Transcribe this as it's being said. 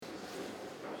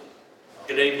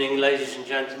Good evening, ladies and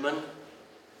gentlemen.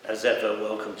 As ever,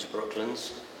 welcome to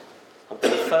Brooklands. I'm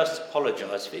going to first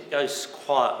apologise. If it goes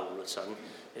quiet all of a sudden,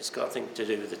 it's got nothing to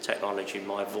do with the technology.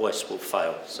 My voice will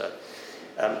fail, so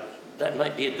that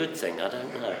might be a good thing, I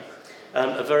don't know.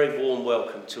 A very warm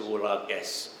welcome to all our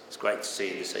guests. It's great to see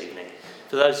you this evening.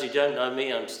 For those who don't know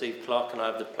me, I'm Steve Clark, and I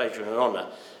have the pleasure and honour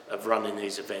of running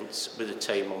these events with a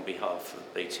team on behalf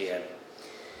of BTM.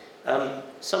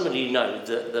 Some of you know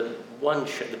that the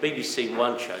BBC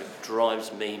One show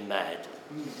drives me mad.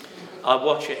 I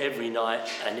watch it every night,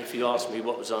 and if you ask me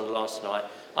what was on last night,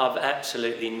 I've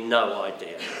absolutely no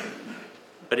idea.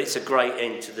 But it's a great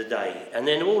end to the day. And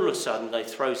then all of a sudden they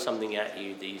throw something at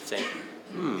you that you think,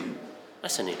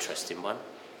 that's an interesting one.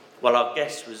 Well, our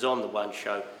guest was on the One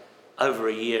show over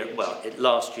a year,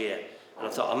 last year, and I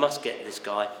thought I must get this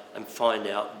guy and find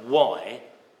out why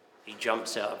he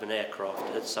jumps out of an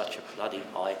aircraft at such a bloody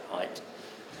high height.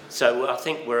 So I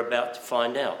think we're about to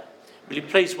find out. Will you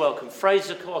please welcome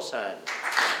Fraser Corsan.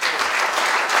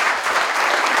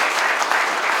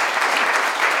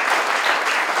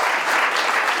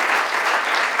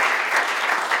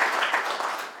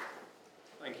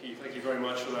 Thank you very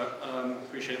much for that.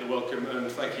 Appreciate the welcome,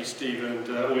 and thank you, Steve, and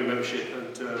all your membership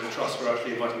and the Trust for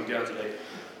actually inviting me down today.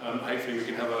 Hopefully we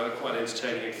can have a quite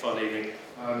entertaining and fun evening.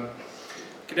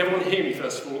 Can everyone hear me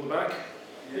first of all at the back?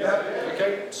 Yeah.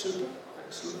 Okay, super,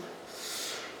 excellent.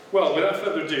 Well, without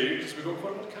further ado, because we've got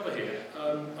quite a lot to cover here,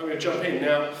 I'm going to jump in.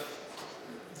 Now,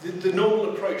 the normal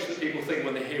approach that people think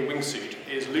when they hear wingsuit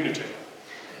is lunatic.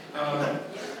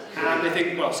 And they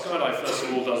think, well, skydive first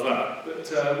of all does that, but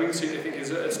wingsuit they think is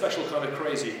a special kind of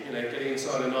crazy, you know, getting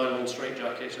inside a nylon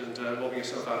straitjacket and lobbing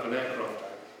yourself out of an aircraft.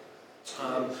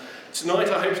 Tonight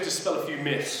I hope to dispel a few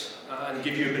myths and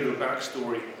give you a bit of a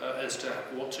backstory as to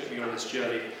what took me on this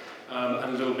journey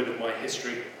and a little bit of my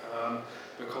history,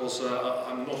 because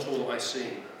I'm not all I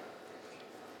seem.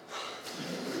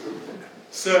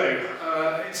 So,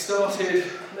 it started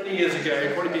many years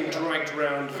ago, probably being dragged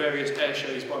around various air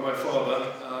shows by my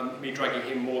father, me dragging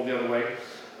him more the other way.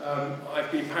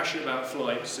 I've been passionate about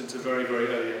flight since a very, very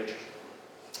early age.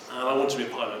 I wanted to be a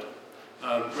pilot.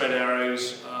 Red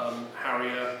Arrows,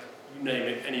 Harrier, you name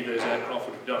it, any of those aircraft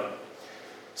would have done.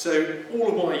 So all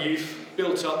of my youth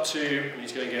built up to, I need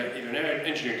to go and get either an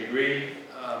engineering degree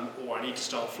or I need to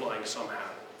start flying somehow.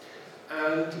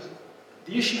 And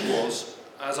the issue was,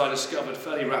 as I discovered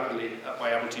fairly rapidly at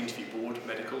my Admiralty Interview Board,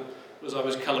 medical, was I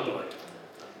was colourblind.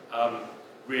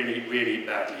 Really, really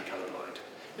badly colourblind.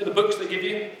 In the books they give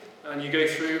you, and you go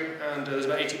through, and there's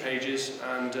about 80 pages,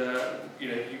 and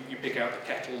you pick out the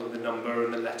kettle and the number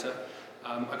and the letter.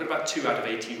 I got about 2 out of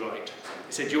 80 right.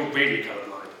 They said, you're really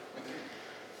colourblind.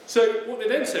 So what they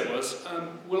then said was,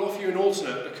 we'll offer you an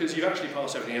alternate because you've actually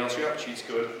passed everything else, your aptitude's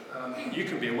good. You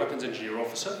can be a weapons engineer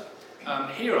officer.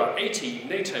 Here are 80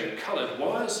 NATO coloured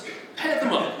wires. Pair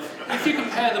them up. If you can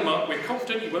pair them up, we're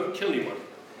confident you won't kill anyone.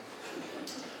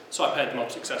 So I paired them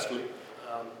up successfully.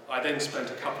 I then spent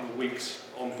a couple of weeks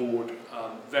on board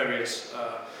various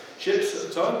ships at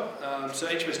the time. So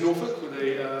HMS Norfolk with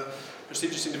a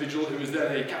prestigious individual who was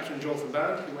then a Captain Jonathan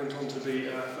Band, who went on to be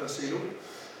First Sea Lord.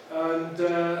 And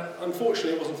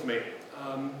unfortunately it wasn't for me.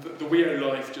 The WEO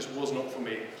life just was not for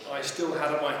me. I still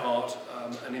had at my heart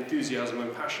an enthusiasm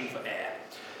and passion for air,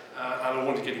 and I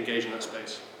wanted to get engaged in that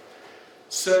space.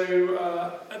 So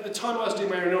at the time I was doing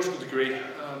my aeronautical degree,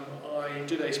 I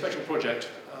did a special project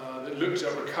that looked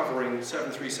at recovering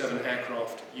 737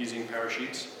 aircraft using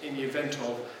parachutes in the event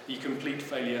of the complete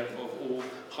failure of all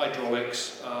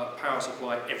hydraulics, power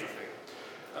supply, everything.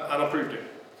 And I proved it.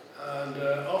 And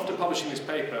after publishing this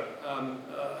paper,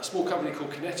 a small company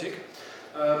called Kinetic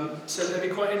said they'd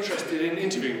be quite interested in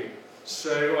interviewing me.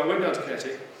 So I went down to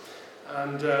Kinetic,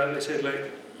 and they said,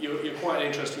 look, you're quite an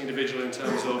interesting individual in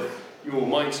terms of your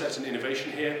mindset and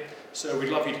innovation here, so we'd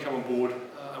love you to come on board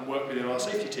and work within our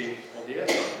safety team on the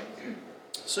aircraft.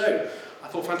 So I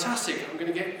thought, fantastic, I'm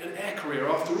going to get an air career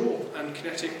after all. And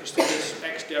Kinetic, prestigious,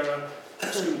 ex-Dera,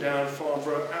 Scotland Down,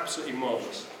 Farnborough, absolutely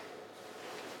marvellous.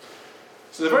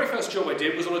 So the very first job I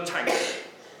did was on a tank.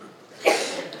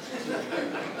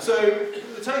 So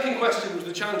the tank in question was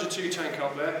the Challenger 2 tank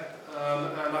up there,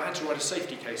 and I had to write a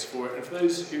safety case for it. And for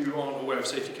those who aren't aware of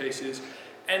safety cases,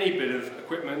 any bit of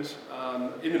equipment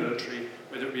in the military,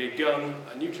 whether it be a gun,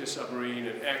 a nuclear submarine,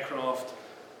 an aircraft,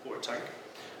 or a tank,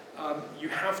 you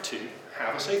have to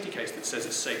have a safety case that says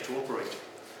it's safe to operate.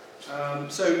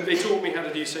 So they taught me how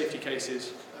to do safety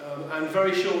cases, and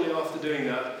very shortly after doing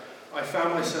that, I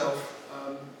found myself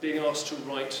being asked to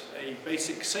write a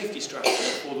basic safety strategy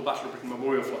for the Battle of Britain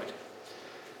Memorial Flight.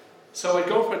 So I'd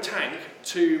gone from a tank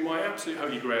to my absolute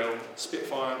holy grail,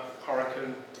 Spitfire,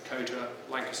 Hurricane, Dakota,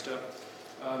 Lancaster.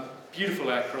 Beautiful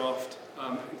aircraft,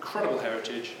 incredible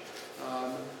heritage,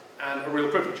 and a real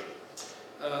privilege.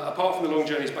 Apart from the long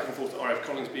journeys back and forth to RAF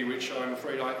Coningsby, which I'm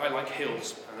afraid I like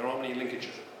hills, and there aren't many in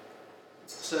Lincolnshire.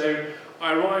 So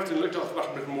I arrived and looked after the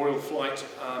Battle Memorial flight,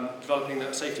 developing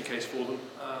that safety case for them,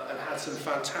 and had some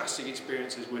fantastic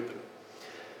experiences with them.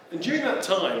 And during that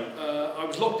time, I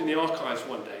was locked in the archives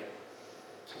one day,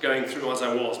 going through as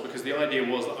I was, because the idea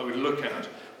was that I would look at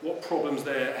what problems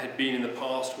there had been in the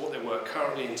past, what there were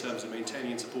currently in terms of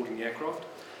maintaining and supporting the aircraft,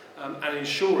 and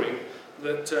ensuring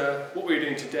that what we were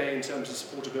doing today in terms of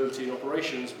supportability and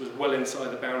operations was well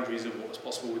inside the boundaries of what was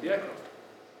possible with the aircraft.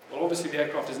 Well, obviously the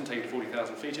aircraft isn't taking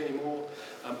 40,000 feet anymore,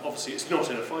 obviously it's not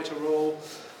in a fighter role,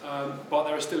 but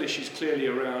there are still issues clearly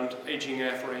around ageing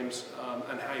airframes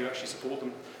and how you actually support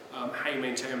them, how you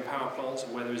maintain power plants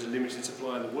and where there is a limited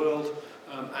supply in the world,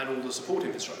 and all the support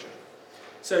infrastructure.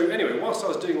 So anyway, whilst I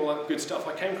was doing all that good stuff,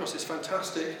 I came across this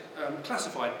fantastic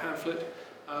classified pamphlet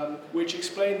which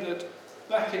explained that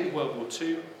back in World War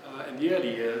II, in the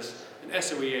early years, an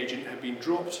SOE agent had been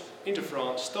dropped into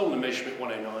France, stolen a Messerschmitt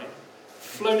 109,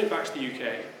 flown it back to the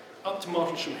UK, up to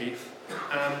Martlesham Heath,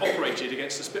 and operated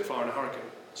against a Spitfire and a Hurricane,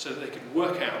 so that they could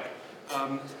work out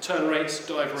turn rates,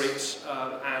 dive rates,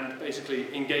 and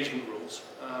basically engagement rules,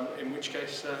 in which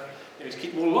case, to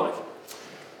keep them all alive.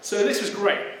 So this was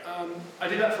great. I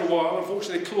did that for a while.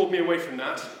 Unfortunately, it clawed me away from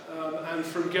that, and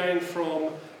from going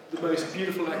from the most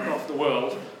beautiful aircraft in the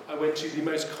world, I went to the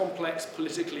most complex,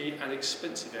 politically and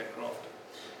expensive aircraft.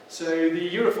 So the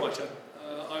Eurofighter,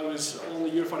 I was on the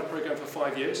Eurofighter program for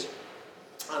 5 years,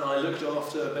 and I looked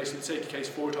after basically the safety case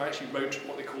for it. I actually wrote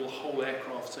what they call a whole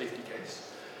aircraft safety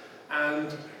case.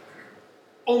 And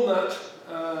on that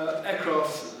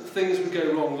aircraft, things would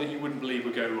go wrong that you wouldn't believe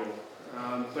would go wrong.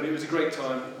 But it was a great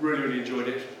time, really, really enjoyed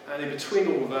it. And in between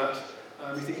all of that,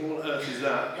 you're thinking, what on earth is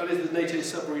that? That is the NATO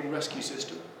submarine rescue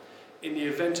system. In the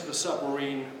event of a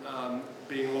submarine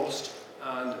being lost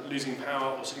and losing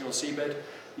power or sitting on seabed,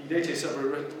 the NATO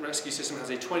submarine rescue system has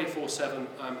a 24/7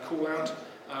 call-out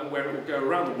where it will go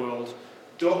around the world,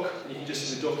 dock, and you can just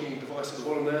see the docking device at the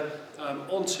bottom there,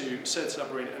 onto said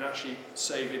submarine and actually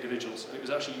save individuals. And it was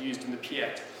actually used in the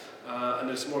Piet. And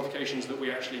there's some modifications that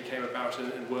we actually came about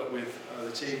and worked with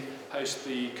the team post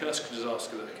the Kursk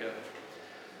disaster that occurred.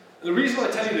 And the reason I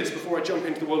tell you this before I jump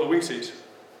into the world of wingsuits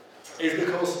is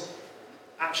because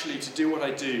actually to do what I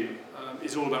do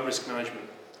is all about risk management,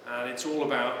 and it's all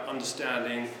about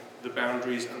understanding the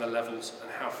boundaries and the levels and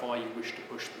how far you wish to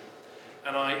push them.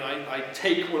 And I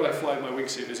take what I fly with my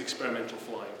wingsuit as experimental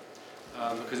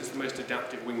flying, because it's the most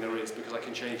adaptive wing there is, because I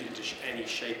can change it into any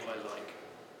shape I like.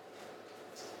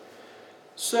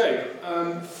 So,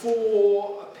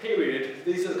 for a period,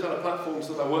 these are the kind of platforms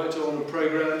that I worked on and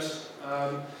programs.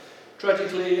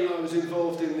 Tragically, I was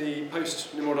involved in the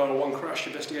post-Nimrod R1 crash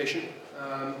investigation,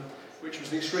 which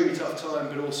was an extremely tough time,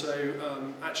 but also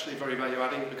actually very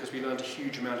value-adding, because we learned a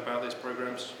huge amount about those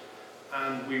programs,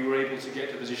 and we were able to get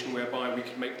to a position whereby we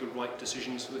could make the right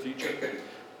decisions for the future.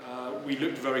 We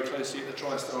looked very closely at the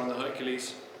TriStar and the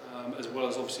Hercules, as well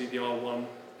as obviously the R1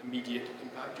 immediate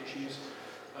impact issues.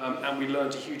 And we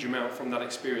learned a huge amount from that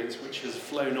experience, which has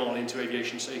flown on into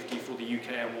aviation safety for the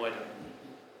UK and wider.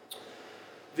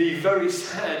 The very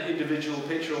sad individual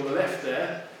picture on the left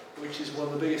there, which is one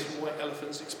of the biggest white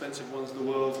elephants, expensive ones in the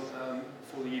world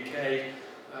for the UK,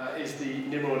 is the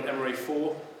Nimrod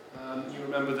MRA-4. You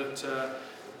remember that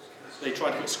they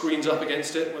tried to put screens up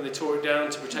against it when they tore it down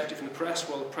to protect it from the press.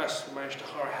 Well, the press managed to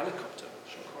hire a helicopter.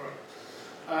 Shock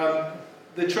horror.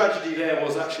 The tragedy there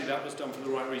was actually that was done for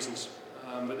the right reasons.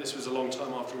 But this was a long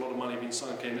time after a lot of money had been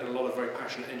sunk in, and a lot of very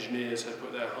passionate engineers had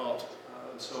put their heart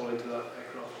and soul into that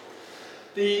aircraft.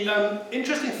 The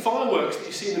interesting fireworks that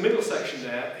you see in the middle section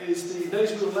there is the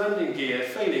nose wheel landing gear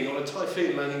failing on a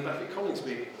Typhoon landing back at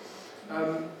Coningsby.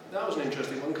 That was an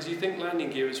interesting one, because you think landing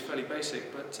gear is fairly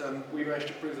basic, but we managed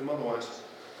to prove them otherwise.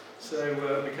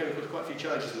 So we came across quite a few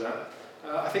challenges with that.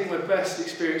 I think my best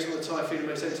experience on the Typhoon, the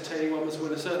most entertaining one, was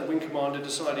when a certain wing commander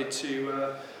decided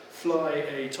to fly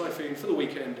a Typhoon for the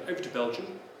weekend over to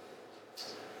Belgium.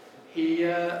 He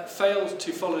failed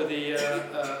to follow the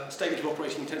Statement of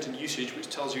Operating Intent and Usage, which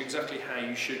tells you exactly how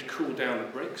you should cool down the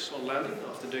brakes on landing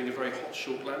after doing a very hot,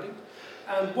 short landing.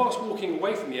 And whilst walking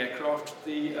away from the aircraft,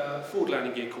 the forward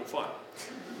landing gear caught fire.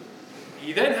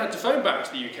 He then had to phone back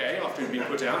to the UK after it had been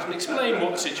put out and explain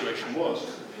what the situation was.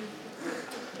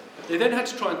 They then had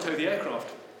to try and tow the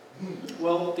aircraft.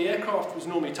 Well, the aircraft was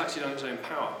normally taxied on its own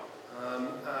power,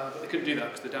 but they couldn't do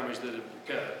that because of the damage that had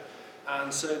occurred.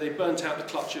 And so they burnt out the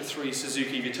clutch of 3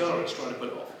 Suzuki Vitaras trying to pull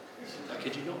it off. I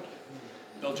kid you not.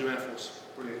 Belgium Air Force,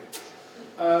 brilliant.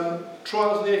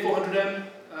 Trials of the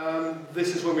A400M.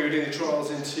 This is when we were doing the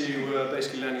trials into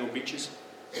basically landing on beaches.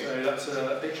 So that's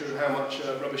a picture of how much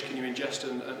rubbish can you ingest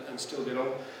and still get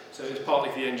on. So it's partly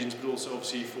for the engines, but also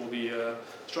obviously for the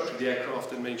structure of the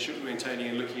aircraft and maintaining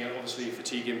and looking at obviously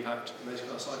fatigue impact and those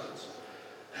kind of cycles.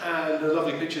 And a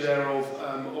lovely picture there of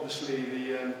obviously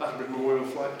the Battle Britain Memorial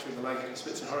flight between the Lancaster and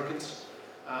Spitz and Hurricanes,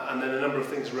 and then a number of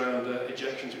things around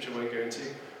ejections, which I won't go into.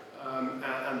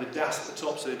 And the DAS at the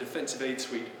top, so the Defensive Aid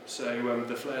Suite, so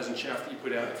the flares and chaff that you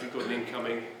put out if you've got an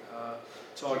incoming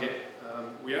target.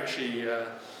 We actually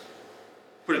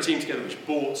put a team together which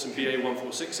bought some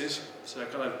BA-146s, so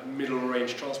kind of middle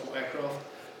range transport aircraft,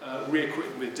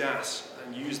 re-equipped them with DAS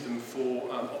and used them for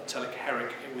optelic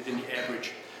Herrick within the air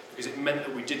bridge, because it meant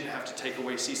that we didn't have to take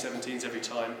away C-17s every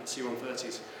time and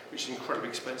C-130s, which is incredibly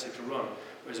expensive to run,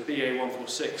 whereas a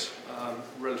BA-146,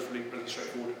 relatively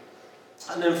straightforward.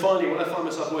 And then finally, what I find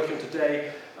myself working on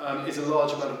today is a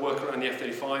large amount of work around the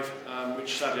F-35,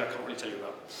 which sadly I can't really tell you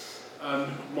about.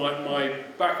 My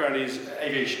background is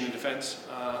aviation and defence,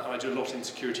 and I do a lot in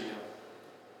security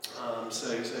now.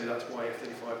 So that's why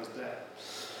F-35 is there.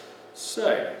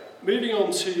 So, moving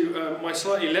on to my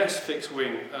slightly less fixed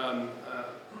wing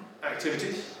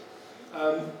activities.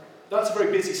 That's a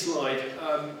very busy slide,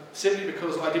 simply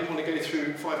because I didn't want to go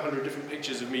through 500 different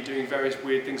pictures of me doing various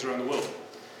weird things around the world.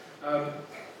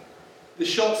 The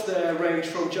shots there range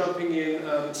from jumping in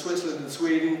Switzerland and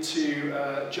Sweden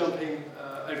to jumping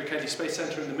over Kennedy Space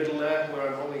Centre in the middle there, where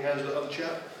I'm holding hands with the other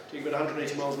chap, doing about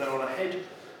 180 miles an hour on a head,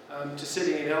 to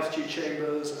sitting in altitude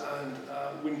chambers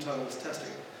and wind tunnels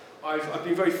testing. I've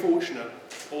been very fortunate,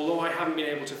 although I haven't been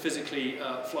able to physically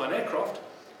fly an aircraft,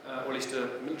 or at least a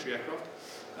military aircraft,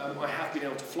 I have been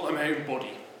able to fly my own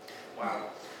body. Wow.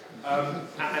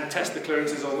 And test the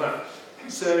clearances on that.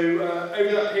 So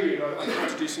over that period, I've had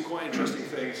to do some quite interesting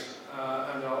things,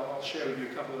 and I'll share with you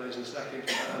a couple of those in a second.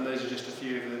 And those are just a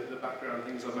few of the background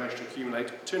things I've managed to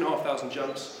accumulate. 2,500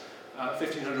 jumps,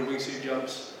 1,500 wingsuit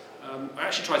jumps. I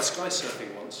actually tried sky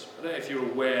surfing once. I don't know if you're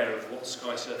aware of what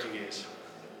sky surfing is.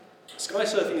 Sky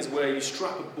surfing is where you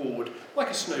strap a board, like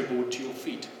a snowboard, to your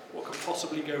feet. What could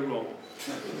possibly go wrong?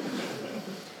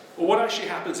 Well, what actually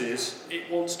happens is, it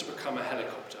wants to become a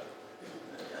helicopter.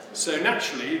 So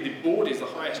naturally, the board is the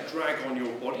highest drag on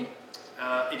your body.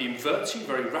 It inverts you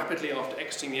very rapidly after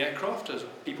exiting the aircraft, as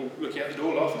people looking at the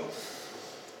door laugh,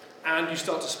 and you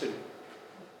start to spin.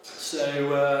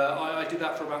 So I did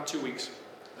that for about 2 weeks,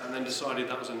 and then decided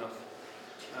that was enough.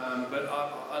 But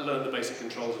I learned the basic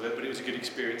controls of it, but it was a good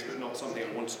experience, but not something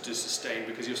I wanted to sustain,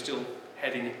 because you're still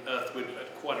heading earthward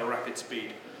at quite a rapid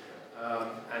speed,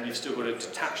 and you've still got to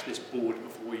detach this board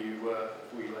before you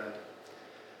land.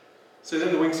 So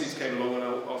then the wingsuits came along, and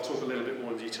I'll talk a little bit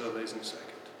more in detail of those in a second.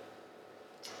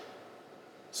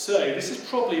 So this is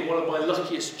probably one of my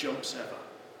luckiest jumps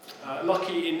ever.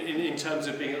 Lucky in terms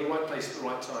of being at the right place at the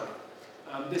right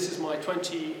time. This is my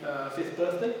 25th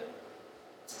birthday.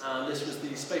 This was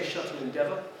the Space Shuttle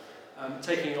Endeavour,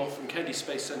 taking off from Kennedy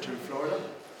Space Centre in Florida.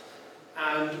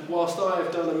 And whilst I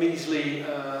have done a measly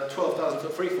 12,000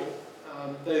 foot freefall,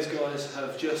 those guys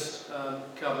have just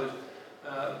covered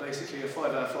basically a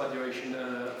 5-hour flight duration,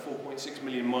 4.6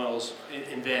 million miles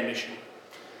in their mission.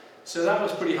 So that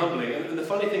was pretty humbling. And the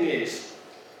funny thing is,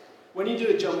 when you do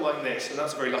a jump like this, and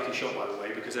that's a very lucky shot by the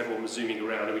way, because everyone was zooming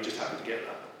around and we just happened to get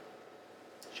that.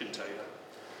 Shouldn't tell you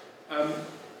that.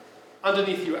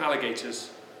 Underneath you are alligators,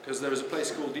 because there is a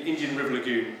place called the Indian River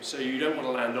Lagoon, so you don't want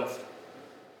to land off.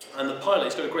 And the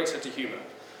pilot's got a great sense of humour.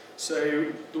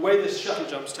 So the way the shuttle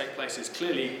jumps take place is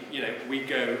clearly, we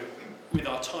go with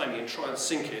our timing and try and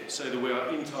sync it so that we are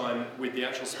in time with the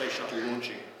actual space shuttle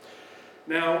launching.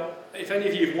 Now, if any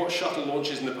of you have watched shuttle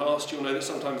launches in the past, you'll know that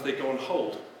sometimes they go on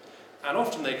hold. And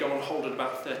often they go on hold at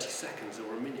about 30 seconds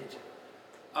or a minute.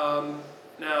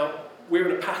 Now, we're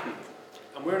in a pattern.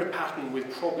 And we're in a pattern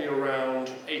with probably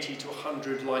around 80 to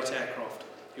 100 light aircraft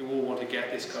who all want to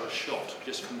get this kind of shot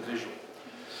just from the visual.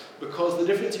 Because the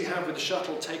difference you have with the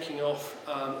shuttle taking off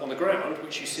on the ground,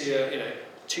 which you see a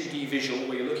 2D visual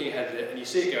where you're looking ahead of it and you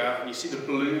see it go out and you see the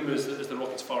bloom as the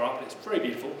rocket's far up, and it's very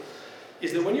beautiful,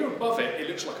 is that when you're above it, it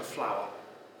looks like a flower.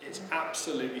 It's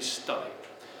absolutely stunning.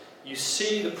 You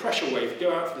see the pressure wave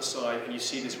go out from the side and you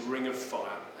see this ring of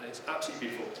fire, and it's absolutely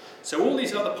beautiful. So all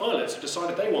these other pilots have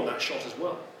decided they want that shot as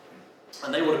well,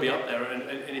 and they want to be up there and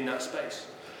in that space.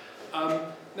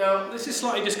 Now, this is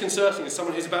slightly disconcerting as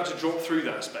someone who's about to drop through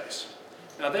that space.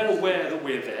 Now, they're aware that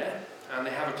we're there, and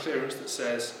they have a clearance that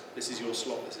says, this is your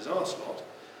slot, this is our slot.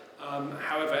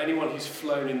 However, anyone who's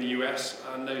flown in the US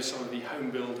and knows some of the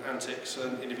home-build antics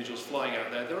and individuals flying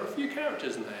out there, there are a few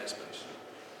characters in the airspace.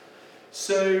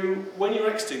 So when you're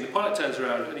exiting, the pilot turns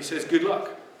around and he says, "Good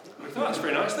luck." I thought, "That's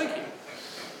very nice, thank you."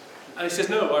 And he says,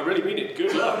 "No, I really mean it,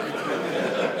 good luck."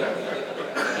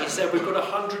 He said, "We've got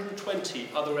 120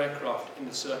 other aircraft in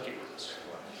the circuit with us,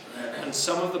 and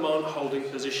some of them aren't holding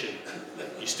position.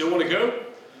 You still want to go?"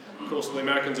 Of course, all the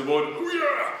Americans aboard,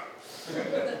 "Yeah."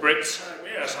 Brits,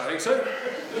 "Yes, I think so."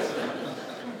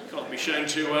 Can't be shown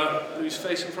to lose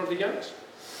face in front of the Yanks.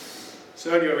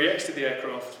 So anyway, we exited the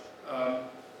aircraft.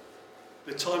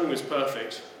 The timing was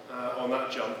perfect on that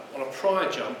jump. On a prior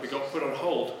jump, we got put on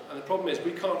hold, and the problem is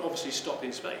we can't obviously stop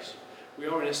in space. We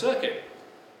are in a circuit,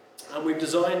 and we've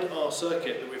designed our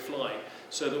circuit that we're flying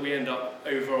so that we end up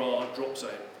over our drop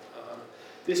zone.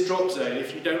 This drop zone,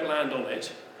 if you don't land on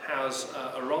it, has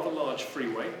a rather large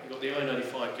freeway. You've got the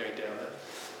I-95 going down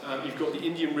there. You've got the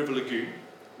Indian River Lagoon,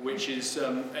 which is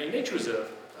a nature reserve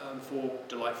for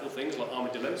delightful things like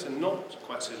armadillos and not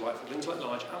quite so delightful things like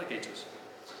large alligators.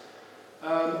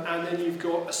 And then you've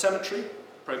got a cemetery,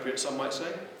 appropriate some might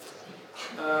say.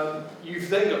 You've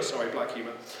then got, black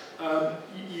humour.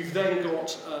 You've then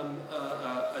got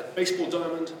a baseball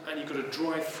diamond, and you've got a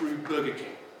drive-through Burger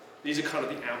King. These are kind of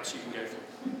the outs you can go for.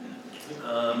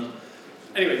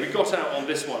 Anyway, we got out on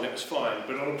this one, it was fine,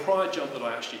 but on a prior jump that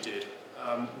I actually did,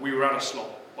 we were out of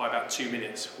slot by about 2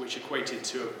 minutes, which equated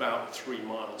to about 3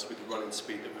 miles with the running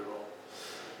speed that we were on.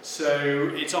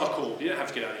 So it's our call. You don't have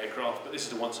to get out of the aircraft, but this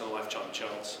is a once-in-a-lifetime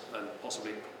chance, and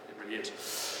possibly it really is.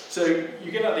 So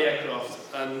you get out of the aircraft,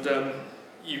 and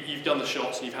you've done the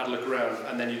shots, and you've had a look around,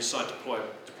 and then you decide to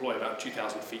deploy about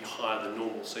 2,000 feet higher than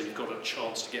normal, so you've got a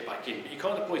chance to get back in. But you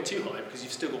can't deploy too high, because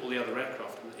you've still got all the other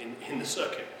aircraft in the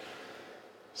circuit.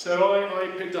 So I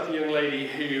picked up a young lady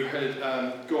who had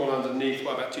gone underneath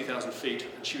by about 2,000 feet,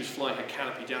 and she was flying her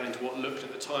canopy down into what looked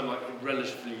at the time like a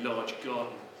relatively large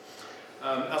garden.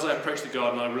 As I approached the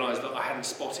garden, I realised that I hadn't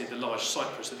spotted the large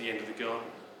cypress at the end of the garden.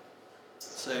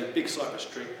 So, big cypress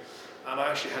tree, and I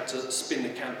actually had to spin the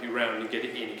canopy around and get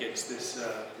it in against this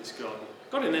garden.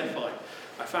 Got in there fine.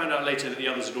 I found out later that the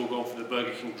others had all gone for the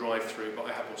Burger King drive-through, but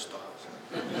I had more styles.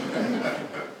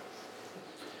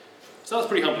 So that's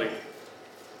pretty humbling.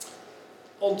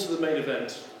 On to the main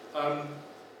event.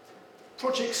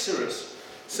 Project Cirrus.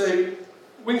 So,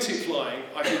 wingsuit flying,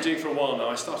 I've been doing for a while now.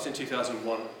 I started in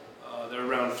 2001. There were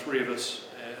around 3 of us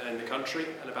in the country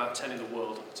and about 10 in the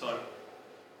world at the time.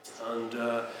 And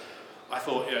I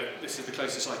thought, this is the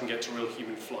closest I can get to real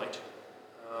human flight.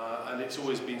 And it's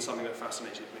always been something that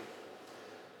fascinated me.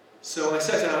 So I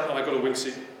set out and I got a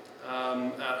wingsuit.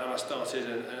 And I started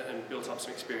and built up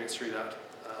some experience through that.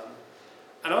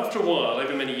 And after a while,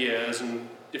 over many years, and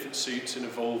different suits and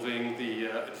evolving the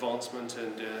advancement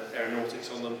and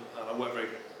aeronautics on them, I worked very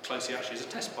closely actually as a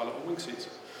test pilot on wingsuits.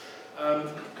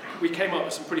 We came up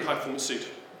with some pretty high-performance suit.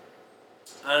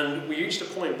 And we reached a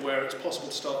point where it's possible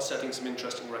to start setting some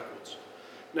interesting records.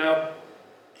 Now,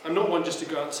 I'm not one just to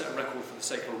go out and set a record for the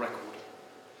sake of a record.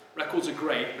 Records are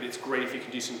great, but it's great if you can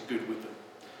do some good with them.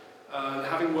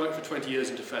 Having worked for 20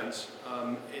 years in defence,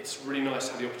 it's really nice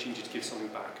to have the opportunity to give something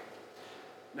back.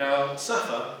 Now,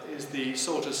 SAFA is the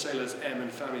Soldiers, Sailors, Airmen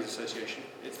Families Association.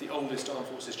 It's the oldest armed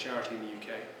forces charity in the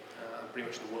UK, pretty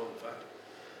much in the world, in fact.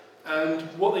 And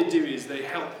what they do is they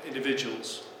help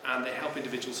individuals, and they help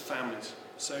individuals' families.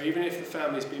 So even if the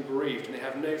family's been bereaved and they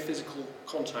have no physical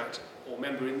contact or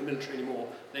member in the military anymore,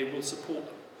 they will support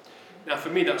them. Now, for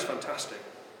me, that's fantastic.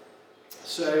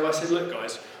 So I said, look,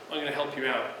 guys, I'm going to help you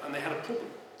out. And they had a problem.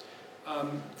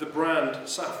 The brand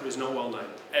SAFA is not well known.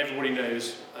 Everybody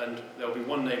knows, and there'll be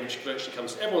one name which virtually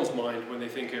comes to everyone's mind when they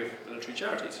think of military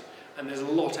charities. And there's a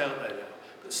lot out there now.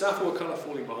 But SAFA were kind of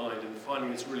falling behind and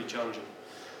finding this really challenging.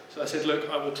 So I said, look,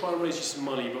 I will try and raise you some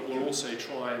money, but we'll also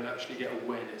try and actually get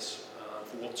awareness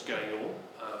for what's going on,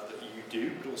 that you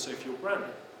do, but also for your brand.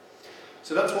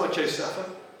 So that's why I chose SAFA.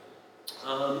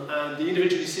 And the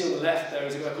individual you see on the left there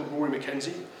is a guy called Rory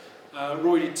Mackenzie.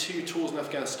 Rory did 2 tours in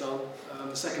Afghanistan.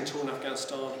 The second tour in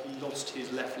Afghanistan, he lost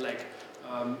his left leg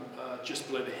just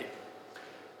below the hip.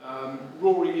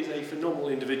 Rory is a phenomenal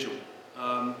individual.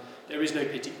 There is no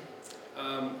pity.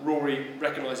 Rory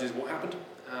recognises what happened,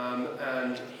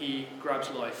 and he grabs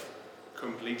life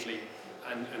completely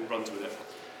and runs with it.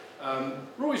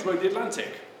 Rory's rode the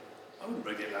Atlantic. I wouldn't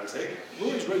rode the Atlantic.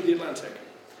 Rory's rode the Atlantic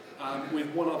with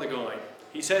one other guy.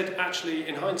 He said, actually,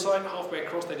 in hindsight, halfway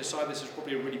across, they decided this was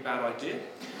probably a really bad idea.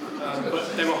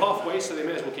 But they were halfway, so they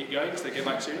may as well keep going, because they get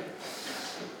back sooner.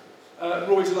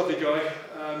 Rory's a lovely guy.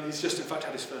 He's just, in fact,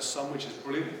 had his first son, which is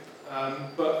brilliant.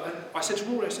 But I said to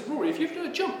Rory, Rory, if you've done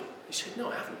a jump, He said,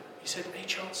 no, I haven't. He said, any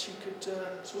chance you could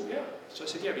sort me out? So I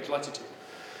said, yeah, I'd be delighted to.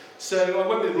 So I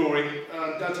went with Rory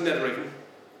down to Netheravon,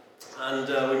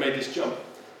 and we made this jump.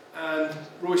 And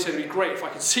Rory said, it'd be great if I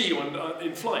could see you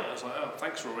in flight. I was like, oh,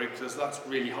 thanks, Rory, because that's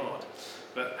really hard.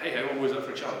 But hey, I'm always up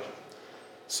for a challenge.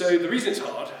 So the reason it's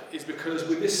hard is because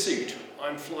with this suit,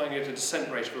 I'm flying at a descent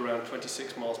rate of around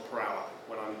 26 miles per hour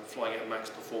when I'm flying at max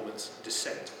performance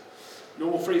descent.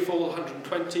 Normal freefall,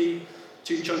 120.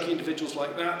 Two chunky individuals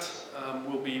like that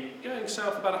will be going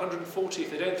south about 140 if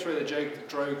they don't throw the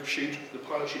drogue chute, the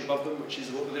pilot chute above them, which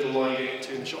is what the little line going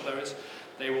into in the shot there is.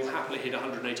 They will happily hit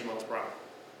 180 miles per hour.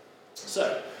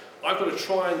 So I've got to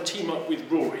try and team up with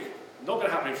Rory. Not going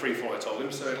to happen in free fall, I told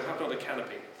him, so it'll happen on the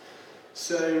canopy.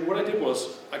 So what I did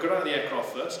was, I got out of the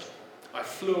aircraft first, I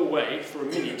flew away for a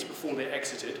minute before they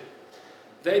exited.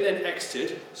 They then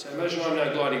exited, so imagine I'm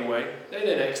now gliding away. They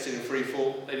then exited in free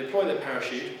fall, they deploy their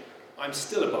parachute, I'm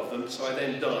still above them, so I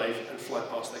then dive and fly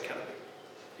past their canopy.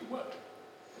 It worked.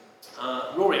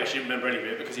 Rory actually didn't remember any of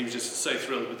it because he was just so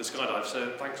thrilled with the skydive,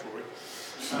 so thanks, Rory.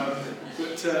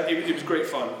 It was great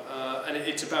fun, and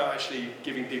it's about actually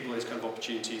giving people those kind of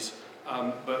opportunities.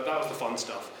 But that was the fun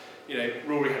stuff. You know,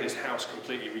 Rory had his house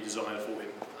completely redesigned for him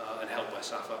and helped by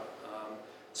SAFA.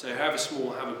 So however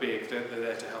small, however big, they're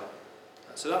there to help.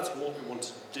 So that's what we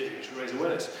wanted to do, to raise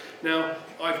awareness. Now,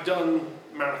 I've done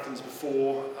marathons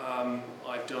before,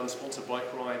 I've done sponsored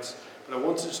bike rides, but I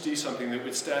wanted to do something that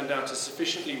would stand out as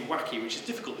sufficiently wacky, which is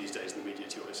difficult these days in the media,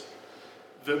 to be honest,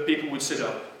 that people would sit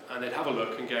up and they'd have a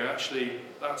look and go, actually,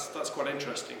 that's quite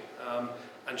interesting.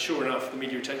 And sure enough, the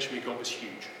media attention we got was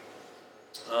huge.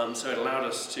 So it allowed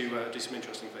us to do some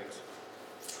interesting things.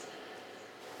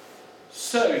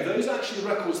 So, those are actually the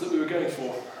records that we were going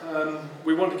for.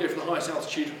 We wanted to go for the highest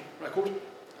altitude record,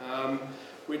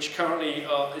 which currently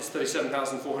is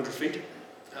 37,400 feet,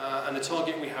 and the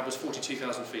target we had was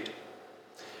 42,000 feet.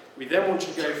 We then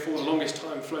wanted to go for the longest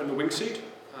time flown the wingsuit,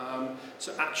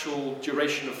 so actual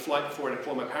duration of flight before I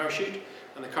deploy my parachute,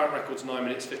 and the current record's 9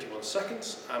 minutes 51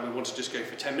 seconds, and we wanted to just go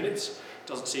for 10 minutes.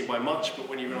 Doesn't seem by much, but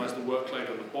when you realise the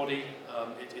workload on the body,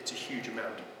 it's a huge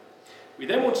amount. We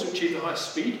then wanted to achieve the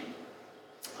highest speed,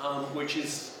 which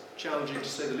is challenging to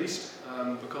say the least,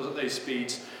 because at those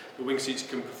speeds the wingsuits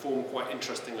can perform quite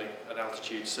interestingly at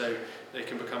altitude, so they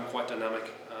can become quite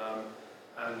dynamic,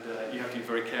 and you have to be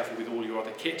very careful with all your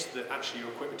other kit that actually your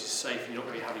equipment is safe and you're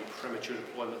not going to be having premature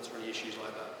deployments or any issues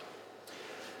like that.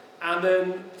 And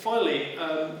then finally,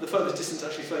 the furthest distance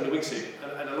actually flown the wingsuit,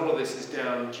 and a lot of this is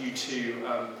down due to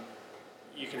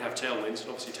you can have tailwinds,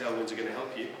 and obviously tailwinds are going to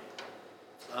help you,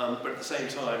 but at the same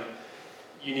time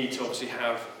you need to obviously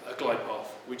have a glide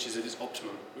path which is at its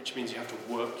optimum, which means you have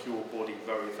to work your body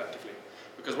very effectively.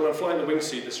 Because when I'm flying the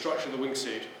wingsuit, the structure of the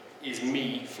wingsuit is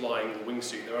me flying the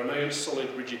wingsuit. There are no solid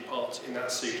rigid parts in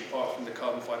that suit apart from the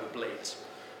carbon fibre blades.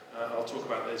 I'll talk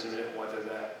about those in a minute, why they're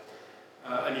there.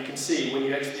 And you can see when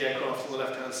you exit the aircraft on the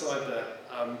left-hand side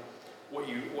there, what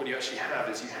you actually have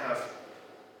is you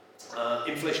have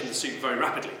inflation of the suit very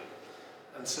rapidly.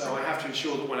 And so I have to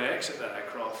ensure that when I exit that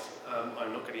aircraft,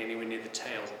 I'm not getting anywhere near the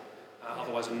tail.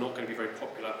 Otherwise I'm not going to be very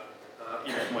popular,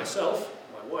 either for myself,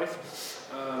 my wife,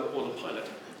 or the pilot,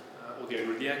 or the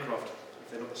owner of the aircraft,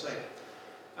 if they're not the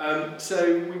same.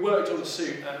 So we worked on the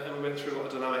suit and we went through a lot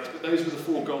of dynamics, but those were the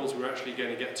 4 goals we were actually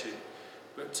going to get to.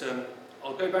 But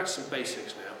I'll go back to some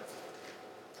basics now.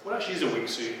 What actually is a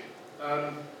wingsuit?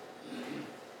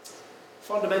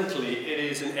 Fundamentally, it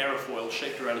is an aerofoil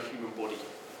shaped around a human body.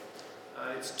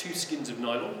 It's 2 skins of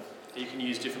nylon. You can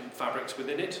use different fabrics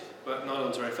within it, but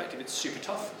nylon's very effective. It's super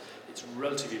tough. It's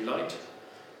relatively light.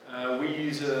 We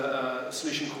use a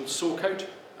solution called Sawcoat,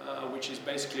 which is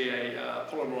basically a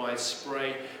polymerized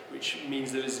spray, which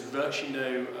means there's virtually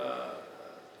no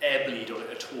air bleed on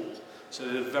it at all. So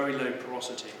there's very low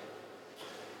porosity.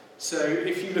 So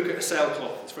if you look at a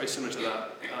sailcloth, it's very similar to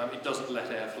that. It doesn't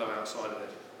let air flow outside of it,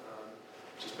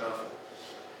 which is powerful.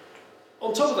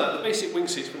 On top of that, the basic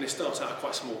wingsuits, when they start out, are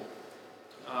quite small.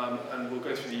 And we'll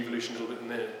go through the evolution a little bit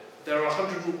in a minute. There are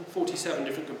 147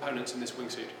 different components in this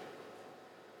wingsuit.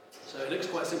 So it looks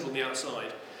quite simple on the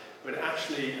outside, but it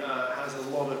actually has a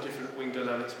lot of different wing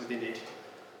dynamics within it.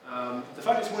 The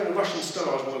fact it's wearing a Russian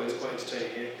star as well is quite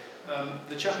entertaining here.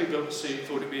 The chap who built the suit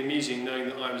thought it'd be amusing knowing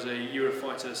that I was a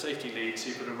Eurofighter safety lead,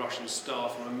 so he put a Russian star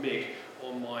from a MiG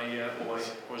on my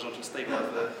horizontal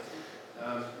stabilizer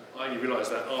there. I only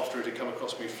realised that after it had come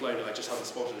across me flown, I just hadn't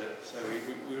spotted it, so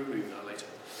we removed that later.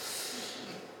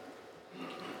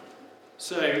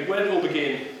 So, where did it all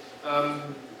begin?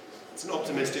 It's an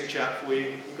optimistic chat for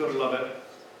you, you've got to love it.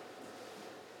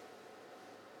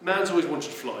 Man's always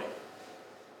wanted to fly.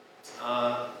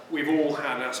 we've all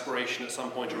had an aspiration at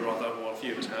some point or other, or a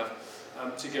few of us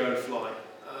have, to go and fly.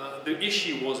 The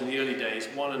issue was in the early days,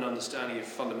 one, an understanding of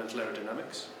fundamental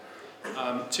aerodynamics.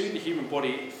 Two, the human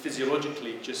body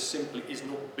physiologically just simply is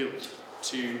not built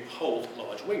to hold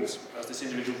large wings, as this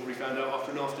individual probably found out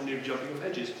after an afternoon jumping off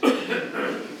hedges.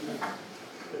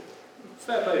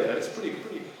 Fair play there, it's pretty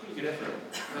good effort.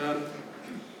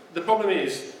 The problem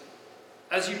is,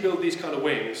 as you build these kind of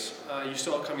wings, you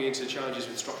start coming into challenges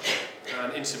with structure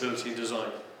and instability in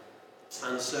design.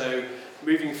 And so,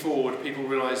 moving forward, people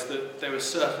realised that there were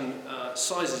certain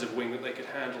sizes of wing that they could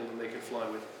handle and they could fly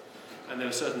with. And there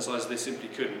were certain sizes they simply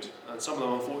couldn't. And some of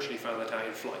them, unfortunately, found that out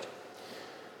in flight.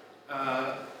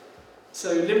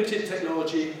 So limited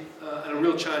technology and a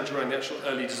real challenge around the actual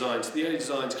early designs. The early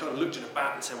designs kind of looked at a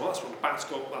bat and said, well, that's what the bat's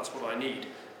got, that's what I need.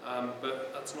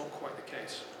 But that's not quite the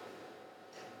case.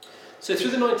 So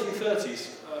through the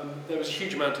 1930s, there was a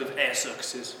huge amount of air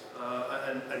circuses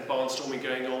and barnstorming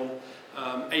going on.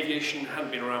 Aviation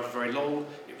hadn't been around for very long.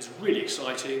 It was really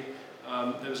exciting.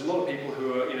 There was a lot of people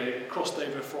who were, crossed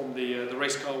over from the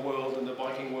race car world and the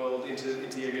biking world into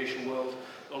the aviation world.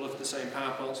 A lot of the same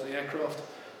power plants of the aircraft.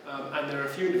 And there are a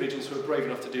few individuals who are brave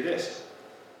enough to do this.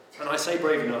 And I say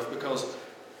brave enough because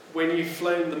when you've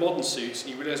flown the modern suits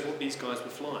and you realise what these guys were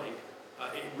flying,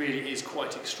 it really is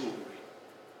quite extraordinary.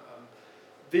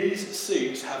 These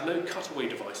suits have no cutaway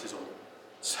devices on them.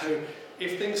 So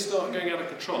if things start going out of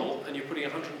control and you're putting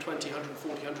 120,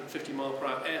 140, 150 mile per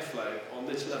hour airflow on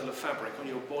this level of fabric on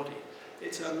your body,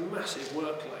 it's a massive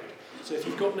workload. So if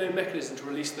you've got no mechanism to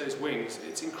release those wings,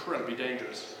 it's incredibly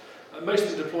dangerous. Most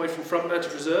of them deployed from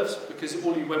front-mounted reserves, because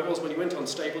all you went was when you went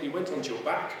unstable, you went onto your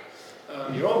back,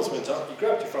 your arms went up, you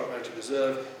grabbed your front-mounted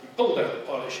reserve, you pulled out the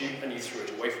pilot chute and you threw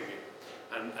it away from you.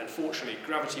 And fortunately,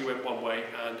 gravity went one way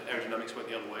and aerodynamics went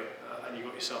the other way, and you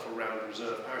got yourself a round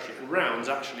reserve parachute. And rounds,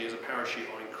 actually, as a parachute,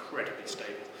 are incredibly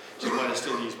stable, which is why they're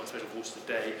still used by Special Forces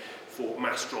today for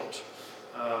mass drops.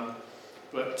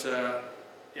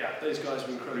 Yeah, those guys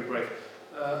were incredibly brave.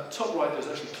 Top right, there's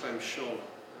actually Clem Shawn,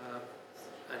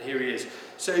 and here he is.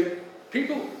 So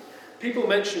people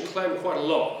mention Clem quite a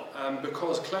lot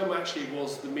because Clem actually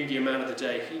was the media man of the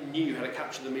day. He knew how to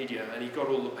capture the media, and he got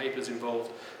all the papers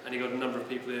involved, and he got a number of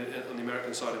people on the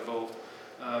American side involved,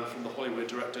 from the Hollywood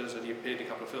directors, and he appeared in a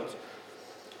couple of films.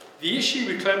 The issue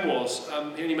with Clem was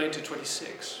he only made it to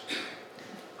 26.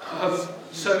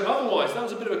 So otherwise, that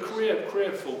was a bit of a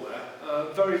career fault there.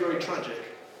 Very, very tragic.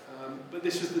 But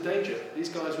this was the danger. These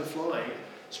guys were flying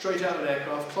straight out of an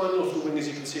aircraft, climbing off the wing, as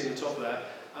you can see in the top there,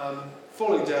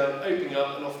 falling down, opening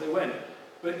up, and off they went.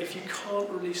 But if you can't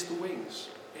release the wings,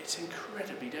 it's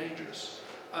incredibly dangerous.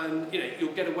 And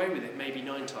you'll get away with it maybe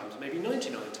 9 times, maybe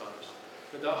 99 times.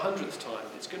 But that 100th time,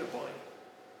 it's going to bite.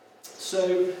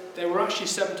 So there were actually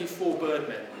 74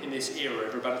 birdmen in this era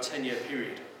over about a 10-year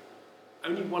period.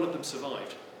 Only one of them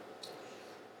survived.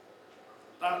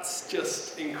 That's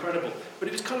just incredible. But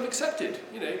it was kind of accepted.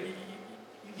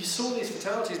 You saw these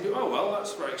fatalities, but oh well,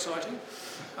 that's very exciting.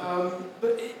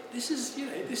 But this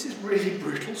is really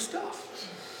brutal stuff.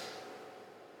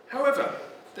 However,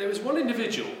 there was one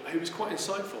individual who was quite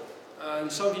insightful,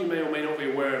 and some of you may or may not be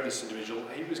aware of this individual.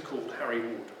 He was called Harry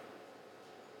Ward.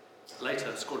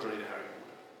 Later, Squadron Leader Harry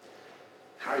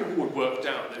Ward. Harry Ward worked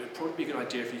out that it would probably be a good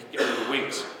idea if you could get rid of the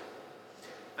wings.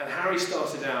 And Harry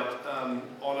started out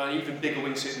on an even bigger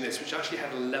wingsuit than this, which actually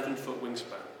had an 11-foot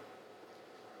wingspan.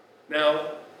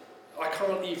 Now, I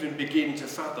can't even begin to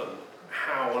fathom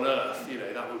how on earth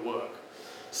that would work.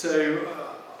 So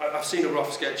I've seen a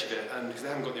rough sketch of it, and because they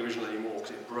haven't got the original anymore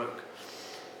because it broke.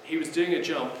 He was doing a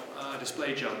jump, a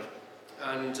display jump,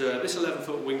 and this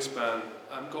 11-foot wingspan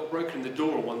got broken in the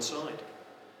door on one side.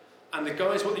 And the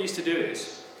guys, what they used to do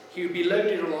is, he would be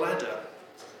loaded on a ladder,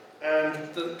 and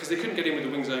because they couldn't get in with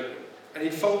the wings open, and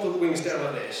he'd fold the wings down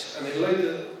like this, and they'd load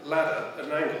the ladder at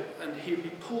an angle, and he'd be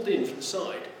pulled in from the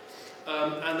side,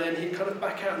 and then he'd kind of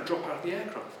back out and drop out of the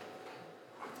aircraft.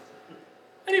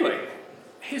 Anyway,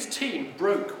 his team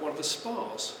broke one of the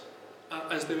spars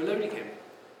as they were loading him,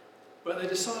 but they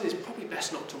decided it's probably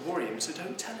best not to worry him, so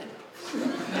don't tell him.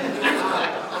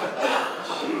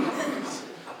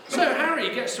 So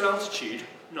Harry gets to altitude,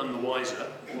 none the wiser,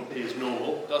 what is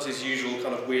normal, does his usual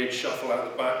kind of weird shuffle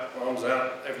out the back, arms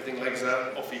out, everything, legs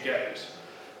out, off he goes.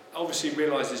 Obviously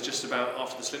realises just about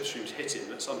after the slipstreams hit him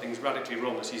that something's radically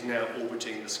wrong as he's now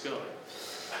orbiting the sky.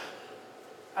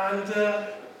 And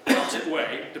cuts it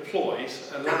away,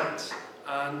 deploys, and lands.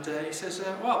 And he says,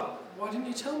 well, why didn't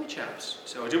you tell me, chaps?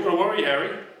 So I didn't want to worry,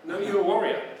 Harry. No, you're a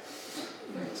warrior.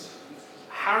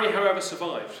 Harry, however,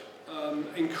 survived.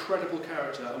 incredible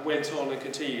character, and went on and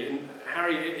continued. And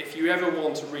Harry, if you ever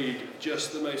want to read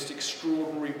just the most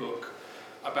extraordinary book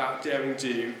about daring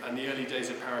do and the early days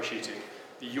of parachuting,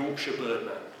 The Yorkshire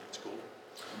Birdman, it's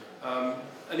called.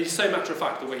 And he's so matter of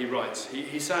fact the way he writes.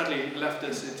 He sadly left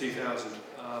us in 2000,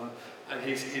 and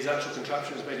his actual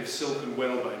contraption was made of silk and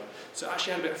whalebone. So it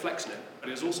actually had a bit of flex in it, but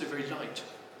it was also very light,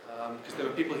 because there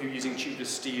were people who were using tubeless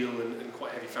steel and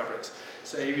quite heavy fabrics.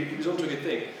 So he was onto a good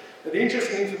thing. But the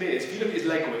interesting thing for me is, if you look at his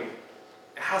leg wing,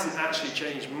 it hasn't actually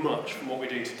changed much from what we're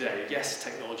doing today. Yes,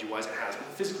 technology-wise it has, but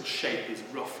the physical shape is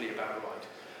roughly about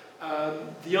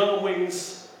right. The arm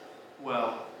wings,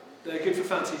 well, they're good for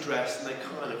fancy dress and they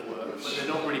kind of work, but they're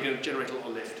not really going to generate a lot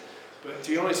of lift. But to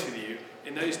be honest with you,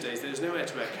 in those days there was no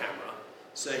air-to-air camera,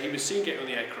 so he was seen getting on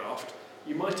the aircraft.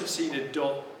 You might have seen a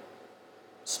dot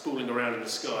spooling around in the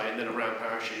sky and then a round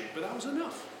parachute, but that was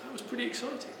enough. That was pretty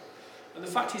exciting. And the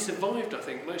fact he survived, I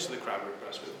think, most of the crowd were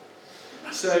impressed with.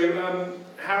 So,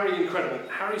 Harry, incredible.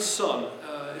 Harry's son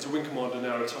is a wing commander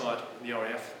now, retired in the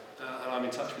RAF, and I'm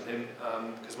in touch with him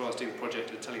because while I was doing the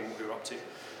project, I was telling him what we were up to.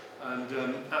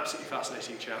 And absolutely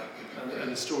fascinating chap.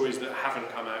 And the stories that haven't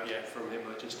come out yet from him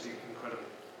are just incredible.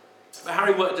 But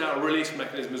Harry worked out a release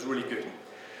mechanism was really good.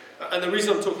 And the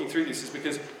reason I'm talking through this is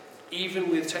because even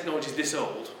with technologies this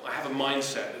old, I have a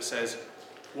mindset that says,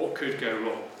 what could go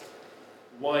wrong?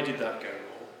 Why did that go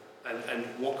wrong? And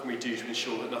what can we do to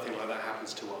ensure that nothing like that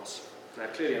happens to us? Now,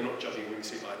 clearly I'm not judging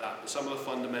Wingsuit like that, but some of the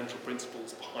fundamental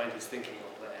principles behind his thinking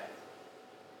are there.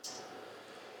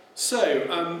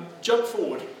 So, jump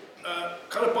forward.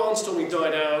 Kind of barnstorming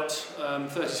died out,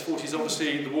 30s, 40s,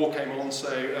 obviously the war came on,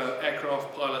 so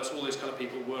aircraft, pilots, all those kind of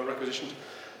people were requisitioned,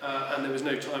 and there was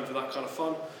no time for that kind of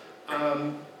fun.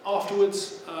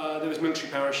 Afterwards, there was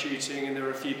military parachuting and there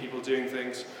were a few people doing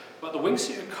things, but the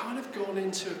wingsuit had kind of gone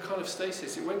into a kind of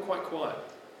stasis. It went quite quiet.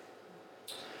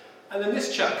 And then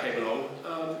this chap came along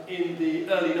in the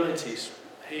early 90s.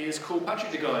 He is called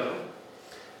Patrick de Gaillon.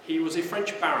 He was a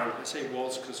French baron. I say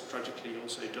was because tragically he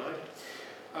also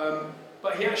died.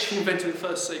 But he actually invented the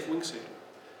first safe wingsuit.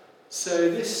 So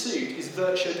this suit is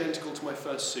virtually identical to my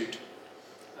first suit.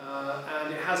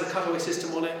 And it has a cutaway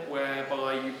system on it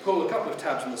whereby you pull a couple of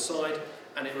tabs on the side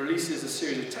and it releases a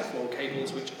series of Teflon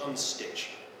cables which unstitch.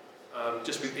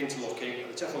 Just with interlocking,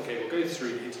 the Teflon cable goes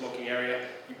through the interlocking area,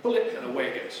 you pull it and away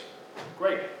it goes.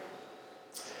 Great.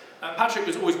 Patrick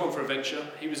was always one for adventure.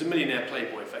 He was a millionaire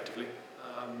playboy effectively.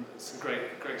 Some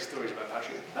great stories about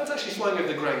Patrick. That's actually flying over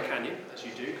the Grand Canyon, as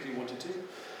you do, because he wanted to.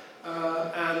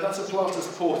 And that's a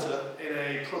Pilatus Porter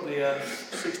in probably a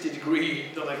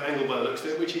 60-degree dive angle by the looks of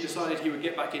it, which he decided he would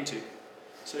get back into.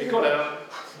 So he got out,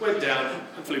 went down,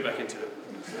 and flew back into it.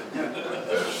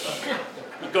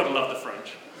 You've got to love the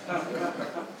French.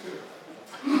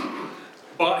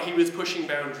 But he was pushing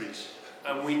boundaries,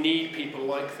 and we need people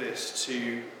like this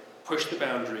to push the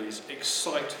boundaries,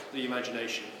 excite the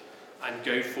imagination, and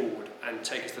go forward and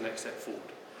take us the next step forward.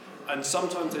 And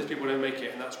sometimes those people don't make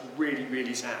it, and that's really,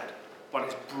 really sad. But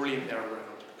it's brilliant they're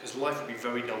around, because life would be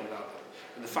very dull without them.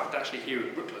 And the fact actually here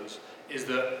at Brooklands is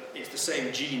that it's the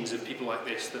same genes of people like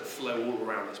this that flow all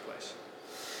around this place.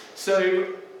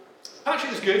 So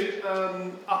Patrick was good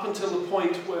up until the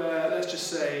point where, let's just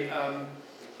say,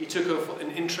 he took off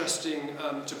an interesting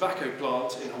tobacco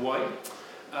plant in Hawaii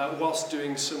whilst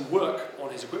doing some work on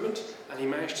his equipment, and he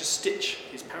managed to stitch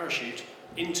his parachute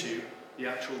into the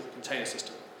actual container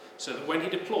system, so that when he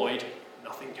deployed,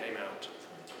 nothing came out.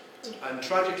 And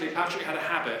tragically, Patrick had a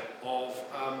habit of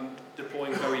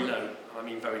deploying very low, and I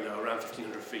mean very low, around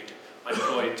 1,500 feet. I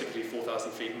deployed typically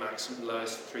 4,000 feet max,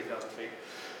 lowest 3,000 feet.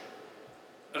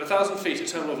 At 1,000 feet at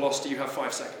terminal velocity, you have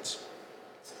 5 seconds.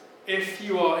 If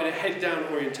you are in a head-down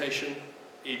orientation,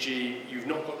 e.g. you've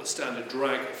not got the standard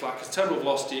drag or flat, because terminal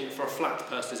velocity for a flat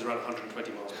person is around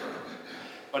 120 miles per hour.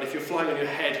 But if you're flying on your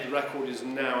head, the record is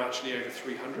now actually over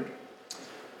 300.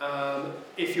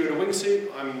 If you're in a wingsuit,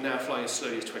 I'm now flying as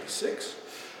slowly as 26.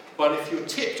 But if you're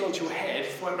tipped onto your head,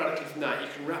 flying radically from that, you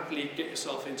can rapidly get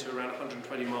yourself into around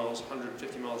 120 miles,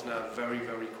 150 miles an hour very,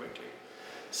 very quickly.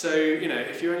 So, you know,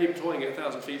 if you're only deploying at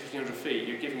 1,000 feet, 1,500 feet,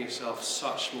 you're giving yourself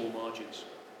such small margins.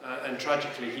 And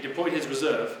tragically, he deployed his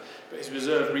reserve, but his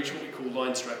reserve reached what we call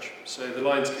line stretch. So the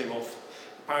lines came off,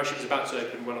 the parachute was about to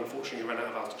open when unfortunately he ran out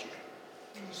of altitude.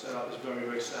 So that was very,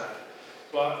 very sad.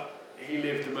 But he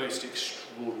lived the most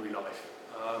extraordinary life.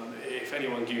 If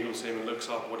anyone Googles him and looks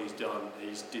up what he's done,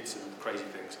 he's did some crazy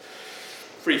things.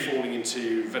 Free falling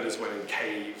into Venezuelan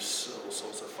caves, all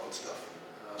sorts of fun stuff.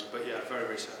 But yeah, very,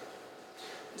 very sad.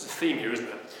 There's a theme here, isn't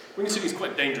there? Wingsuiting is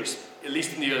quite dangerous, at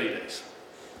least in the early days.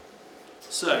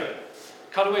 So,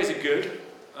 cutaways are good.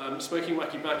 Smoking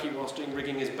wacky-backy whilst doing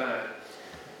rigging is bad.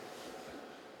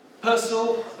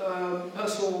 Personal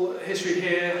history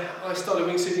here. I started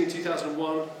wingsuiting in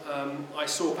 2001. I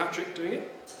saw Patrick doing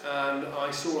it, and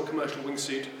I saw a commercial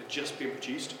wingsuit had just been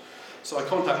produced. So I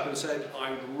contacted him and said,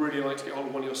 I'd really like to get hold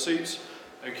of one of your suits.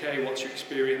 Okay, what's your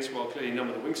experience? Well, clearly none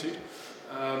of the wingsuit.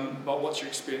 But what's your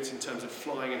experience in terms of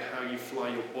flying and how you fly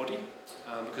your body?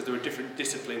 Because there are different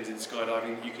disciplines in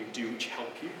skydiving that you can do which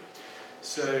help you.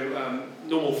 So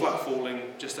normal flat falling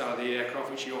just out of the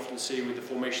aircraft, which you often see with the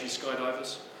formation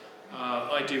skydivers.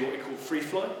 I do what we call free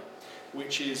fly,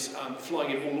 which is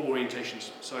flying in all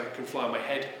orientations. So I can fly on my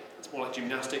head, it's more like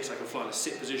gymnastics. I can fly in a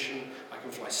sit position, I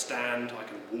can fly stand, I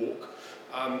can walk.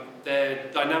 They're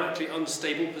dynamically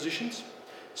unstable positions,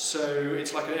 so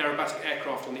it's like an aerobatic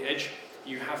aircraft on the edge.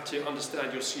 You have to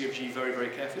understand your C of G very, very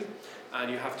carefully, and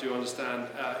you have to understand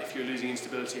if you're losing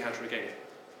instability, how to regain it,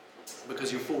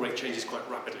 because your fall rate changes quite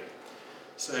rapidly.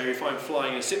 So if I'm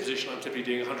flying in a sit position, I'm typically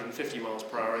doing 150 miles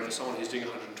per hour over someone who's doing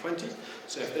 120.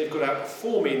 So if they've got out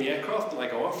before me in the aircraft and I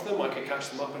go after them, I can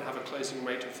catch them up and have a closing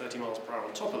rate of 30 miles per hour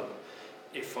on top of them.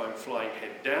 If I'm flying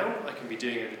head down, I can be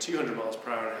doing over 200 miles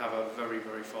per hour and have a very,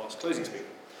 very fast closing speed.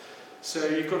 So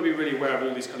you've got to be really aware of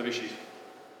all these kind of issues.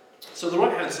 So the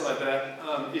right-hand side there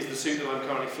is the suit that I'm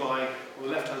currently flying. On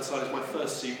the left-hand side is my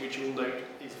first suit, which you'll note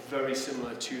is very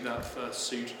similar to that first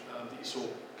suit that you saw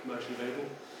commercially available.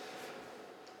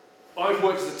 I've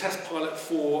worked as a test pilot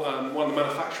for one of the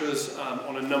manufacturers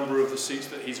on a number of the suits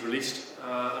that he's released,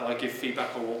 and I give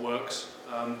feedback on what works.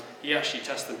 He actually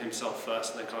tests them himself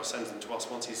first and then kind of sends them to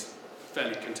us once he's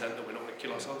fairly content that we're not going to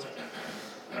kill ourselves.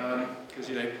 Because,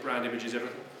 you know, brand image is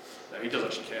everything. No, he does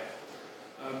actually care.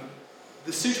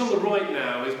 The suit on the right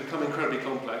now has become incredibly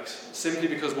complex, simply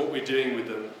because what we're doing with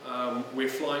them, we're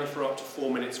flying for up to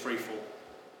 4 minutes free fall.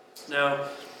 Now,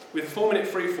 with 4 minute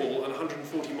free fall and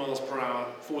 140 miles per hour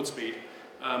forward speed,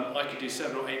 I could do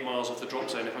 7 or 8 miles off the drop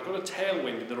zone. If I've got a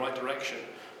tailwind in the right direction,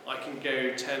 I can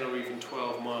go 10 or even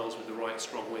 12 miles with the right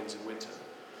strong winds in winter.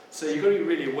 So you've got to be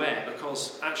really aware,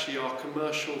 because actually our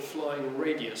commercial flying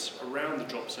radius around the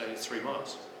drop zone is 3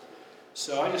 miles.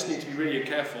 So I just need to be really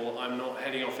careful I'm not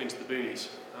heading off into the boonies.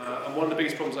 And one of the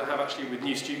biggest problems I have actually with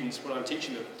new students when I'm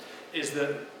teaching them is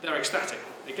that they're ecstatic.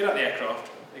 They get out of the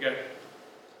aircraft, they go,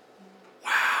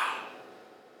 wow,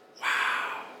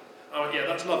 wow. Oh yeah,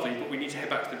 that's lovely, but we need to head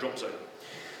back to the drop zone.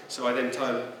 So I then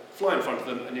fly in front of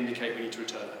them and indicate we need to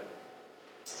return home.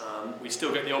 We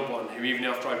still get the odd one who, even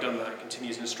after I've done that,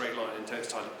 continues in a straight line until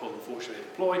it's time to pull. Unfortunately, they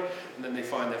deploy, and then they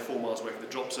find they're 4 miles away from the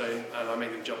drop zone, and I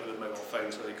make them jump with a mobile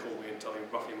phone so they call me and tell me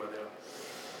roughly where they are.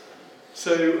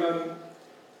 So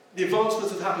the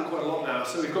advancements have happened quite a lot now.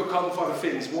 So we've got carbon fibre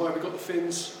fins. Why have we got the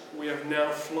fins? We are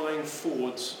now flying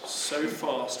forwards so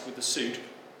fast with the suit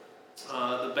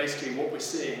that basically what we're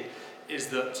seeing is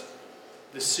that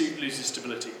the suit loses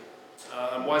stability.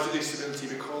 And why does it lose stability?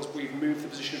 Because we've moved the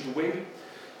position of the wing.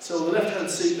 So on the left-hand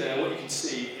seat there, what you can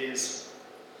see is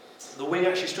the wing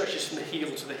actually stretches from the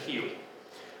heel to the heel.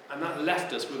 And that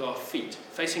left us with our feet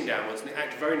facing downwards, and they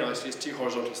act very nicely as two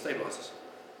horizontal stabilisers.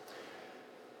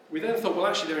 We then thought, well,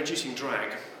 actually they're inducing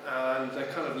drag, and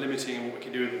they're kind of limiting what we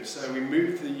can do with them. So we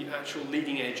moved the actual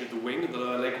leading edge of the wing, the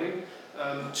lower leg wing,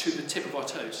 to the tip of our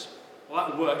toes. Well,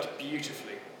 that worked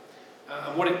beautifully.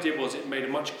 And what it did was it made a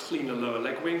much cleaner lower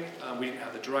leg wing. We didn't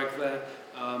have the drag there,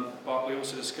 but we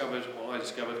also discovered, well I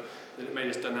discovered, that it made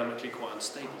us dynamically quite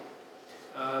unstable.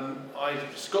 I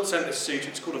got sent this suit,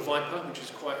 it's called a Viper, which is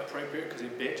quite appropriate because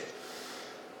it bit.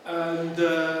 And,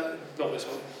 not this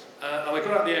one. And I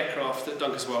got out of the aircraft at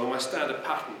Dunkeswell, and my standard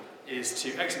pattern is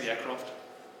to exit the aircraft.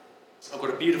 I've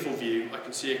got a beautiful view. I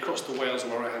can see across the Wales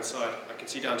on my right hand side. I can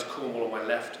see down to Cornwall on my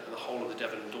left and the whole of the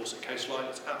Devon and Dorset coastline.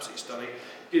 It's absolutely stunning.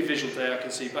 Good visual there. I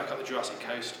can see back up the Jurassic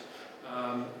coast.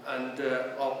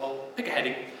 I'll pick a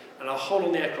heading and I'll hold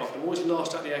on the aircraft. I'm always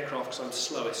last out of the aircraft because I'm the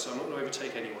slowest, so I'm not going to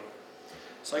overtake anyone.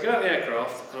 So I get out of the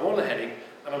aircraft and I'm on the heading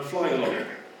and I'm flying along.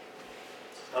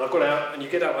 And I've got out, and you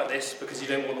get out like this because you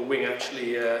don't want the wing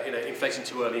actually inflating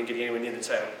too early and getting anywhere near the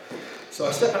tail. So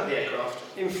I step out of the aircraft,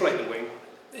 inflate the wing.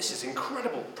 This is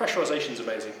incredible. Pressurisation is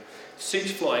amazing.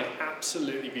 Suit's flying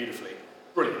absolutely beautifully.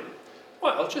 Brilliant.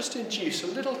 Right, I'll just induce a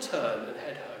little turn and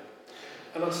head home.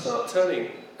 And I'll start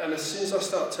turning, and as soon as I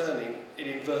start turning, it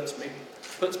inverts me,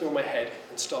 puts me on my head,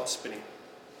 and starts spinning.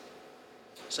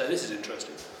 So this is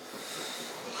interesting.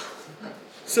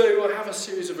 So I have a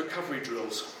series of recovery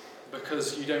drills,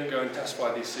 because you don't go and test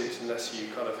fly these suits unless you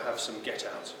kind of have some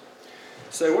get-outs.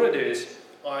 So what I do is,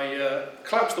 I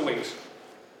collapse the wings,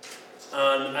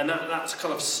 and that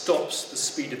kind of stops the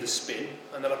speed of the spin,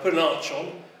 and then I put an arch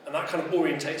on, and that kind of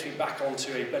orientates me back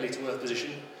onto a belly-to-earth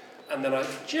position, and then I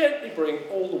gently bring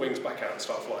all the wings back out and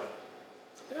start flying.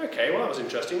 Okay, well that was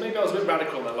interesting. Maybe I was a bit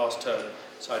radical on that last turn,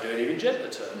 so I do an even gentler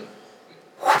turn.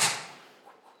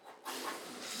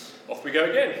 Off we go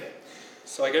again.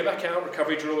 So I go back out,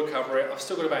 recovery drill, recover it. I've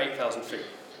still got about 8,000 feet.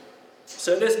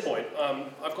 So at this point,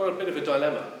 I've got a bit of a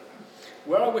dilemma.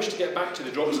 Where I wish to get back to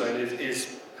the drop zone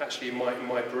is actually in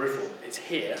my peripheral. It's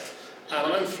here,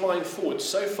 and I'm flying forward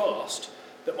so fast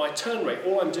that my turn rate,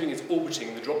 all I'm doing is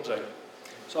orbiting the drop zone.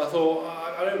 So I thought,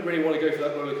 I don't really want to go for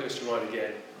that roller coaster ride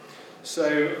again.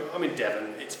 So I'm in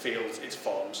Devon, it's fields, it's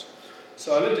farms.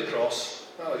 So I looked across,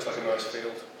 that looks like a nice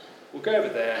field. We'll go over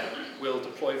there, we'll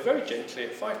deploy very gently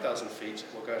at 5,000 feet,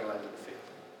 we'll go and land in the field.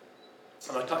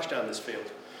 And I touched down this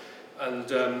field. And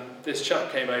this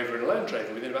chap came over in a Land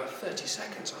Rover within about 30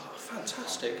 seconds. Oh,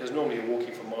 fantastic, because normally you're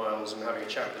walking for miles and having a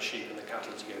chat with the sheep and the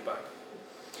cattle as you go back.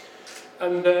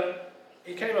 And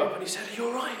he came up and he said,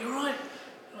 "You're right, you're right."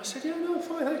 And I said, "Yeah, no, I'm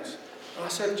fine, thanks." And I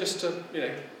said, just to,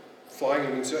 flying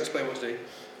and to explain what to do.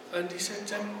 And he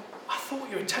said, "I thought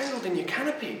you were tangled in your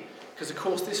canopy." Because of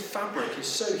course this fabric is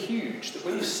so huge that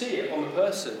when you see it on the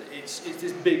person, it's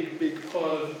this big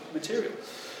pile of material.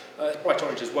 It's bright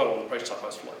orange as well on the prototype I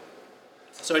was flying.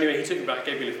 So anyway, he took me back,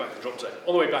 gave me a lift back to the drop zone.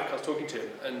 On the way back, I was talking to him,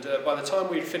 and by the time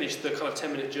we'd finished the kind of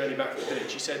 10-minute journey back to the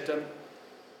village, he said,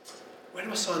 "Where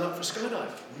do I sign up for a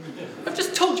skydive?" "I've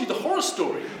just told you the horror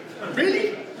story."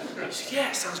 "Really?" He said,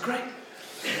 "Yeah, sounds great."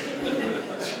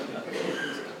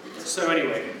 So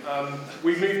anyway,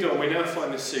 we moved on. We now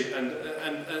flying this suit, and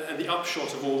the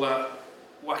upshot of all that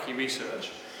wacky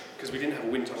research, because we didn't have a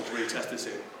wind tunnel to really test this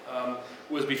in,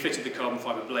 was we fitted the carbon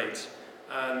fibre blades.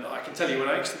 And I can tell you, when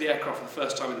I exited the aircraft for the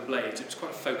first time with the blades, it was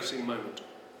quite a focusing moment.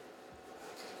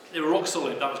 They were rock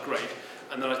solid, that was great,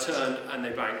 and then I turned and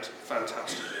they banked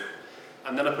fantastically.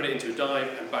 And then I put it into a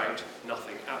dive and banked,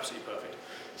 nothing, absolutely perfect.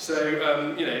 So,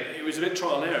 it was a bit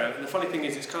trial and error, and the funny thing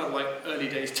is, it's kind of like early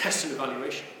days test and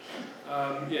evaluation.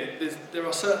 There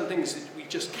are certain things that we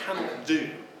just cannot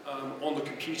do on the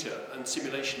computer and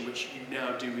simulation, which you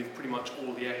now do with pretty much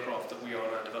all the aircraft that we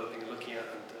are now developing and looking at.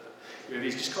 And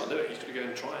you just can't do it, you've got to go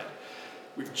and try it.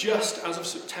 We've just, as of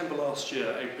September last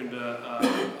year, opened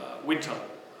a wind tunnel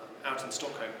out in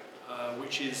Stockholm,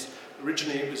 which is,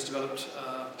 originally it was developed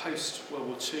post-World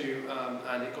War II,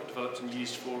 and it got developed and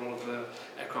used for a lot of the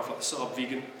aircraft like the Saab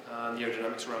Vegan and the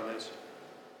aerodynamics around those.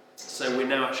 So we're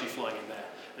now actually flying in there.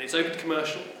 And it's open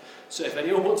commercial, so if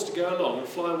anyone wants to go along and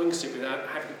fly a wingsuit without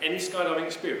having any skydiving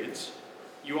experience,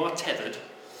 you are tethered,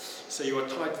 so you are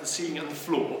tied to the ceiling and the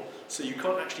floor, so you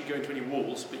can't actually go into any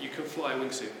walls, but you can fly a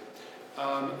wingsuit.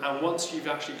 And once you've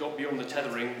actually got beyond the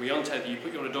tethering, we untether you,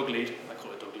 put you on a dog lead. I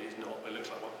call it a dog lead, it's not, but it looks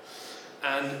like one.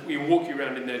 And we walk you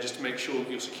around in there just to make sure that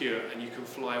you're secure and you can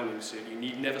fly a wingsuit. You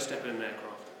need never step in an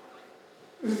aircraft.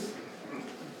 I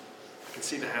can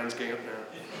see the hands going up now.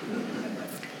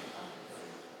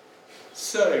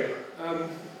 So,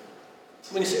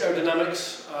 wingsuit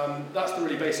aerodynamics, that's the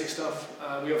really basic stuff.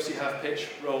 We obviously have pitch,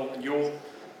 roll and yaw.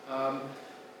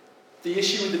 The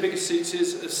issue with the bigger suits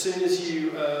is as soon as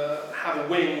you have a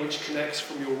wing which connects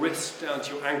from your wrist down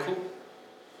to your ankle,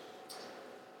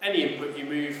 any input you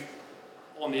move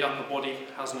on the upper body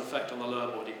has an effect on the lower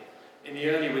body. In the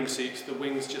early wingsuits, the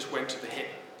wings just went to the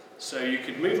hip. So you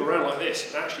could move around like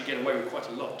this and actually get away with quite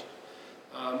a lot.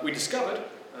 We discovered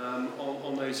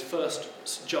on those first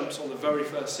jumps on the very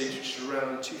first suit, which was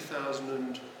around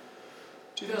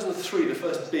 2003, the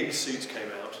first big suits came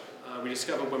out. We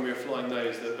discovered when we were flying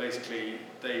those that basically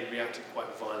they reacted quite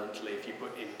violently if you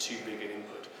put in too big an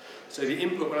input. So the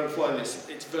input when I'm flying this,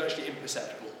 it's virtually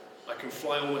imperceptible. I can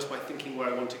fly almost by thinking where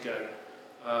I want to go.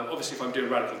 Obviously if I'm doing a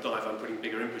radical dive, I'm putting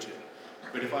bigger input in.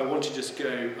 But if I want to just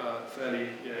go fairly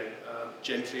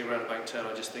gently around a bank turn,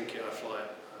 I just think it and I fly it.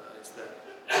 It's there.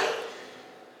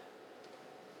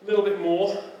 A little bit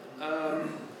more.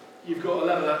 You've got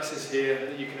 11 axes here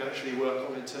that you can actually work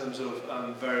on in terms of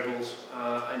variables,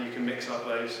 and you can mix up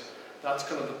those. That's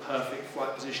kind of the perfect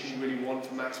flight position you really want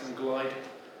for maximum glide.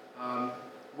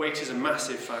 Weight is a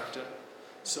massive factor.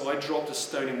 So I dropped a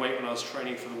stone in weight when I was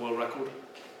training for the world record,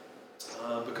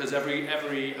 because every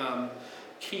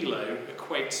kilo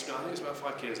equates, I think it's about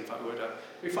 5 kilos in fact we worked out,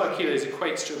 every 5 kilos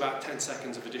equates to about 10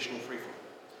 seconds of additional freefall,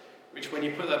 which when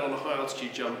you put that on a high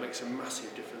altitude jump makes a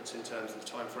massive difference in terms of the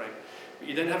time frame. But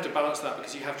you then have to balance that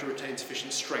because you have to retain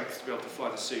sufficient strength to be able to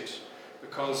fly the suit,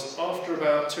 because after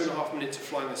about 2.5 minutes of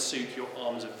flying the suit your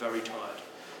arms are very tired.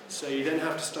 So you then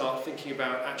have to start thinking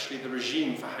about actually the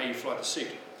regime for how you fly the suit.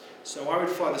 So I would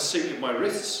fly the suit with my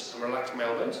wrists and relax my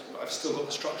elbows, but I've still got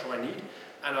the structure I need,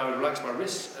 and I would relax my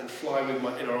wrists and fly with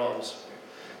my inner arms.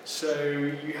 So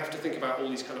you have to think about all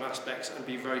these kind of aspects and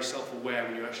be very self-aware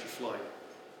when you're actually flying.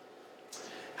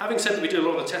 Having said that we do a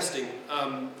lot of the testing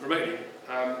remotely,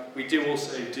 We do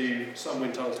also do some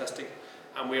wind tunnel testing,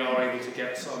 and we are able to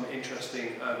get some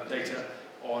interesting data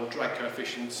on drag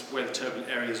coefficients, where the turbulent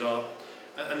areas are.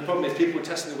 And the problem is people are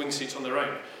testing the wingsuits on their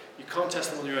own. You can't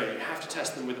test them on your own. You have to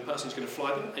test them with the person who's going to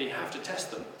fly them, and you have to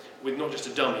test them with not just a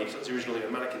dummy, because that's originally a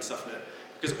mannequin stuff in it,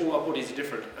 because all our bodies are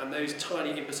different, and those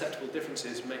tiny imperceptible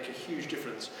differences make a huge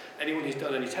difference. Anyone who's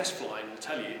done any test flying will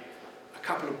tell you a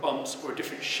couple of bumps or a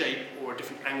different shape or a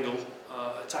different angle,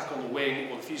 attack on the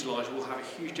wing or the fuselage will have a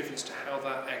huge difference to how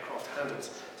that aircraft handles.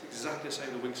 It's exactly the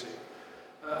same with the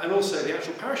wingsuit. And also the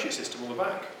actual parachute system on the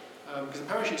back, because the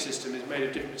parachute system is made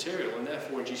of different material and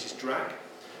therefore induces drag,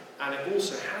 and it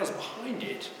also has behind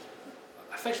it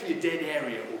effectively a dead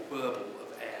area or burble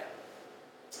of air.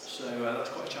 So that's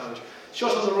quite a challenge.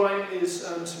 Shot on the right is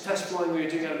some test flying we were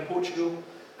doing out in Portugal.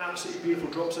 Absolutely beautiful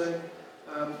drop zone.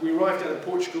 We arrived out in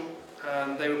Portugal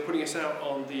and they were putting us out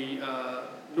on the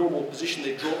normal position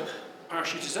they drop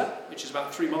parachuters at, which is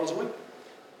about 3 miles away.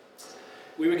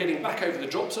 We were getting back over the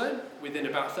drop zone within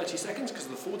about 30 seconds because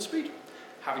of the forward speed,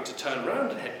 having to turn around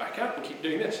and head back out and keep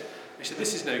doing this. We said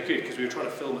this is no good because we were trying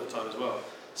to film at the time as well.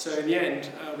 So in the end,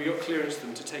 we got clearance for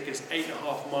them to take us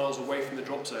 8.5 miles away from the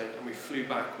drop zone, and we flew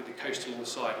back with the coastal on the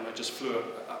side, and I just flew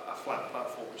a flat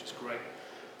platform, which is great.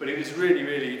 But it was really,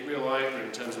 really real eye-opener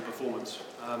in terms of performance,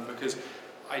 because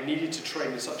I needed to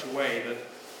train in such a way that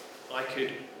I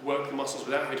could work the muscles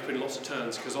without having to put in lots of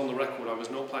turns, because on the record I was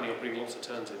not planning on putting lots of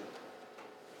turns in.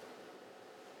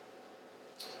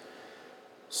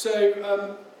 So,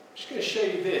 I'm just going to show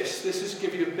you this. This is to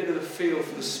give you a bit of a feel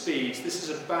for the speeds. This is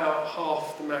about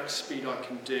half the max speed I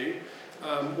can do.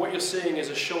 What you're seeing is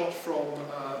a shot from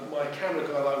my camera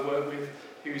guy that I work with,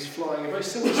 who's flying a very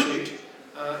similar suit.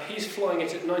 He's flying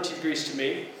it at 90 degrees to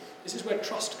me. This is where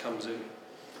trust comes in.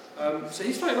 So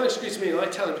he's flying 90 degrees to me, and I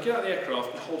tell him to get out of the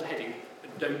aircraft and hold heading,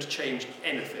 and don't change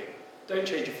anything. Don't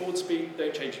change your forward speed,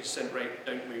 don't change your descent rate,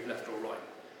 don't move left or right.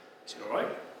 He said, all right.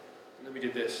 And then we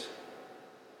did this.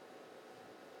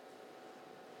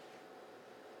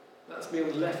 That's me on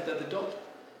the left at the dot.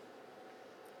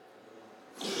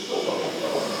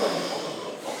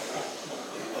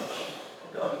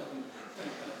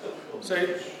 So,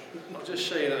 I'll just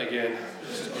show you that again.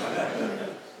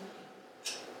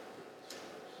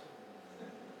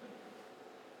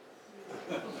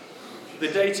 The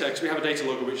data, because we have a data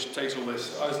logger which takes all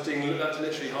this, I was doing that's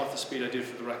literally half the speed I did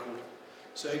for the record.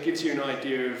 So it gives you an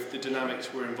idea of the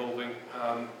dynamics we're involving,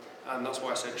 and that's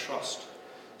why I said trust.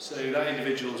 So that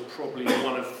individual is probably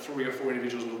one of 3 or 4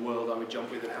 individuals in the world I would jump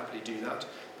with and happily do that,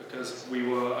 because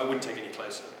I wouldn't take any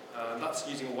closer. That's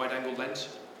using a wide-angle lens.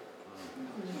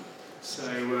 So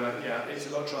yeah, it's a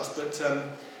lot of trust. But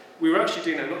we were actually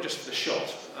doing that not just for the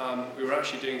shot. We were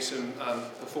actually doing some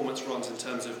performance runs in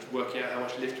terms of working out how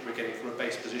much lift we're getting from a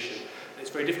base position. And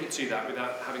it's very difficult to do that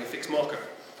without having a fixed marker.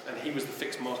 And he was the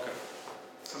fixed marker.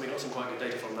 And we got some quite good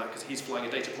data from that because he's flying a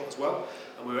data plot as well,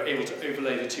 and we were able to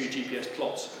overlay the 2 GPS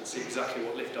plots and see exactly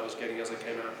what lift I was getting as I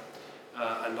came out,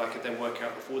 and I could then work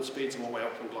out the forward speeds and what my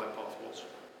optimum glide path was.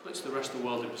 Puts the rest of the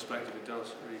world in perspective, it does,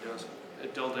 it really does. A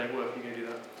dull day at work, you can do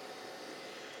that.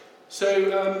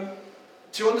 So,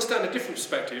 to understand a different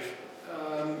perspective,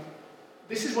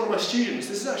 this is one of my students.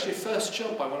 This is actually a first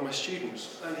jump by one of my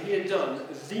students, and he had done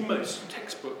the most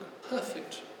textbook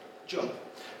perfect jump.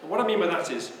 And what I mean by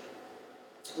that is,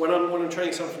 when I'm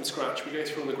training someone from scratch, we go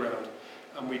through on the ground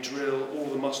and we drill all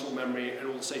the muscle memory and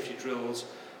all the safety drills,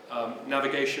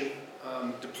 navigation,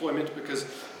 deployment, because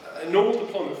a normal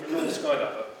deployment for a normal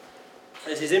skydiver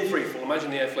is he's in free fall. Imagine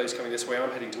the airflow is coming this way,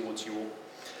 I'm heading towards you all.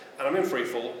 And I'm in free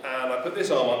fall, and I put this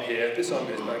arm up here, this arm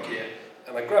goes back here,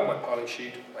 and I grab my pilot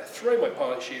chute, I throw my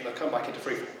pilot chute, and I come back into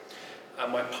free fall.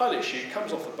 And my pilot chute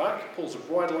comes off the back, pulls the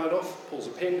bridle line off, pulls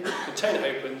a pin, container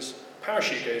opens,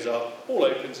 parachute goes up, all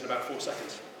opens in about 4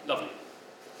 seconds. Lovely.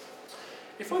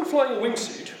 If I'm flying a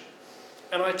wingsuit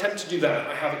and I attempt to do that,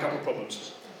 I have a couple of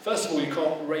problems. First of all, you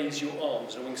can't raise your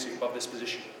arms in a wingsuit above this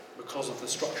position because of the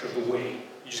structure of the wing.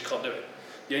 You just can't do it.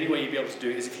 The only way you'd be able to do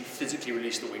it is if you physically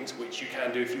release the wings, which you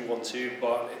can do if you want to,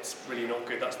 but it's really not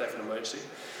good. That's there for an emergency.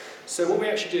 So what we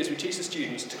actually do is we teach the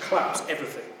students to collapse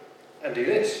everything and do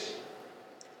this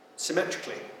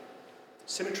symmetrically.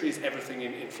 Symmetry is everything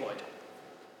in flight.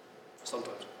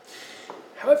 Sometimes.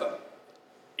 However,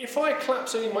 if I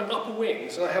collapse only my upper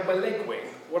wings and I have my leg wing,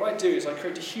 what I do is I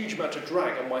create a huge amount of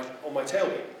drag on my tail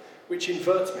wing, which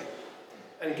inverts me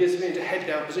and gives me into head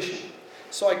down position.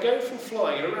 So I go from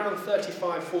flying at around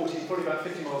 35, 40, probably about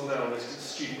 50 miles an hour on this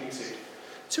student wingsuit,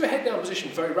 to a head down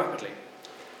position very rapidly.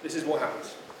 This is what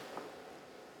happens.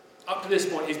 Up to this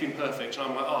point, he's been perfect, and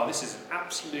I'm like, this is an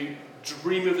absolute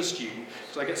dream of a student,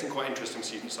 because I get some quite interesting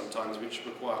students sometimes, which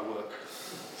require work.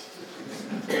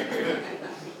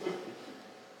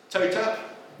 Toe tap.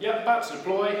 Yep, back to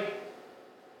deploy.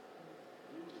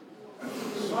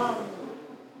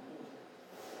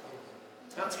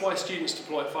 That's why students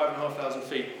deploy at 5,500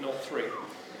 feet, not 3.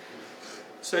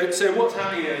 So what's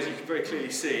happening there, as you can very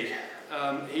clearly see,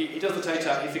 he does the toe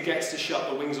tap, he forgets to shut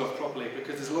the wings off properly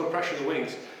because there's a lot of pressure on the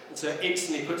wings, and so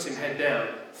instantly puts him head down.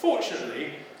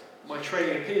 Fortunately, my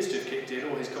training appears to have kicked in,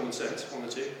 or his common sense, one or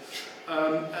two.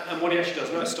 And what he actually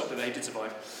does, no, stopped it there, he did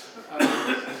survive.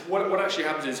 What actually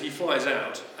happens is he flies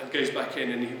out and goes back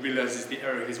in and he realises the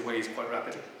error of his ways quite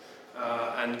rapidly.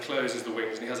 And closes the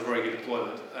wings, and he has a very good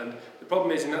deployment. And the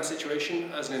problem is, in that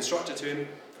situation, as an instructor to him,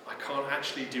 I can't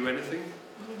actually do anything.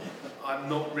 I'm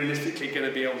not realistically going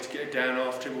to be able to get down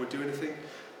after him or do anything.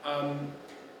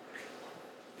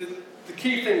 The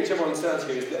key thing which everyone understands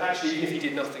here is that actually, even if he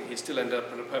did nothing, he'd still end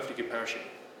up on a perfectly good parachute.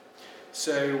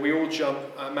 So we all jump,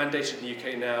 mandated in the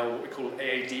UK now, what we call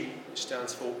AAD, which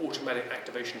stands for Automatic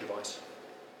Activation Device.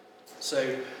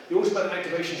 So the Automatic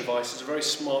Activation Device is a very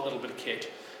smart little bit of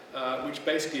kit, which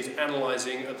basically is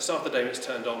analysing, at the start of the day when it's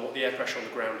turned on, what the air pressure on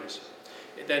the ground is.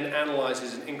 It then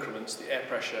analyses in increments the air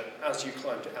pressure as you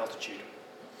climb to altitude.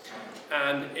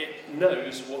 And it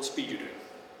knows what speed you're doing.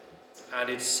 And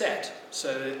it's set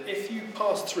so that if you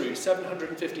pass through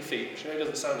 750 feet, which I know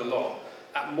doesn't sound a lot,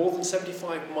 at more than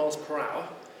 75 miles per hour,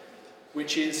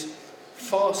 which is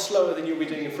far slower than you'll be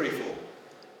doing in freefall,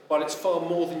 but it's far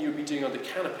more than you'll be doing under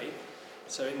canopy,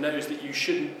 so it knows that you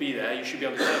shouldn't be there, you should be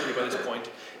under canopy by this point.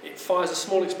 It fires a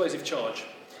small explosive charge,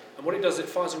 and what it does, it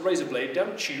fires a razor blade down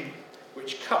a tube,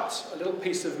 which cuts a little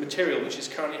piece of material which is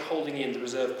currently holding in the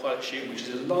reserve pilot chute, which is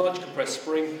a large compressed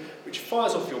spring, which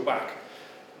fires off your back.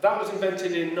 That was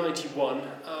invented in '91.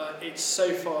 It's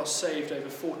so far saved over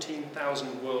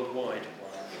 14,000 worldwide.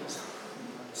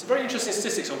 It's a very interesting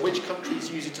statistics on which countries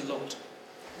use it a lot.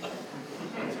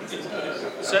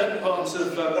 Certain parts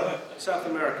of South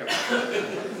America.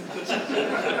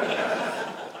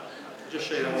 Just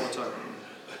show you that one more time.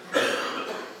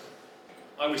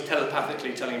 I was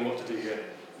telepathically telling him what to do here.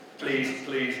 Please,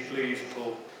 please, please,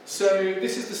 Paul. So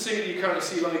this is the suit that you currently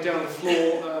see lying down on the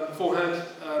floor beforehand.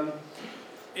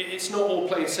 It's not all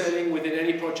plain sailing. Within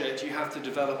any project, you have to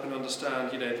develop and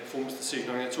understand, the performance of the suit.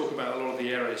 And I'm going to talk about a lot of the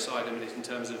aero side of it in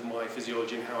terms of my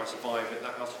physiology and how I survive at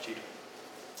that altitude.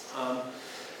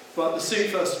 But the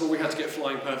suit, first of all, we had to get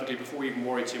flying perfectly before we even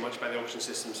worried too much about the oxygen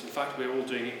systems. In fact, we were all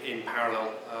doing it in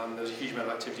parallel. There was a huge amount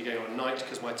of activity going on at night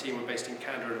because my team were based in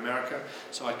Canada in America.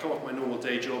 So I'd come off my normal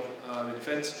day job in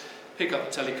defence, pick up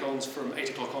the telecoms from 8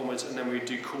 o'clock onwards, and then we'd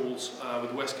do calls with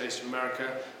the West Coast of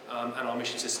America and our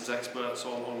mission systems experts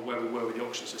on where we were with the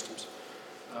oxygen systems.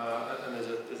 And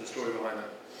there's a story behind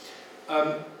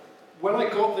that. When I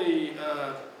got the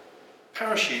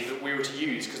parachute that we were to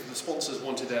use, because the sponsors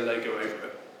wanted their logo over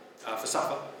it, for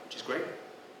SAFA, which is great,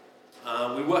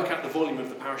 we work out the volume of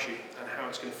the parachute and how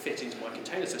it's going to fit into my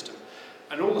container system.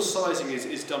 And all the sizing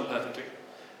is done perfectly.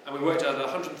 And we worked out that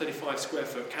a 135 square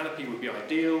foot canopy would be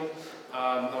ideal.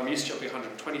 I'm used to jumping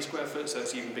 120 square foot, so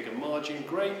it's even bigger margin,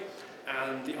 great.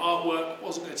 And the artwork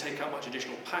wasn't going to take up much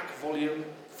additional pack volume,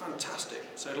 fantastic.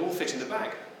 So it'll all fit in the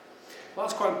bag. Well,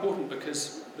 that's quite important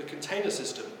because the container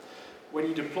system, when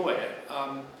you deploy it,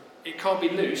 it can't be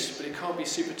loose, but it can't be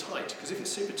super tight, because if it's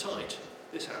super tight,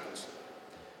 this happens.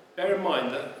 Bear in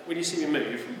mind that when you see me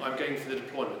move, I'm going for the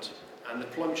deployment, and the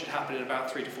deployment should happen in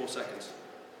about 3 to 4 seconds.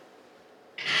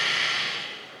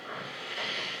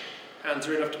 Hands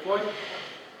are enough deployed.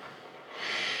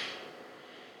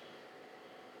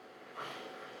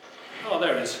 Oh,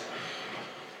 there it is.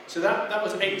 So that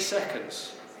was 8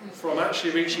 seconds from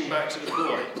actually reaching back to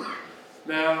deploy.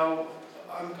 Now,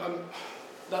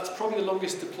 that's probably the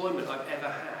longest deployment I've ever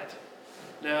had.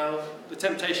 Now, the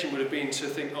temptation would have been to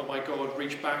think, oh my God,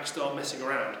 reach back, start messing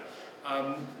around.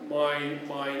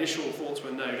 My initial thoughts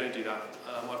were, no, don't do that.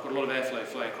 I've got a lot of airflow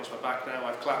flowing across my back now,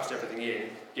 I've collapsed everything in,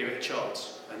 give it a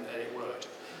chance, and it worked.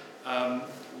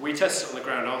 We tested it on the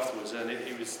ground afterwards, and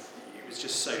it was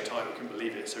just so tight, we couldn't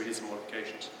believe it, so we did some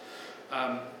modifications.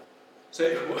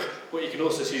 So what you can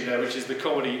also see there, which is the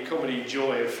comedy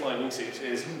joy of flying wingsuits,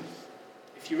 is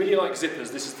if you really like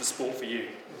zippers, this is the sport for you.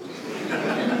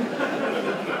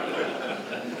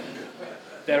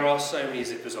 There are so many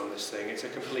zippers on this thing, it's a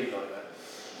complete nightmare.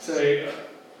 So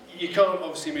you can't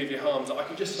obviously move your arms. I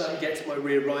can just about get to my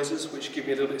rear risers, which give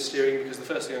me a little bit of steering, because the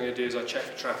first thing I'm going to do is I check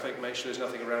for traffic, make sure there's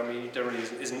nothing around me. Generally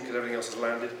isn't, because everything else has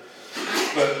landed.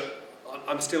 But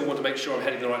I still want to make sure I'm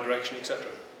heading in the right direction, etc.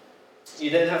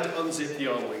 You then have to unzip the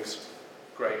arm wings.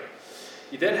 Great.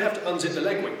 You then have to unzip the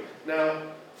leg wing. Now,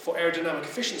 for aerodynamic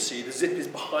efficiency, the zip is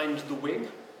behind the wing.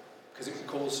 because it can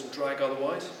cause some drag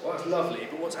otherwise. Well, that's lovely,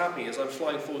 but what's happening is I'm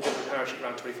flying forwards with the parachute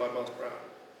around 25 miles per hour.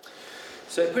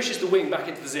 So it pushes the wing back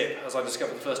into the zip, as I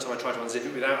discovered the first time I tried to unzip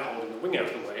it without holding the wing out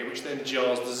of the way, which then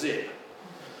jars the zip.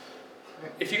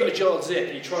 If you've got a jarred zip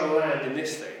and you try to land in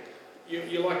this thing,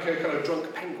 you're like a kind of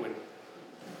drunk penguin.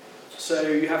 So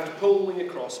you have to pull the wing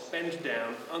across, bend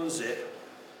down, unzip,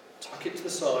 tuck it to the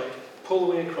side, pull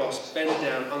the wing across, bend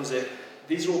down, unzip.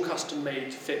 These are all custom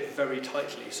made to fit very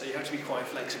tightly, so you have to be quite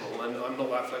flexible, and I'm not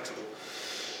that flexible.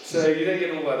 So you then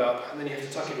get all that up, and then you have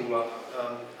to tuck it all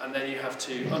up, and then you have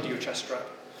to undo your chest strap,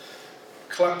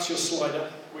 collapse your slider,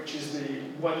 which is the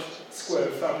white square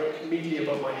of fabric immediately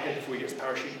above my head before you get to the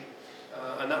parachute.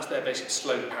 And that's there basically to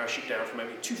slow the parachute down from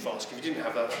moving too fast. If you didn't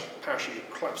have that parachute, it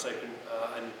would collapse open,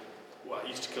 and well, it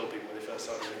used to kill people when they first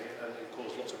started doing it, and it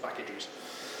caused lots of back injuries.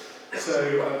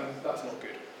 So that's not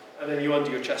good. And then you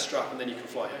undo your chest strap, and then you can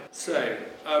fly home. So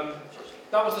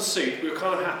that was the suit. We were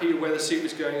kind of happy with where the suit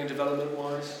was going in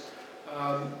development-wise,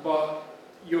 but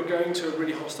you're going to a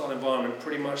really hostile environment,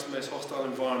 pretty much the most hostile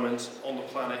environment on the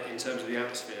planet in terms of the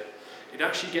atmosphere. It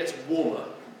actually gets warmer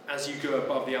as you go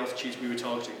above the altitudes we were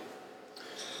targeting.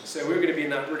 So we were going to be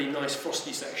in that really nice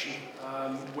frosty section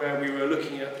where we were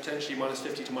looking at potentially minus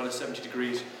 50 to minus 70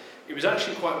 degrees. It was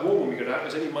actually quite warm when we got out, it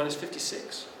was only minus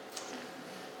 56.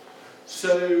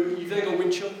 So you've then got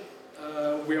wind chill.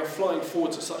 We are flying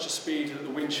forwards at such a speed that the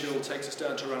wind chill takes us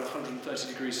down to around 130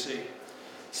 degrees C.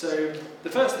 So the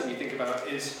first thing you think about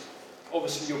is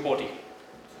obviously your body.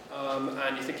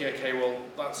 And you're thinking, okay, well,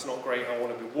 that's not great, I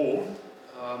want to be warm.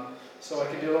 So I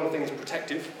can do a lot of things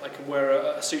protective. I can wear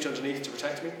a suit underneath to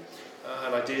protect me,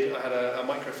 and I did. I had a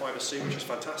microfiber suit, which was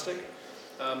fantastic.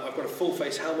 I've got a full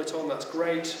face helmet on, that's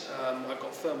great. I've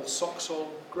got thermal socks on,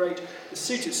 great. The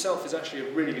suit itself is actually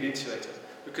a really good insulator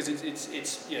because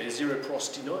it's zero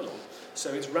porosity nylon,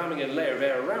 so it's ramming a layer of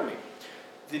air around me.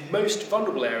 The most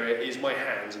vulnerable area is my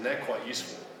hands, and they're quite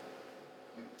useful.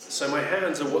 So my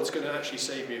hands are what's going to actually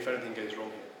save me if anything goes wrong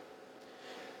here.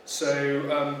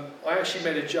 So I actually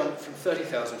made a jump from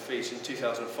 30,000 feet in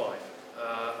 2005,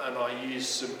 and I used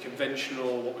some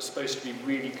conventional, what was supposed to be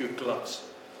really good gloves.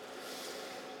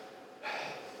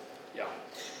 Yeah,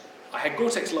 I had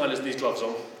Gore-Tex liners and these gloves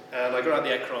on, and I got out of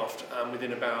the aircraft, and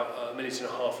within about a minute and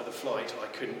a half of the flight, I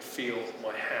couldn't feel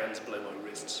my hands below my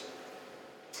wrists.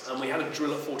 And we had a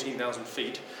drill at 14,000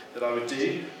 feet that I would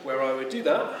do, where I would do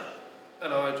that,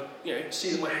 and I'd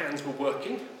see that my hands were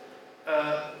working.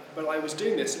 But I was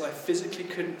doing this and I physically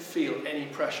couldn't feel any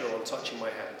pressure on touching my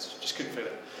hands. Just couldn't feel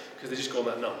it, because they'd just gone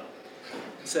that numb.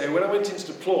 So when I went in to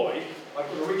deploy, I've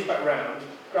got to reach back round,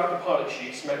 grab the pilot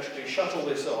sheet symmetrically, shut all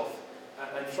this off,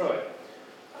 and throw it.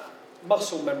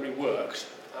 Muscle memory worked,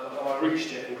 and I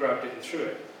reached it and grabbed it and threw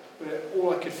it. But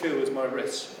all I could feel was my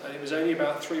wrists, and it was only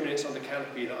about 3 minutes under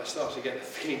canopy that I started to get the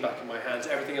feeling back in my hands.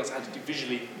 Everything else I had to do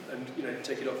visually and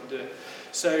take it off and do it.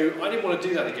 So I didn't want to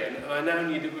do that again, and I now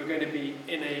knew that we were going to be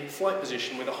in a flight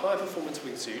position with a higher performance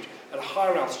wingsuit at a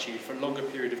higher altitude for a longer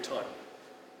period of time.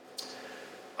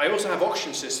 I also have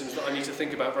oxygen systems that I need to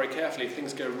think about very carefully. If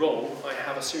things go wrong, I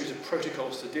have a series of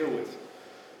protocols to deal with.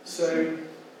 So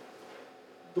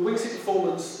the wingsuit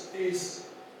performance is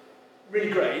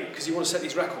really great because you want to set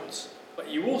these records, but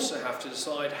you also have to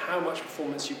decide how much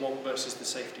performance you want versus the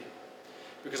safety,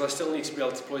 because I still need to be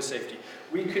able to deploy safety.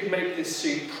 We could make this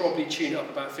suit probably tune up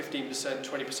about 15%,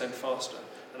 20% faster,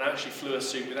 and I actually flew a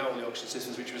suit without all the oxygen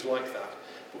systems, which was like that.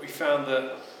 But we found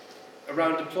that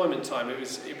around deployment time, it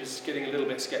was getting a little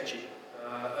bit sketchy,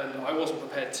 and I wasn't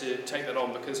prepared to take that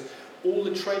on because all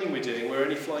the training we're doing, we're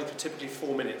only flying for typically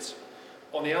 4 minutes.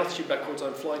 On the altitude records,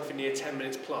 I'm flying for near 10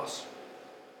 minutes plus.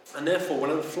 And therefore,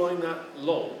 when I'm flying that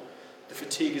long, the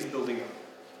fatigue is building up.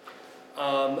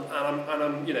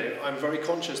 I'm very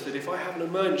conscious that if I have an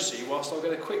emergency, whilst I'll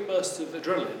get a quick burst of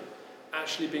adrenaline,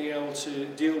 actually being able to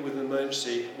deal with an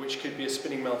emergency, which could be a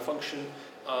spinning malfunction,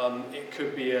 it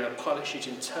could be a pilot chute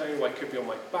in tow, I could be on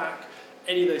my back,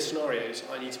 any of those scenarios,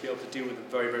 I need to be able to deal with them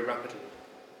very, very rapidly.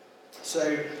 So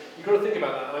you've got to think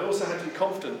about that. And I also had to be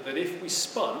confident that if we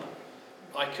spun,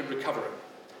 I could recover it.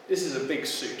 This is a big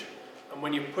suit. And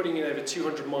when you're putting in over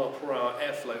 200 mile per hour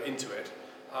airflow into it,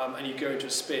 and you go into a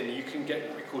spin, you can get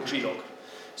what we call G-log.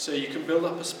 So you can build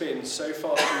up a spin so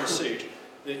fast in the suit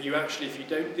that you actually, if you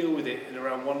don't deal with it in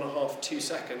around 1.5 to 2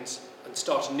 seconds and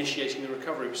start initiating the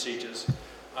recovery procedures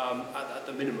at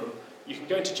the minimum, you can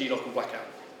go into G-log and black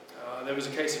out. There was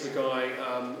a case of a guy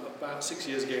about 6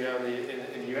 years ago now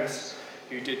in the US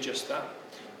who did just that.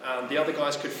 And the other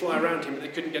guys could fly around him, but they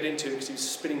couldn't get into him because he was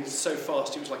spinning so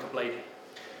fast, he was like a blade.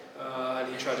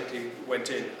 And he tragically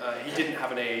went in. He didn't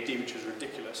have an AAD, which was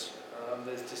ridiculous.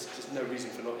 There's just no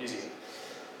reason for not using it.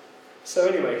 So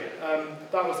anyway,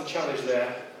 that was the challenge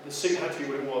there. The suit had to be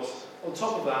what it was. On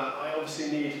top of that, I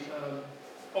obviously need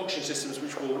oxygen systems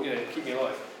which will keep me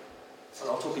alive. And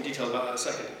I'll talk in detail about that in a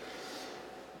second.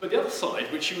 But the other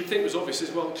side, which you would think was obvious,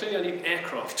 is, well, clearly I need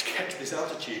aircraft to get to this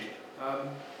altitude.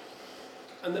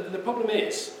 And the problem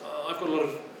is, I've got a lot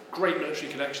of great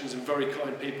military connections and very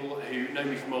kind people who know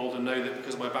me from old and know that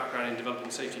because of my background in developing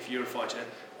safety for Eurofighter,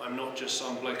 I'm not just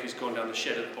some bloke who's gone down the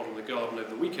shed at the bottom of the garden over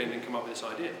the weekend and come up with this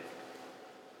idea.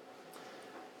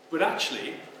 But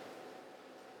actually,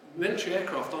 military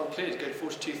aircraft aren't cleared to go to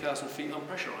 42,000 feet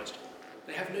unpressurised.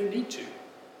 They have no need to.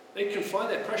 They can fly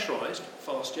their pressurised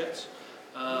fast jets.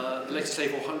 The latest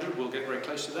A400 will get very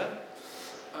close to that.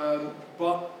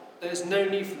 But there's no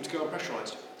need for them to go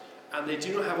unpressurised. And they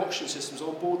do not have oxygen systems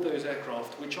on board those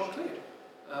aircraft which are cleared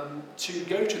to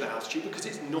go to that altitude because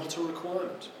it's not a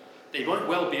requirement. They might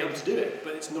well be able to do it,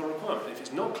 but it's not a requirement. If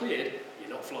it's not cleared, you're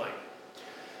not flying.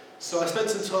 So I spent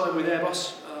some time with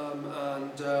Airbus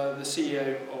and the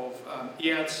CEO of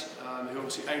EADS, who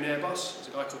obviously own Airbus. There's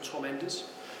a guy called Tom Enders.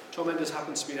 Tom Enders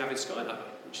happens to be an avid skydiver,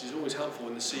 which is always helpful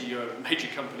when the CEO of a major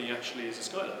company actually is a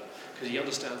skydiver, because he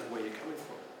understands where you're coming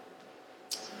from.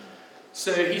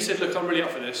 So he said, look, I'm really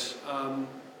up for this.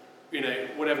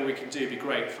 Whatever we can do would be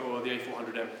great for the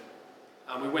A400M.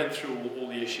 And we went through all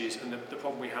the issues, and the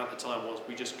problem we had at the time was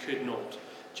we just could not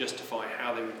justify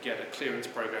how they would get a clearance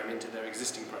program into their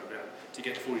existing program to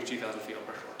get to 42,000 feet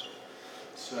unpressurised.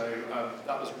 So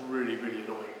that was really, really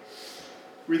annoying.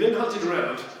 We then hunted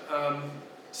around.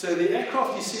 So the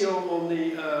aircraft you see on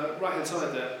the right-hand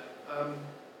side there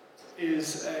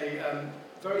is a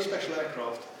very special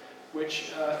aircraft,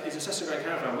 which is a Cessna Grand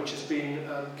Caravan, which has been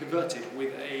converted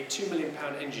with a £2 million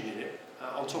engine in it,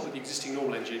 on top of the existing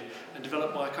normal engine, and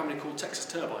developed by a company called Texas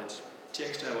Turbines,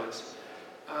 TX Turbines.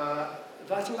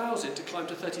 That allows it to climb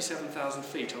to 37,000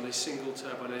 feet on a single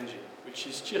turbine engine, which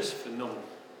is just phenomenal.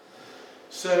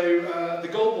 So the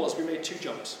goal was we made 2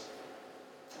 jumps.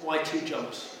 Why 2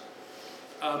 jumps?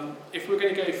 If we're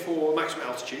going to go for maximum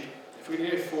altitude, if we're going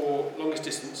to go for longest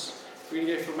distance, if we're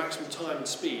going to go for maximum time and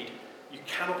speed, you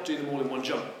cannot do them all in one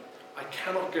jump. I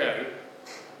cannot go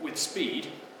with speed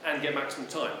and get maximum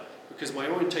time, because my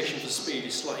orientation for speed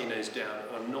is slightly nose down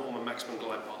and I'm not on my maximum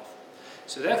glide path.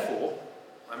 So therefore,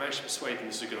 I managed to persuade them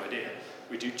this is a good idea.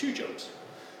 We do 2 jumps.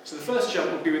 So the first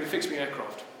jump would be with a fixed-wing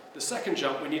aircraft. The second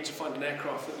jump, we need to find an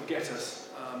aircraft that will get us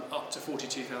up to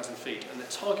 42,000 feet. And the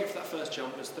target for that first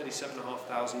jump was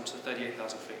 37,500 to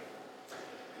 38,000 feet.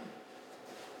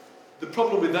 The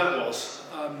problem with that was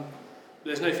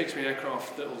there's no fixed-wing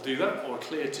aircraft that will do that or are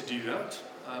cleared to do that,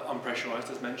 unpressurised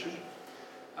as mentioned.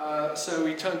 So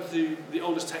we turned to the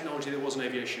oldest technology there was in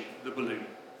aviation, the balloon.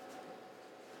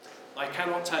 I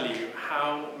cannot tell you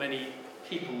how many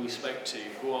people we spoke to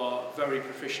who are very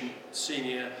proficient,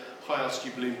 senior,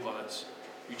 high-altitude balloon pilots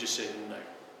who just said, no,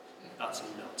 that's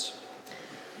nuts.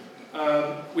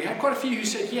 We had quite a few who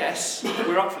said, yes,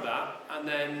 we're up for that, and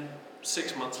then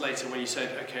 6 months later when you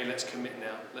said, okay, let's commit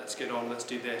now, let's get on, let's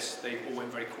do this, they all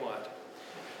went very quiet.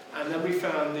 And then we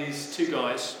found these 2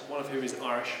 guys, one of whom is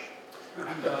Irish.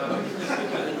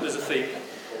 There's a theme.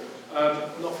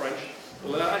 Not French.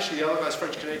 Well, actually, the other guy's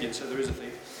French-Canadian, so there is a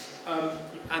theme.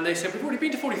 And they said, we've already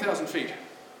been to 40,000 feet.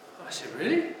 I said,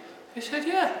 really? They said,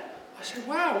 yeah. I said,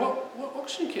 wow, what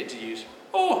oxygen kit do you use?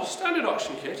 Oh, standard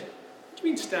oxygen kit. What do you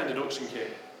mean standard oxygen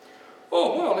kit?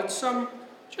 Oh, well, it's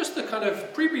just the kind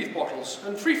of pre-breathe bottles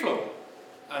and free flow.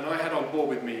 And I had on board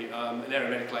with me an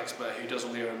aeromedical expert who does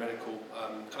all the aeromedical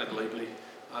kind of globally.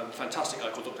 Fantastic guy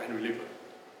called Dr. Henry Looper.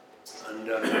 And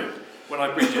when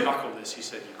I briefed him back on this, he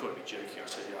said, you've got to be joking. I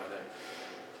said, yeah, I know.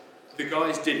 The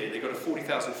guys did it. They got to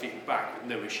 40,000 feet back with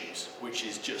no issues, which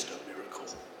is just a miracle.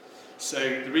 So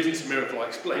the reason it's a miracle, I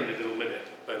explained in a little minute,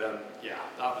 but yeah,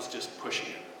 that was just pushing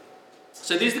it.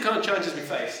 So these are the kind of challenges we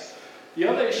face. The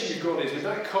other issue you've got is with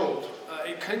that cold,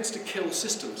 it tends to kill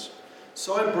systems.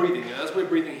 So I'm breathing, as we're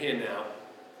breathing here now,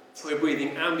 we're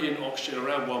breathing ambient oxygen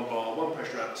around 1 bar, 1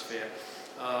 pressure atmosphere,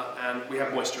 and we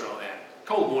have moisture in our air.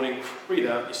 Cold morning, breathe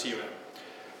out, you see your air.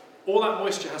 All that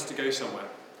moisture has to go somewhere.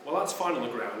 Well, that's fine on the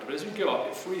ground, but as we go up,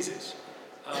 it freezes.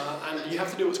 And you have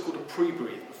to do what's called a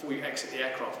pre-breathe before you exit the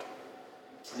aircraft.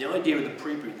 And the idea of the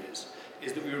pre-breathe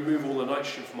is that we remove all the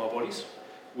nitrogen from our bodies,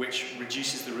 which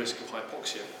reduces the risk of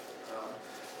hypoxia.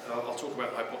 I'll talk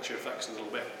about hypoxia effects in a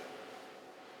little bit.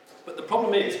 But the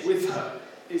problem is, with that,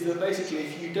 is that basically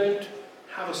if you don't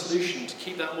have a solution to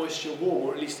keep that moisture warm,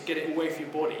 or at least to get it away from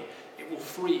your body, it will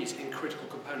freeze in critical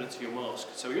components of your mask.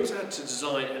 So we also had to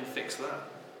design and fix that.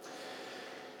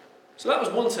 So that was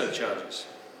one set of challenges.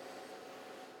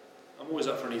 I'm always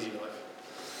up for an easy life.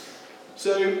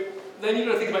 So then you've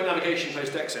got to think about navigation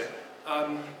post-exit.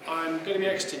 I'm going to be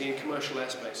exiting in commercial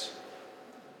airspace.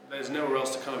 There's nowhere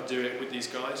else to kind of do it with these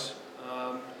guys.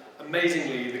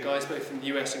 Amazingly, the guys both in the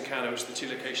US and Canada, which are the two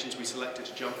locations we selected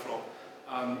to jump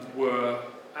from, were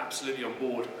absolutely on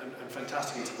board and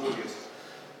fantastic in supporting us.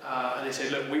 And they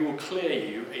said, look, we will clear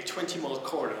you a 20-mile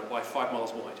corridor by 5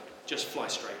 miles wide. Just fly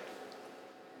straight.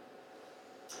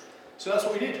 So that's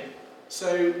what we did.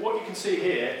 So what you can see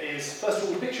here is, first of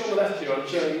all, the picture on the left here I'm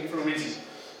showing for a reason.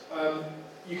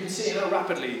 You can see how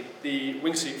rapidly the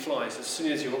wingsuit flies as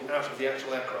soon as you're out of the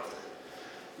actual aircraft.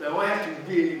 Now I have to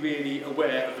be really, really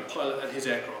aware of the pilot and his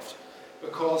aircraft,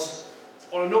 because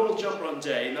on a normal jump run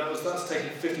day, and that's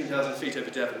taking 15,000 feet over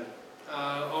Devon,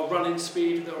 our run-in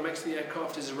speed that makes the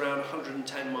aircraft is around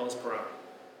 110 miles per hour.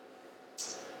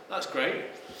 That's great.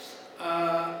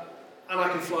 And I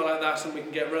can fly like that and we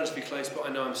can get relatively close, but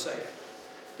I know I'm safe.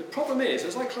 The problem is,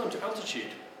 as I climb to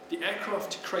altitude, the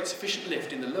aircraft to create sufficient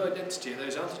lift in the lower density at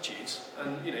those altitudes,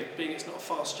 and being it's not a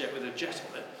fast jet with a jet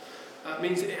on it,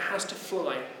 means that it has to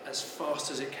fly as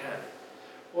fast as it can.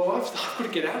 Well, I've got to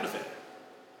get out of it.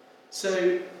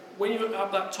 So when you're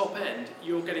at that top end,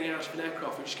 you're getting out of an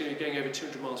aircraft which is going to be going over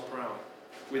 200 miles per hour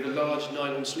with a large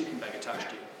nylon sleeping bag attached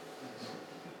to you.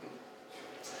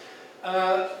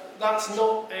 That's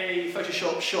not a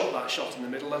Photoshop shot, that shot in the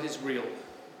middle, that is real.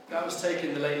 That was taken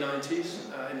in the late 90s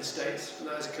in the States, and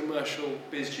that is a commercial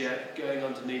biz jet going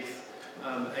underneath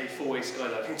a four-way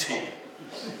skydiving team.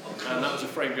 And that was a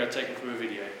frame grab taken from a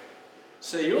video.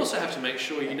 So you also have to make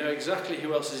sure you know exactly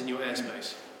who else is in your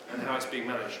airspace and how it's being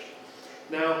managed.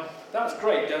 Now, that's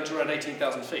great down to around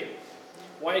 18,000 feet.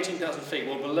 Why 18,000 feet?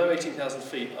 Well, below 18,000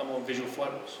 feet, I'm on visual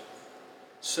flight rules.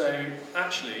 So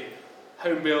actually,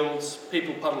 home builds,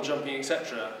 people puddle jumping,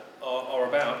 etc. are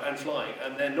about and flying,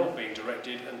 and they're not being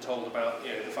directed and told about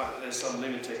the fact that there's some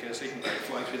lunatic in a sleeping bag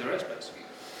flying through their airspace.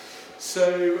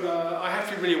 So I have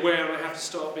to be really aware, and I have to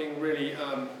start being really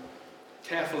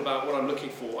careful about what I'm looking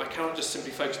for. I cannot just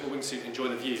simply focus on the wingsuit and enjoy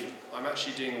the view. I'm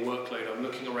actually doing a workload. I'm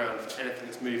looking around for anything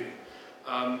that's moving.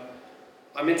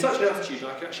 I'm in such an altitude that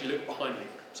I can actually look behind me.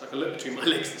 So I can look between my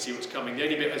legs and see what's coming. The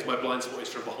only bit is my blind spot is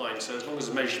from behind, so as long as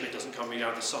the measurement doesn't come in out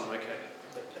of the sun, I'm okay.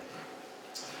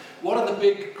 What are the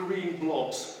big green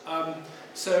blobs?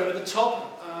 So at the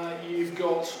top, you've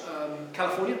got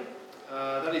California.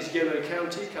 That is Yolo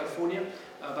County, California,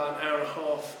 about an hour and a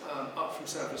half up from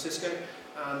San Francisco.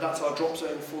 And that's our drop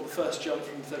zone for the first jump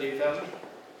from 38,000.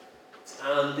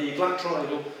 And the black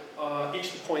triangle,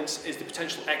 each of the points is the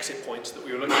potential exit points that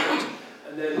we were looking at.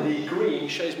 And then the green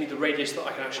shows me the radius that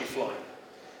I can actually fly.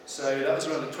 So that was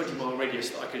around a 20-mile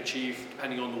radius that I could achieve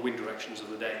depending on the wind directions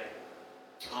of the day.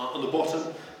 On the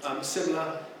bottom,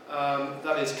 similar,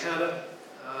 that is Canada,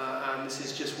 and this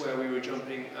is just where we were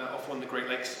jumping off one of the Great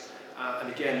Lakes.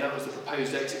 And again, that was the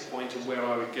proposed exit point of where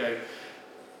I would go.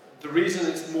 The reason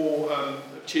it's more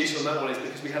obtuse on that one is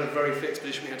because we had a very fixed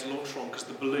position we had to launch from, because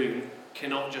the balloon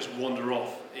cannot just wander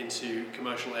off into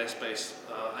commercial airspace,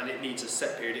 and it needs a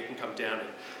set period it can come down in.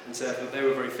 And so they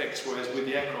were very fixed, whereas with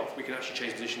the aircraft we can actually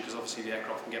change position, because obviously the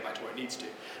aircraft can get back to where it needs to,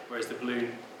 whereas the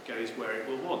balloon goes where it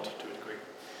will want to a degree.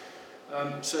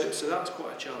 So that's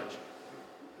quite a challenge.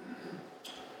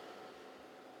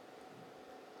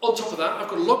 On top of that, I've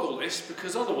got to log all this,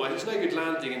 because otherwise it's no good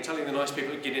landing and telling the nice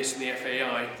people at Guinness and the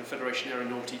FAI, the Fédération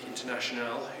Aéronautique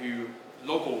Internationale, who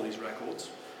log all these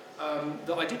records,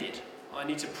 that I did it. I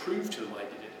need to prove to them I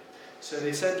did it. So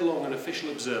they sent along an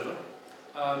official observer.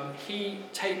 He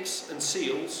tapes and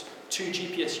seals 2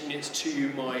 GPS units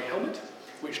to my helmet,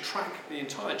 which track the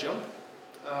entire jump.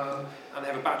 And they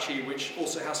have a battery which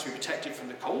also has to be protected from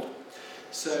the cold.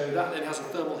 So that then has a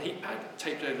thermal heat pad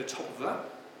taped over the top of that.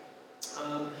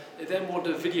 They then want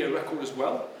a video record as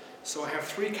well. So I have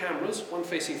 3 cameras, one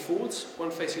facing forwards, one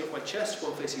facing off my chest,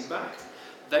 one facing back.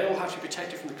 They all have to be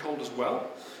protected from the cold as well,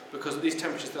 because at these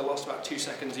temperatures they'll last about 2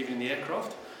 seconds even in the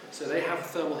aircraft. So they have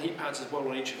thermal heat pads as well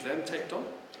on each of them taped on.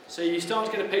 So you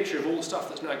start to get a picture of all the stuff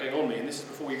that's now going on me, and this is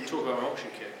before we even talk about my option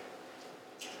kit.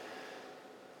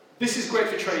 This is great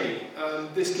for training.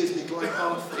 This gives me glide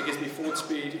path, it gives me forward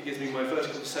speed, it gives me my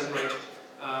vertical descent rate,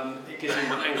 it gives me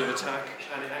my angle of attack,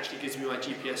 and it actually gives me my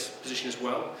GPS position as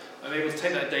well. I'm able to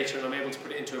take that data and I'm able to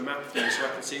put it into a map view, so I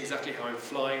can see exactly how I'm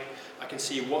flying. I can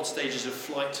see what stages of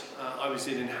flight I was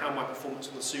in and how my performance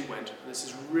on the suit went. And this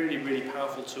is a really, really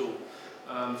powerful tool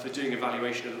for doing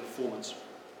evaluation of the performance.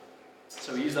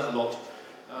 So we use that a lot.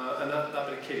 And that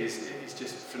bit of kit is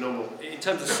just phenomenal. In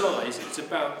terms of size, it's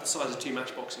about the size of 2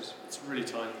 matchboxes. It's really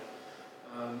tiny.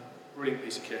 Brilliant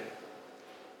piece of kit.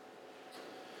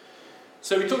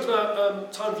 So we talked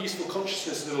about time of useful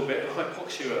consciousness a little bit, and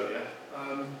hypoxia earlier.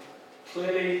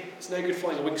 Clearly, it's no good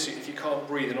flying a wingsuit if you can't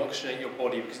breathe and oxygenate your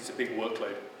body because it's a big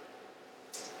workload.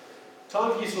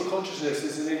 Time of useful consciousness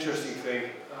is an interesting thing.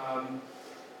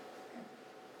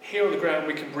 Here on the ground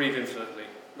we can breathe infinitely,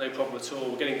 no problem at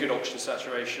all. We're getting good oxygen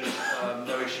saturation,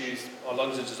 no issues. Our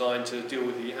lungs are designed to deal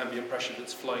with the ambient pressure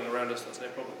that's flowing around us, that's no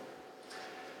problem.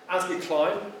 As we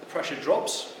climb, the pressure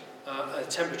drops, the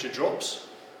temperature drops,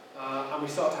 and we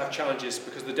start to have challenges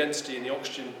because the density and the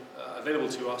oxygen available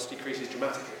to us decreases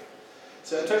dramatically.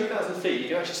 So at 20,000 feet, you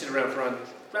can actually sit around for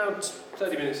around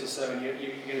 30 minutes or so and you're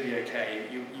going to be okay.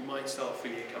 You might start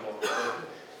feeling it come on. But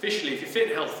visually, if you're fit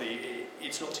and healthy,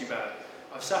 it's not too bad.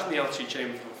 I've sat in the altitude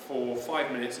chamber for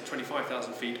 5 minutes at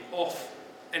 25,000 feet off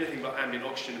anything but ambient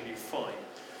oxygen and been fine.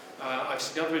 I've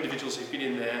seen other individuals who've been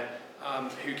in there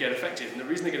who get affected, and the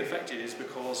reason they get affected is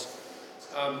because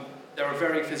there are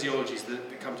varying physiologies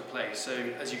that come to play. So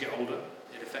as you get older,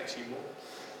 it affects you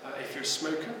more. If you're a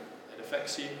smoker, it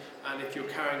affects you, and if you're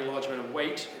carrying a large amount of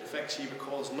weight, it affects you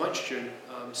because nitrogen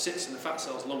sits in the fat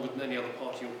cells longer than any other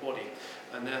part of your body,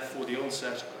 and therefore the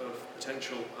onset of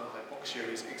potential hypoxia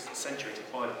is accentuated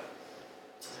by that.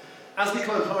 As we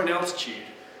climb higher in altitude,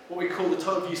 what we call the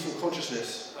time of useful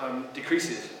consciousness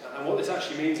decreases, and what this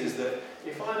actually means is that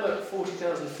if I'm at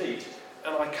 40,000 feet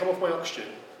and I come off my oxygen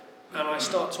and I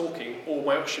start talking, or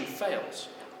my oxygen fails,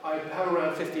 I have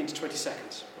around 15 to 20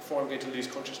 seconds before I'm going to lose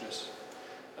consciousness.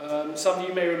 Some of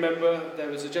you may remember there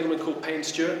was a gentleman called Payne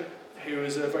Stewart, who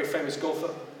was a very famous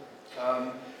golfer,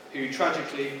 who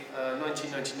tragically,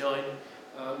 1999,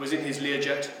 was in his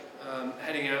Learjet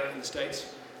heading out in the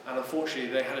States, and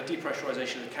unfortunately they had a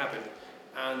depressurization of the cabin,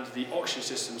 and the oxygen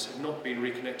systems had not been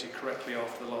reconnected correctly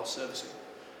after the last servicing.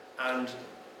 And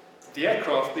the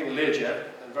aircraft, being a Learjet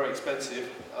and very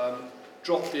expensive,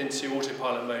 dropped into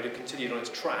autopilot mode and continued on its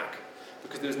track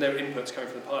because there was no inputs coming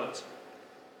from the pilots.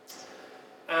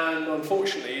 And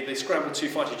unfortunately, they scrambled 2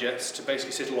 fighter jets to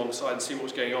basically sit alongside and see what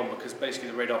was going on, because basically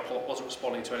the radar plot wasn't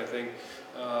responding to anything.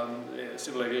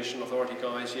 Civil Aviation Authority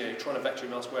guys, trying to vector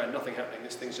him elsewhere, nothing happening,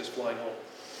 this thing's just flying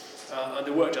on. And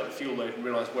they worked out the fuel load and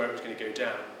realised where it was going to go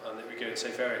down, and that we go in a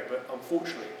safe area. But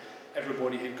unfortunately,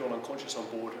 everybody had gone unconscious on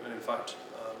board, and in fact,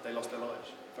 they lost their lives.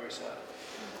 Very sad.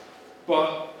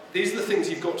 But these are the things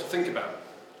you've got to think about.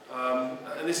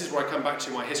 And this is where I come back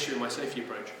to my history and my safety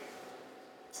approach.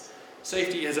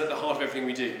 Safety is at the heart of everything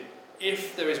we do.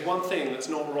 If there is one thing that's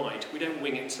not right, we don't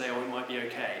wing it and say, oh, it might be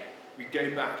okay. We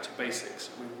go back to basics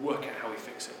and we work out how we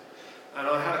fix it. And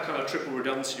I had a kind of triple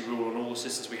redundancy rule on all the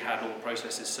systems we had, all the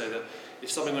processes, so that if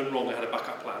something went wrong, I had a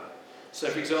backup plan. So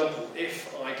for example,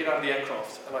 if I get out of the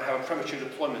aircraft and I have a premature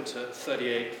deployment at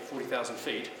 38, 40,000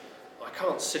 feet, I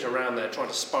can't sit around there trying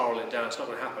to spiral it down, it's not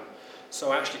going to happen.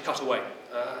 So I actually cut away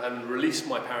and release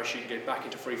my parachute and go back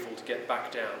into freefall to get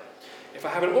back down. If I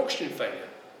have an oxygen failure,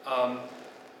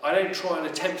 I don't try and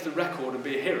attempt the record and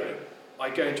be a hero. I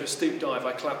go into a steep dive,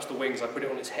 I collapse the wings, I put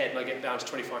it on its head, and I get down to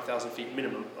 25,000 feet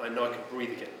minimum, and I know I can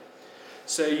breathe again.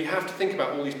 So you have to think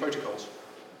about all these protocols.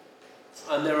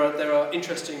 And there are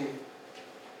interesting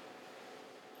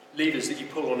levers that you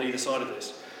pull on either side of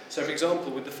this. So for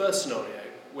example, with the first scenario,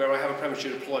 where I have a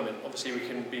premature deployment, obviously we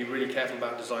can be really careful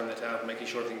about designing that out and making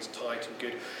sure everything's tight and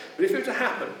good. But if it were to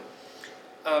happen,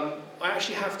 I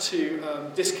actually have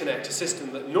to disconnect a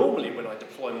system that normally when I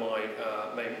deploy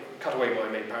cut away my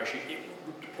main parachute, it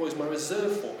deploys my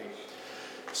reserve for me.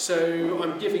 So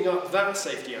I'm giving up that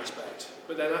safety aspect,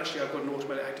 but then actually I've got an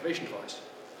automatic activation device.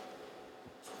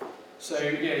 So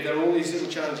there are all these little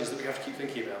challenges that we have to keep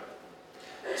thinking about.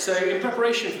 So in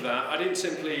preparation for that, I didn't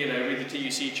simply read the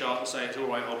TUC chart and say, it's all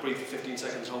right, I'll breathe for 15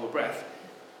 seconds, hold my breath.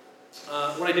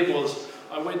 What I did was,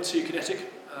 I went to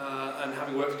Kinetic, and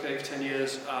having worked for Kinetic for 10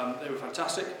 years, they were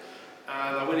fantastic.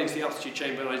 And I went into the altitude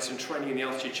chamber and I did some training in the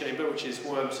altitude chamber, which is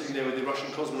why I'm sitting there with the Russian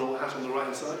cosmonaut hat on the right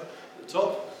hand side, at the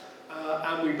top.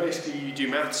 And we basically do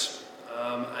maths,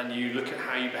 and you look at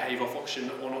how you behave off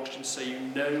oxygen, on oxygen, so you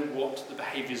know what the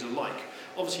behaviours are like.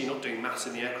 Obviously you're not doing maths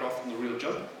in the aircraft from the real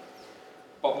jump,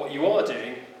 but what you are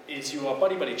doing is you are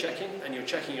buddy checking, and you're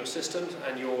checking your systems,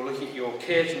 and you're looking at your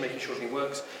kit and making sure everything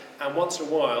works. And once in a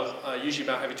while, usually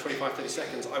about every 25-30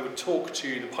 seconds, I would talk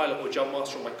to the pilot or jump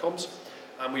master on my comms,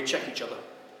 and we check each other.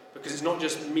 Because it's not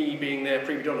just me being there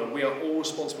prima donna, we are all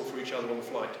responsible for each other on the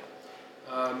flight.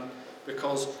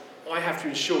 Because I have to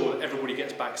ensure that everybody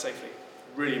gets back safely.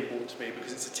 Really important to me,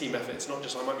 because it's a team effort. It's not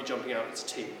just I might be jumping out, it's a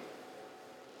team.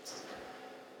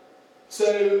 So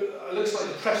it looks like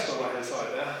depressed on the right hand side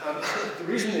there. The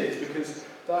reason is because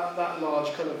that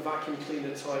large kind of vacuum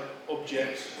cleaner type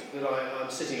object that I'm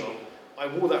sitting on, I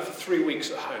wore that for 3 weeks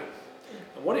at home.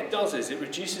 And what it does is it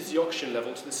reduces the oxygen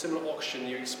level to the similar oxygen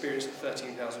you experience at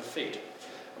 13,000 feet.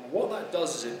 And And what that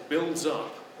does is it builds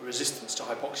up a resistance to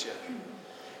hypoxia.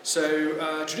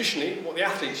 So traditionally, what the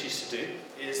athletes used to do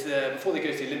is before they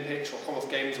go to the Olympics or Commonwealth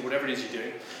Games or whatever it is you're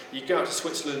doing, you go out to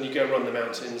Switzerland, you go run the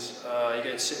mountains, you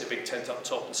go and sit in a big tent up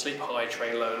top and sleep high,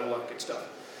 train low and all that good stuff.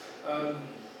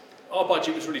 Our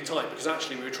budget was really tight because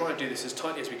actually we were trying to do this as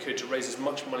tightly as we could to raise as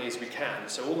much money as we can.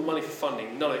 So all the money for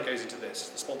funding, none of it goes into this.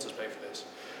 The sponsors pay for this.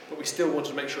 But we still wanted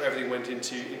to make sure everything went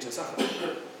into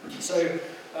Saffron. So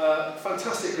a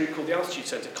fantastic group called the Altitude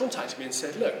Centre contacted me and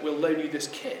said, look, we'll loan you this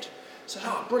kit. I said,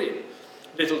 brilliant.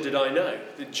 Little did I know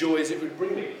the joys it would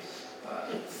bring me.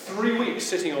 3 weeks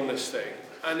sitting on this thing,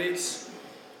 and it's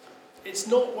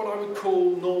not what I would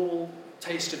call normal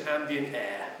taste of ambient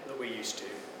air that we're used to.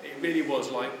 It really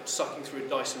was like sucking through a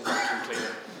Dyson vacuum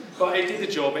cleaner. But it did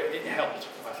the job, it helped,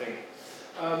 I think.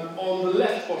 On the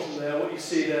left bottom there, what you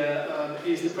see there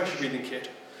is the pressure breathing kit.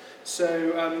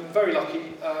 So very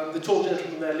lucky. The tall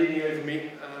gentleman there leaning over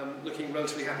me, looking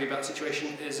relatively happy about the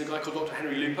situation, is a guy called Dr.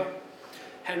 Henry Looper.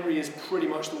 Henry is pretty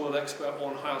much the world expert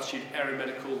on high altitude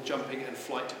aeromedical jumping and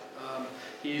flight.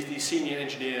 He is the senior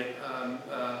engineer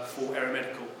for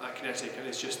aeromedical at Kinetic, and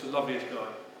is just the loveliest guy.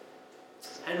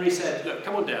 Henry said, look,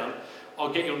 come on down,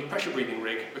 I'll get you on the pressure breathing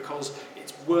rig because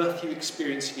it's worth you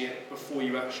experiencing it before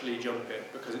you actually jump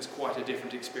it, because it's quite a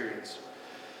different experience.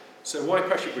 So why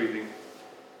pressure breathing?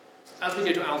 As we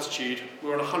go to altitude,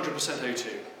 we're on 100% O2.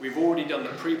 We've already done the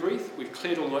pre-breathe, we've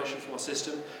cleared all the nitrogen from our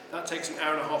system. That takes an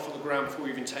hour and a half on the ground before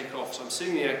we even take off, so I'm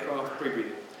sitting in the aircraft,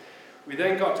 pre-breathing. We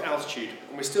then got to altitude,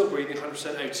 and we're still breathing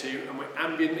 100% O2, and we're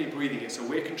ambiently breathing it, so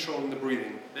we're controlling the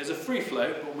breathing. There's a free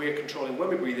flow, but we're controlling when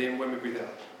we breathe in, when we breathe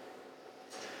out.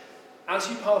 As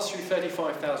you pass through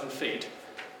 35,000 feet,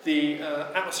 the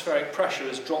atmospheric pressure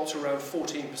has dropped to around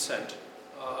 14%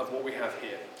 of what we have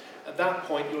here. At that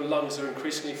point, your lungs are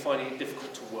increasingly finding it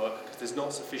difficult to work because there's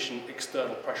not sufficient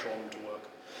external pressure on them to work.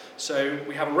 So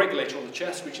we have a regulator on the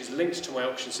chest, which is linked to my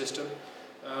oxygen system.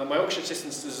 My oxygen system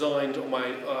is designed on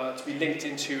to be linked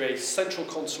into a central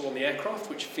console on the aircraft,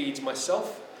 which feeds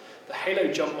myself, the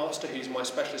Halo Jump Master, who's my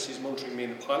specialist, who's monitoring me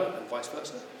and the pilot, and vice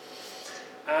versa.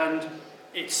 And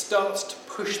it starts to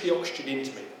push the oxygen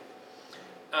into me.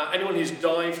 Anyone who's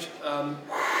dived,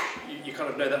 you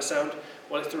kind of know that sound.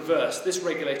 Well, it's the reverse. This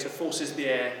regulator forces the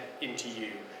air into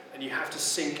you, and you have to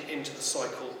sink into the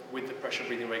cycle with the pressure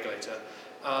breathing regulator.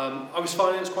 I was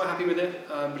fine, I was quite happy with it,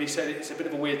 but he said it's a bit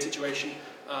of a weird situation,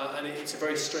 and it's a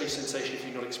very strange sensation if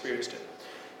you've not experienced it.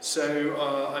 So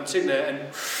I'm sitting there,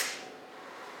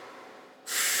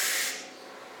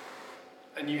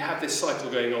 and you have this cycle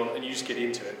going on, and you just get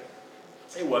into it.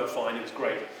 It worked fine, it was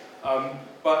great.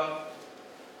 But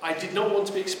I did not want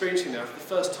to be experiencing that for the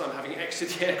first time, having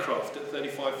exited the aircraft at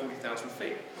 40,000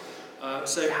 feet.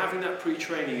 So having that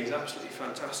pre-training is absolutely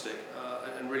fantastic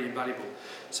and really invaluable.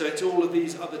 So it's all of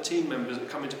these other team members that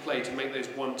come into play to make those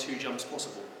 1-2 jumps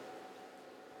possible.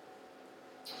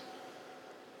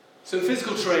 So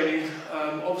physical training,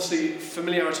 obviously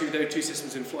familiarity with O2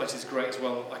 systems in flight is great as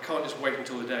well. I can't just wait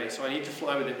until the day, so I need to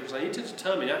fly with it because I need to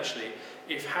determine actually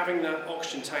if having that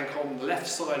oxygen tank on the left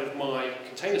side of my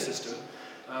container system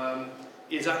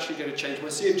is actually going to change my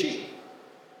CFG.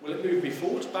 Will it move me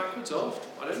forwards, backwards, aft?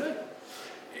 I don't know.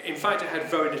 In fact, it had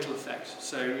very little effect,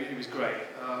 so it was great.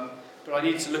 But I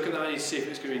need to look at that, I need to see if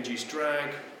it's going to induce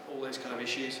drag, all those kind of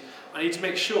issues. I need to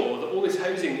make sure that all this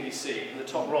hosing that you see in the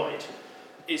top right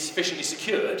is sufficiently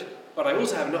secured, but I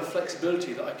also have enough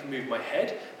flexibility that I can move my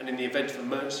head, and in the event of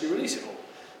emergency, release it all.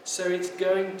 So it's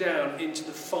going down into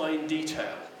the fine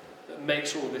detail that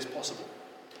makes all of this possible.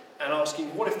 And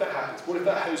asking, what if that happens? What if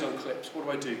that hose unclips? What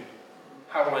do I do?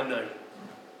 How will I know?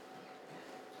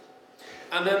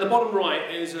 And then the bottom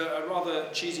right is a rather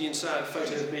cheesy and sad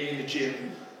photo of me in the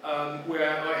gym,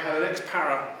 where I had an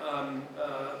ex-para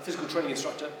physical training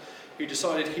instructor who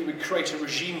decided he would create a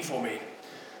regime for me.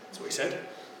 That's what he said.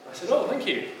 I said, oh, thank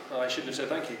you. I shouldn't have said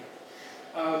thank you.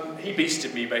 He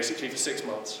beasted me basically for 6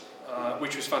 months,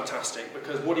 which was fantastic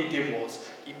because what he did was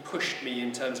he pushed me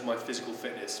in terms of my physical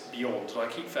fitness beyond. And I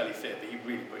keep fairly fit, but he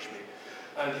really pushed me.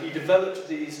 And he developed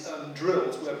these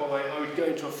drills whereby I would go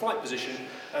into a flight position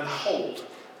and hold.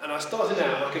 And I started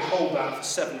out, I could hold that for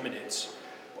 7 minutes.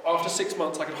 After 6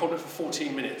 months, I could hold it for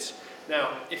 14 minutes.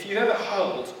 Now, if you've ever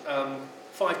held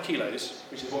 5 kilos,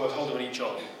 which is what I was holding on each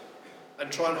arm,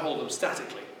 and try and hold them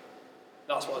statically,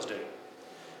 that's what I was doing.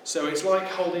 So it's like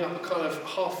holding up a kind of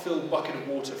half-filled bucket of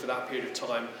water for that period of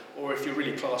time, or if you're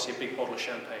really classy, a big bottle of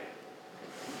champagne.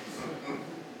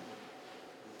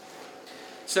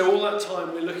 So all that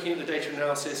time we're looking at the data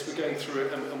analysis, we're going through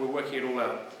it, and we're working it all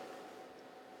out.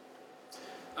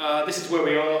 This is where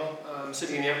we are,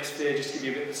 sitting in the atmosphere, just to give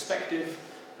you a bit of perspective.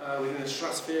 within the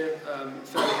stratosphere.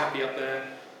 Fairly happy up there.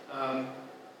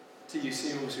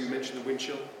 TUC, obviously we mentioned the wind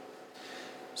chill.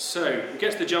 So, we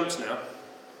get to the jumps now.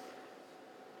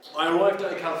 I arrived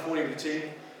out in California with the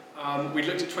team. We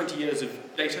looked at 20 years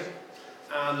of data,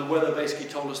 and the weather basically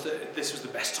told us that this was the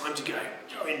best time to go.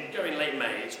 Go in late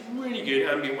May. It's really good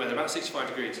ambient weather, about 65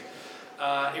 degrees.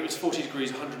 It was 40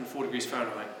 degrees, 104 degrees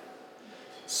Fahrenheit.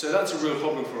 So that's a real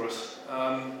problem for us.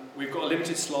 We've got a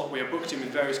limited slot. We are booked in with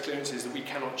various clearances that we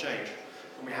cannot change,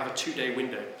 and we have a 2-day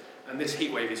window. And this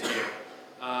heat wave is here.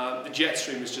 The jet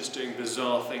stream is just doing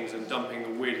bizarre things and dumping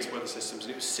the weirdest weather systems,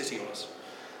 and it was sitting on us.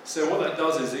 So what that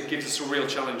does is it gives us a real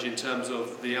challenge in terms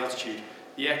of the altitude.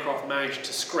 The aircraft managed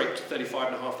to scrape to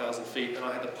 35,500 feet, and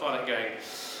I had the pilot going,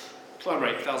 climb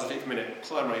rate 1,000 feet per minute,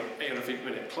 climb rate 800 feet per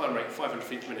minute, climb rate 500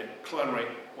 feet per minute, climb rate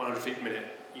 100 feet per minute.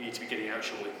 You need to be getting out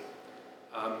shortly.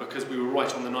 Because we were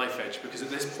right on the knife edge, because at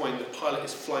this point the pilot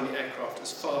is flying the aircraft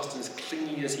as fast and as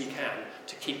cleanly as he can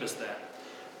to keep us there.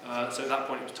 So at that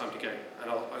point it was time to go,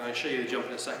 and I'm going to show you the jump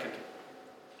in a second.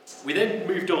 We then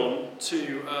moved on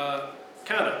to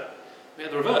Canada. We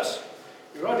had the reverse.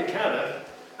 We arrived in Canada,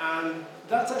 and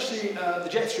that's actually the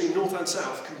jet stream north and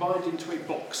south combined into a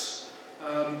box.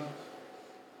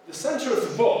 The centre of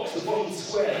the box, the bottom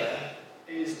square there,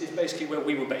 is basically where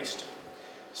we were based.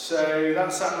 So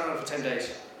that sat around for 10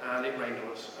 days, and it rained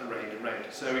on us, and rained and rained.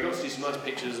 So we got to do some nice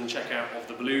pictures and check out of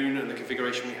the balloon and the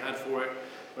configuration we had for it,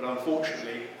 but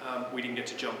unfortunately we didn't get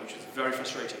to jump, which was very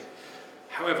frustrating.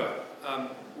 However,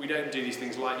 we don't do these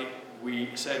things lightly. We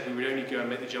said we would only go and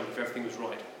make the jump if everything was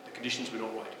right. The conditions were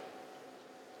not right.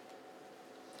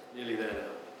 Nearly there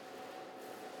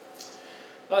now.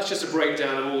 That's just a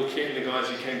breakdown of all the kit and the guys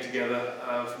who came together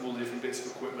from all the different bits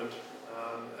of equipment.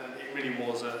 And it really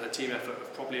was a team effort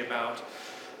of probably about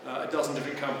a dozen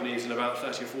different companies and about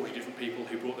 30 or 40 different people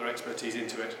who brought their expertise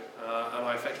into it. And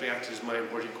I effectively acted as my own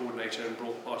project coordinator and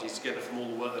brought the parties together from all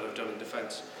the work that I've done in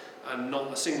defence. And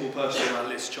not a single person on that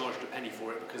list charged a penny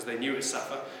for it, because they knew it was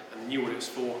SAFA and knew what it was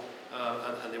for,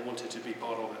 and they wanted to be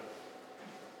part of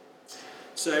it.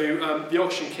 So the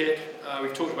oxygen kit,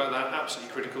 we've talked about that,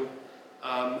 absolutely critical.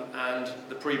 And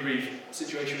the pre-brief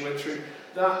situation we went through.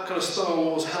 That kind of Star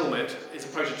Wars helmet is a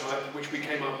prototype which we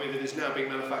came up with and is now being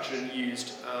manufactured and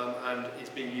used, and is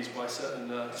being used by certain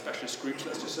specialist groups,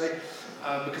 let's just say,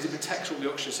 because it protects all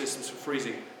the oxygen systems from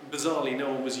freezing. Bizarrely,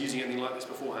 no one was using anything like this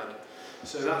beforehand.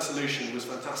 So that solution was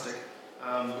fantastic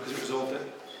because it resolved it.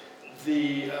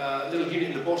 The little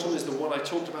unit in the bottom is the one I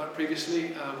talked about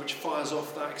previously, which fires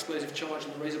off that explosive charge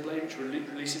in the razor blade, which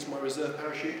releases my reserve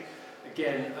parachute.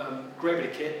 Again, great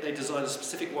bit of kit. They designed a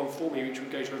specific one for me, which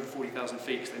would go to over 40,000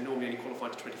 feet, because they normally only qualify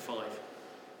to 25.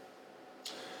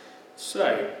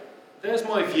 So, there's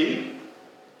my view.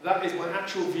 That is my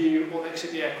actual view on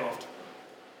exit the aircraft.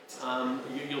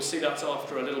 You'll see that's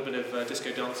after a little bit of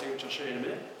disco dancing, which I'll show you in a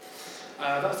minute.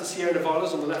 That's the Sierra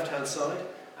Nevadas on the left-hand side,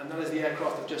 and that is the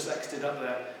aircraft that just exited up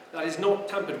there. That is not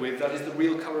tampered with, that is the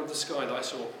real colour of the sky that I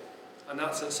saw. And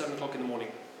that's at 7 o'clock in the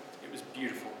morning. It was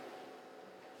beautiful.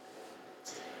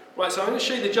 Right, so I'm going to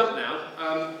show you the jump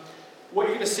now. What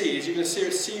you're going to see is you're going to see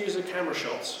a series of camera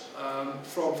shots.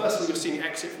 First of all, you'll see the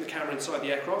exit from the camera inside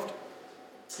the aircraft.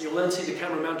 You'll then see the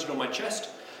camera mounted on my chest,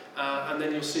 and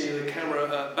then you'll see the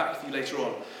camera back to you later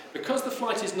on. Because the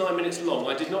flight is 9 minutes long,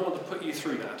 I did not want to put you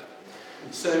through that.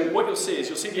 So what you'll see is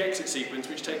you'll see the exit sequence,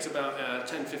 which takes about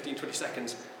 10, 15, 20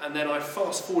 seconds, and then I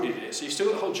fast-forwarded it. So you've still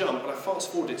got the whole jump, but I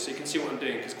fast-forwarded so you can see what I'm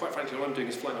doing, because quite frankly, all I'm doing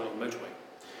is flying along the motorway.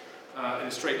 In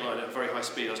a straight line at a very high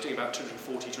speed. I was doing about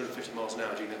 240, 250 miles an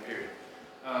hour during that period.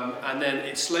 And then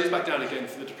it slows back down again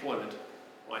for the deployment.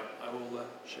 Right, I will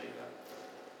show you that.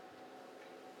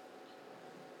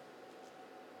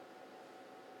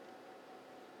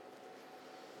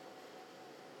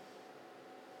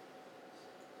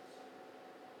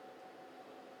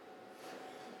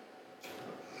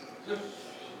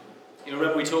 You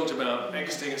remember we talked about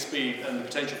exiting at speed and the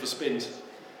potential for spins.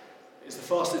 It's the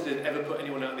fastest they'd ever put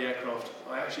anyone out of the aircraft.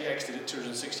 I actually exited at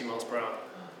 260 miles per hour.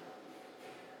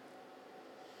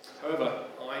 However,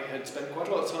 I had spent quite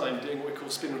a lot of time doing what we call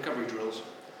spin recovery drills.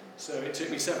 So it took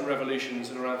me 7 revolutions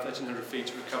and around 1,300 feet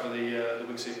to recover the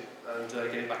wingsuit and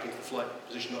get it back into the flight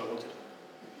position that I wanted.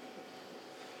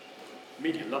 The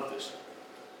media loved this.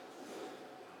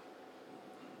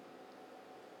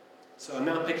 So I'm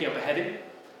now picking up a heading.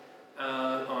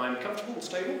 I'm comfortable and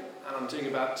stable, and I'm doing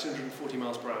about 240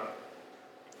 miles per hour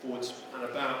forwards, and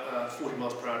about 40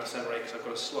 miles per hour descent rate, because I've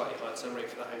got a slightly higher descent rate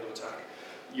for that angle of attack.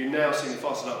 You're now seeing the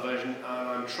fastened up version, and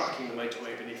I'm tracking the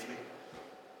motorway beneath me.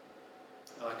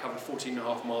 I covered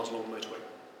 14.5 miles along the motorway.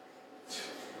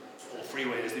 Or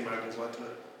freeway, as the Americans like to know.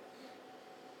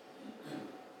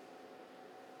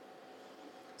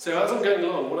 So as I'm going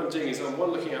along, what I'm doing is I'm one,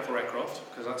 looking out for aircraft,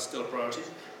 because that's still a priority,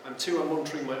 and two, I'm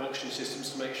monitoring my oxygen systems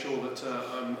to make sure that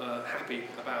I'm happy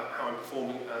about how I'm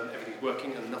performing and everything's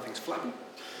working and nothing's flapping.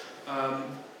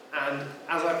 And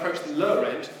as I approach the lower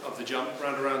end of the jump,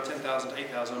 around 10,000 to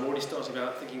 8,000, I'm already starting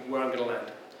about thinking where I'm going to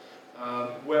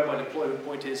land, where my deployment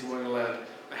point is and where I'm going to land.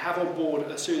 I have on board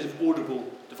a series of audible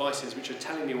devices which are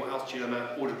telling me what altitude I'm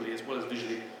at audibly as well as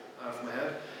visually from my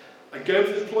head. I go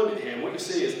for the deployment here, and what you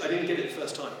see is I didn't get it the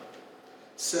first time.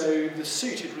 So the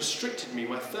suit had restricted me,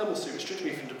 my thermal suit restricted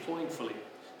me from deploying fully.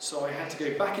 So I had to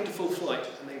go back into full flight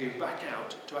and then go back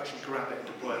out to actually grab it and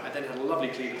deploy it. I then had a lovely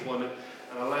clean deployment,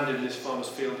 and I landed in this farmer's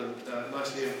field and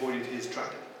nicely avoided his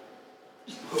tractor.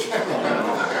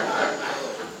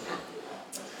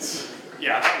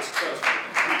 Yeah, that was fun.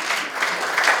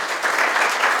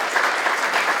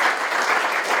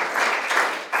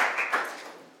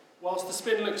 Whilst the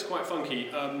spin looks quite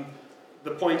funky,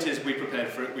 the point is we prepared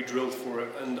for it, we drilled for it,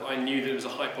 and I knew that it was a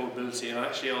high probability, and I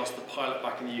actually asked the pilot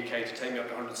back in the UK to take me up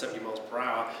to 170 miles per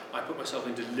hour. I put myself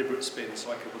in deliberate spin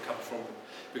so I could recover from them,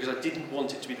 because I didn't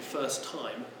want it to be the first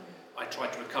time I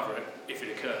tried to recover it if it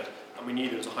occurred, and we knew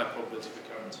there was a high probability of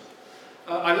occurrence.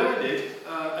 I landed,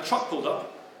 a truck pulled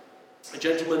up, a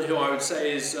gentleman who I would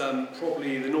say is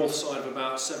probably the north side of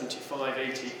about 75,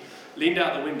 80, leaned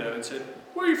out the window and said,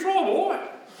 "Where are you from, boy?"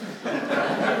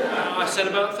 I said,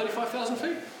 "About 35,000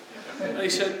 feet. And he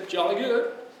said, "Jolly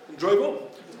good," and drove on.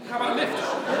 "How about a lift?"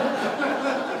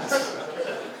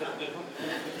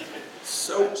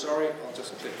 So, sorry, I'll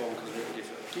just click on because we're ready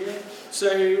for here. So,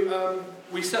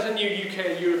 we set a new UK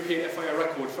and European FIA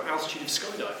record for altitude of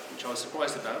skydive, which I was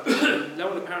surprised about. No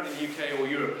one apparently in the UK or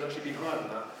Europe has actually been higher than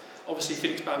that. Obviously,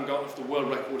 Felix Baumgartner for the world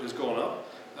record has gone up.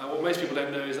 What most people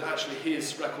don't know is that actually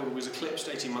his record was eclipsed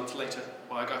 18 months later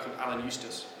by a guy called Alan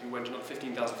Eustace, who went another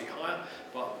 15,000 feet higher,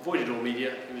 but avoided all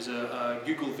media. He was a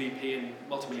Google VP and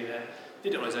multimillionaire,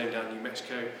 did it on his own down in New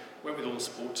Mexico, went with all the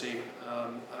support team,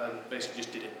 and basically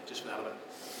just did it, just for the hell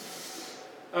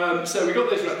of it. So we got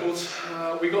those records.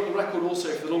 We got the record also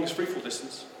for the longest freefall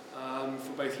distance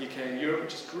for both UK and Europe,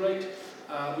 which is great.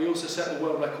 We also set the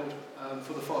world record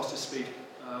for the fastest speed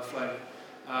flown.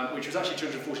 Which was actually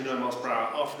 249 miles per hour.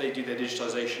 After they do their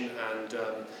digitisation and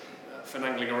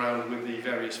finagling around with the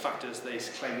various factors, they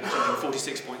claim it was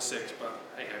 246.6, but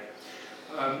hey ho.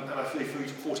 And I flew through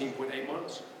 14.8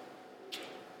 miles.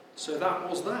 So that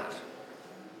was that.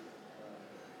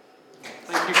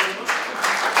 Thank you very much.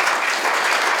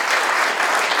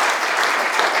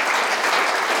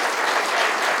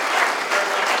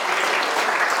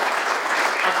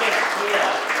 I think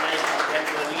here, ladies and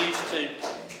gentlemen, we used to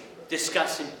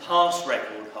discussing past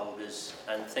record holders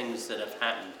and things that have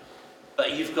happened,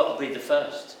 but you've got to be the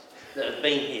first that have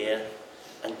been here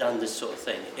and done this sort of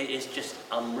thing. It is just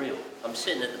unreal. I'm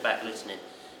sitting at the back listening.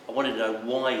 I wanted to know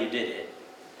why you did it.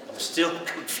 I'm still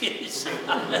confused,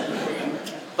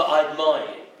 but I admire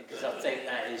you because I think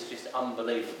that is just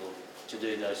unbelievable to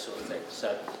do those sort of things.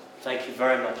 So thank you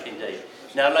very much indeed.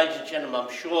 Now, ladies and gentlemen,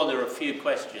 I'm sure there are a few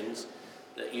questions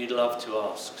that you'd love to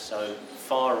ask, so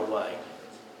fire away.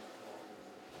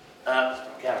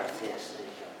 Gareth, yes, there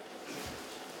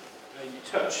you go. You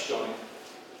touched on,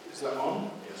 is that on?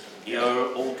 Yes.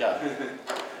 You're all go.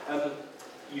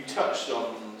 You touched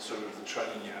on sort of the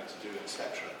training you had to do,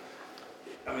 etc.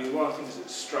 I mean, one of the things that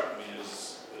struck me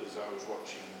as I was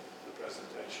watching the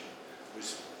presentation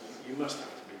was you must have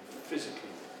to be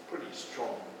physically pretty strong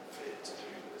and fit to do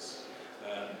this.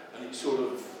 And it's sort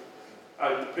of,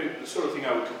 the sort of thing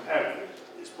I would compare it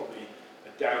with is probably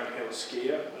a downhill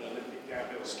skier, an Olympic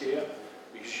downhill skier,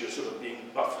 because you're sort of being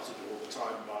buffeted all the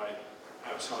time by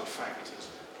outside factors.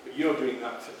 But you're doing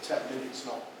that for 10 minutes,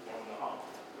 not 1.5.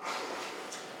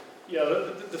 Yeah,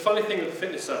 the funny thing with the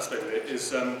fitness aspect of it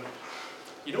is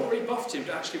you're not really buffeted,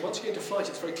 but actually once you get into flight,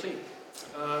 it's very clean.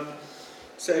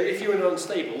 So if you're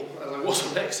unstable, as I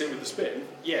was on exit with the spin,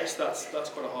 yes, that's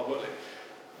quite a hard work.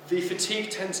 The fatigue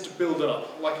tends to build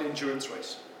up like an endurance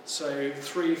race. So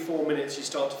 3-4 minutes you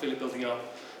start to feel it building up.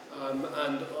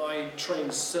 And I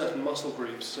trained certain muscle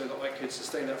groups so that I could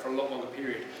sustain that for a lot longer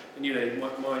period. And you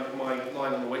know, my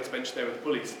line on the weights bench there with the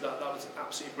pulleys, that was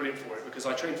absolutely brilliant for it because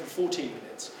I trained for 14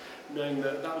 minutes, knowing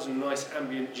that that was a nice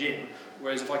ambient gym.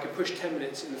 Whereas if I could push 10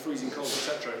 minutes in the freezing cold,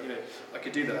 etc., you know, I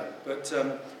could do that. But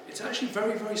it's actually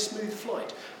very, very smooth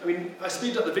flight. I mean, I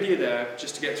speeded up the video there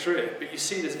just to get through it, but you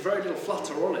see there's very little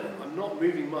flutter on it. I'm not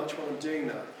moving much while I'm doing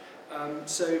that.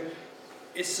 So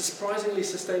it's surprisingly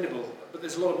sustainable, but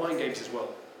there's a lot of mind games as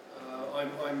well.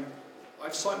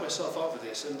 I've psyched myself up for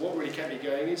this, and what really kept me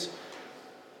going is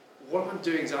what I'm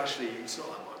doing is actually, it's not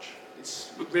that much.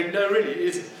 Really, it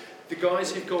isn't. The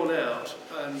guys who've gone out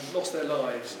and lost their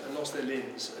lives and lost their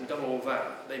limbs and done all of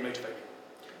that, they motivate me.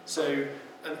 So,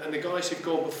 and the guys who've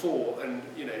gone before and,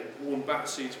 you know, worn bat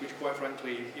suits, which quite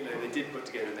frankly, you know, they did put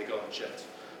together in their garden sheds,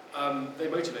 they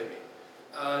motivate me.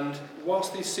 And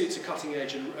whilst these suits are cutting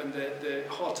edge and they're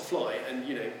hard to fly, and,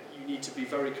 you know, you need to be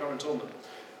very current on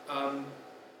them,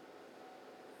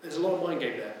 there's a lot of mind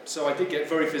game there. So I did get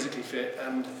very physically fit,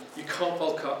 and you can't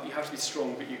bulk up, you have to be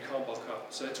strong, but you can't bulk up.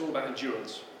 So it's all about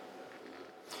endurance.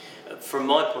 From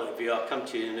my point of view, I'll come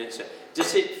to you in a minute. So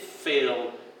does it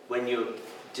feel, when you're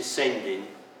descending,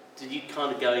 do you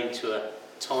kind of go into a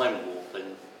time warp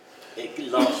and it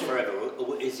lasts forever,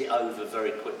 or is it over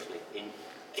very quickly, in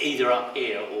either up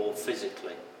here or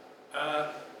physically?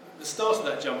 The start of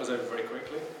that jump was over very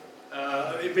quickly.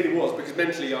 It really was, because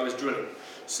mentally I was drilling.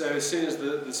 So as soon as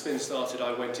the spin started,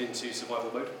 I went into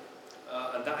survival mode,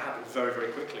 and that happened very,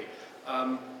 very quickly.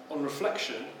 On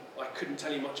reflection, I couldn't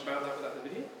tell you much about that without the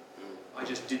video. I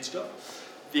just did stuff.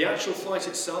 The actual flight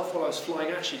itself, while I was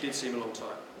flying, actually did seem a long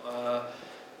time.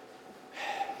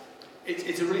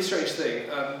 It's a really strange thing.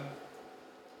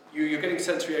 You're getting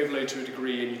sensory overload to a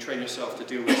degree, and you train yourself to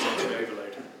deal with sensory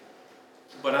overload.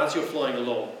 But as you're flying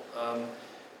along,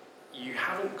 you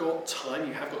haven't got time,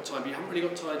 you have got time, but you haven't really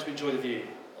got time to enjoy the view.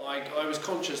 I was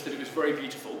conscious that it was very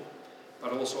beautiful,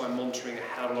 but also I'm monitoring a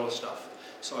hell of a lot of stuff.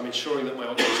 So I'm ensuring that my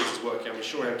oxygen is working, I'm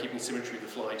ensuring I'm keeping symmetry of the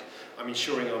flight, I'm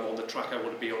ensuring I'm on the track I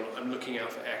want to be on, I'm looking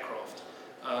out for aircraft.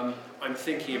 I'm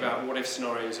thinking about what-if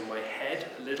scenarios in my head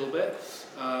a little bit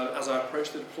as I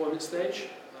approach the deployment stage,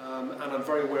 and I'm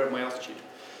very aware of my altitude.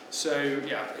 So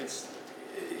yeah, it's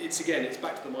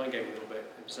back to the mind game a little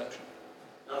bit, in perception.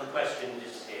 Another question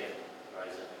is here,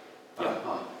 Fraser. Yeah.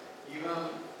 Hi.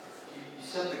 You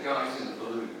said the guys in the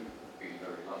balloon being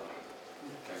very lucky.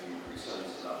 Can you return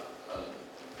to that?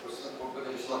 Were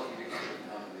they just lucky because they didn't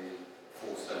have the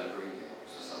forced air breathing, or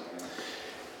was there something else?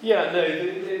 Yeah, no,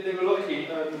 they were lucky,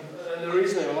 and the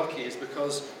reason they were lucky is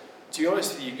because, to be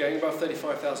honest with you, going above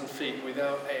 35,000 feet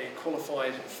without a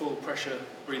qualified full pressure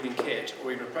breathing kit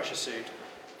or even a pressure suit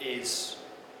is,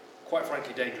 quite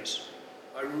frankly, dangerous.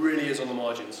 It really is on the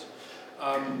margins.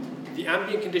 The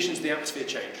ambient conditions of the atmosphere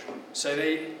change. So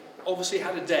they obviously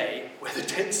had a day where the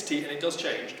density, and it does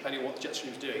change depending on what the jet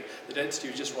stream is doing, the density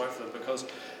was just right for them, because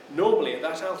normally at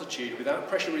that altitude, without a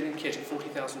pressure breathing kit at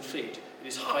 40,000 feet, it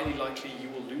is highly likely you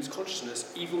will lose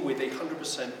consciousness even with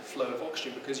 100% flow of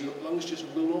oxygen, because your lungs just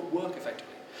will not work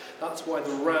effectively. That's why the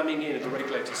ramming in of the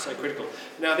regulator is so critical.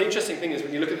 Now, the interesting thing is,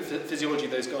 when you look at the physiology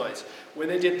of those guys, when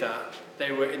they did that,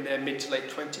 they were in their mid to late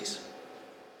 20s.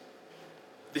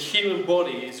 The human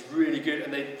body is really good,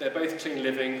 and they're both clean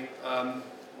living.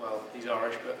 Well, he's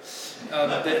Irish,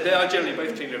 but they are generally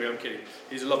both clean living. I'm kidding.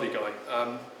 He's a lovely guy.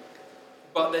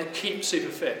 But they keep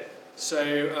super fit,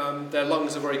 so their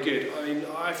lungs are very good. I mean,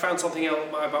 I found something out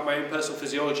about my own personal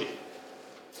physiology.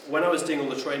 When I was doing all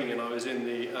the training and I was in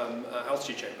the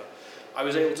altitude chamber, I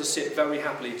was able to sit very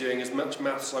happily doing as much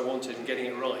maths as I wanted and getting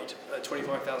it right at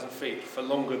 25,000 feet for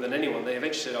longer than anyone. They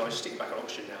eventually said, "Oh, just stick you back on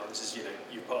oxygen now. This is,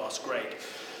 you've passed, great."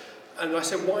 And I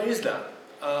said, "Why is that?"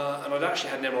 And I'd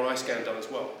actually had an MRI scan done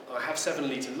as well. I have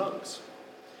 7-litre lungs,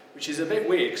 which is a bit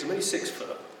weird because I'm only 6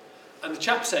 foot. And the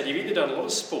chap said, "You've either done a lot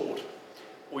of sport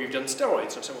or you've done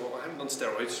steroids." I said, "Well, I haven't done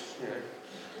steroids,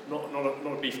 not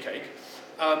a beefcake."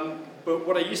 But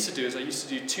what I used to do is I used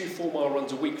to do 2 4-mile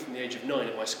runs a week from the age of 9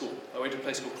 at my school. I went to a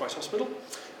place called Christ Hospital,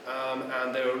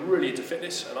 and they were really into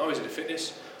fitness, and I was into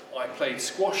fitness. I played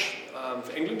squash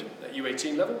for England at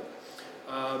U18 level.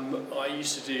 I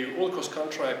used to do all across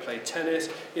country. I played tennis.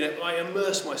 I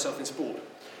immersed myself in sport,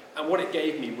 and what it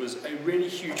gave me was a really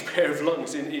huge pair of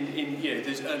lungs in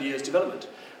those early years development,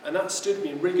 and that stood me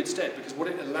in really good stead, because what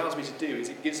it allows me to do is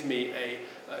it gives me a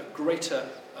greater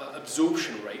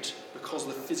absorption rate because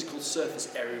of the physical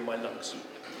surface area in my lungs.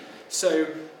 So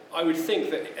I would think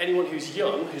that anyone who's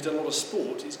young, who's done a lot of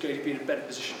sport, is going to be in a better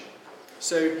position.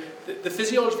 So the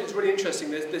physiology is really interesting.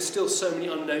 There's still so many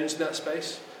unknowns in that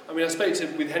space. I mean, I spoke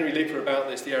with Henry Looper about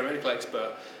this, the aeromedical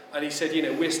expert, and he said,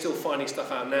 we're still finding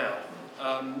stuff out now.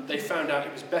 They found out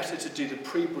it was better to do the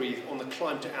pre-breathe on the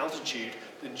climb to altitude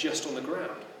than just on the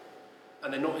ground.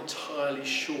 And they're not entirely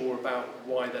sure about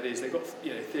why that is. They've got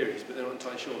theories, but they're not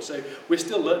entirely sure. So we're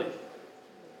still learning.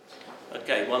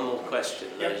 Okay, one more question,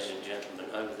 ladies and gentlemen.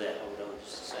 Over there, hold on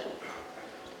just a second.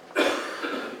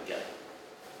 Okay.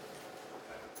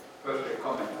 Firstly, a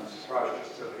comment, I'm surprised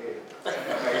you're still here.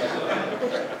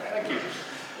 Thank you.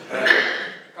 A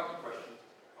couple of questions.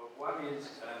 One is,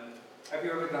 have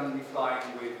you ever done any flying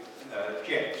with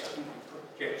jets? I think you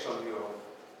put jets on your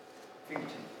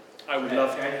thinking. I would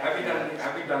love to. Have you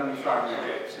done any flying with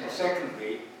jets? And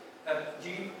secondly, Do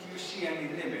you see any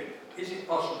limit? Is it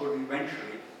possible that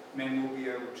eventually men will be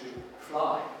able to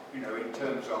fly, in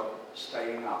terms of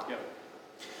staying up? Yeah.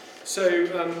 So,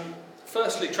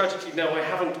 firstly, tragically, no, I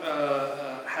haven't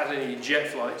had any jet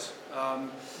flights. I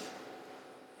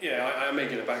may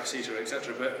get a backseater,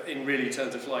 etc., but in really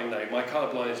terms of flying, no. My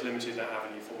colourblind is limited that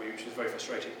avenue for me, which is very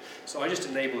frustrating. So I just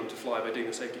enable them to fly by doing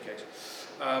the safety case.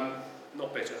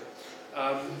 Not bitter.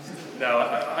 No,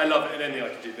 I love it, and anything I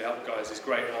can do to help guys is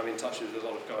great. I'm in touch with a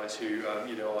lot of guys who,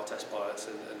 are test pilots,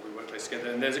 and we work close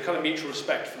together. And there's a kind of mutual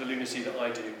respect for the lunacy that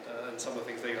I do, and some of the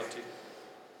things they get up to.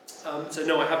 So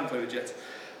no, I haven't flown with jets.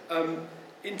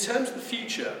 In terms of the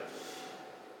future,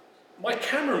 my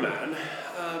cameraman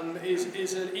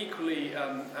is an equally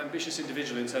ambitious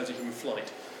individual in terms of human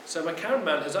flight. So my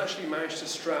cameraman has actually managed to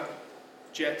strap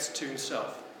jets to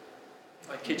himself.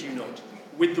 I kid you not,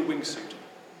 with the wingsuit.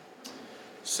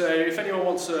 So if anyone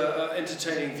wants an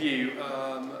entertaining view,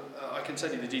 I can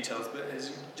send you the details, but there's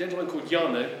a gentleman called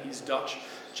Jarno, he's Dutch,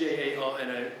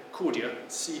 Jarno Cordia,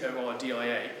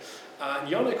 Cordia. And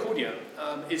Jarno Cordia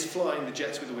is flying the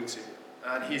jets with the wingsuit,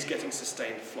 and he's getting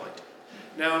sustained flight.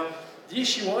 Now, the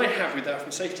issue I have with that from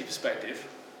a safety perspective,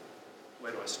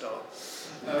 where do I start?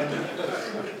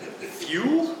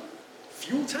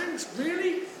 Fuel tanks,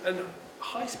 really? And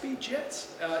high-speed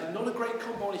jets? Not a great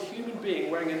combo on a human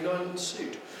being wearing a nylon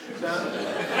suit. Now,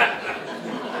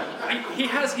 he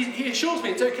assures me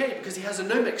it's okay because he has a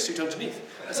Nomex suit underneath.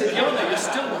 I said, Jarno, you're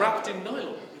still wrapped in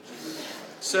nylon.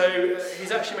 So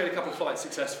he's actually made a couple of flights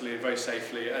successfully and very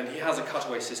safely, and he has a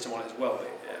cutaway system on it as well. But,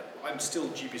 I'm still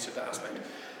dubious of that aspect.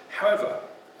 However,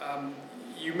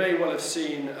 you may well have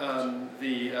seen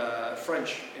the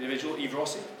French individual, Yves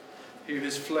Rossi, who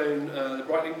has flown the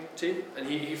Breitling team, and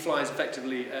he flies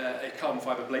effectively a carbon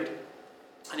fibre blade.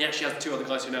 And he actually has two other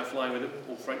guys who are now flying with him,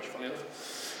 all French, funny enough.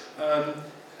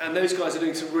 And those guys are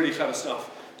doing some really clever stuff.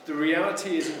 The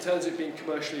reality is, in terms of being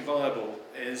commercially viable,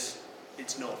 it's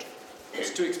not.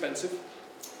 It's too expensive.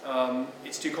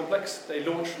 It's too complex. They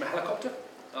launch from a helicopter.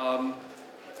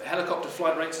 Helicopter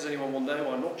flight rates, as anyone will know,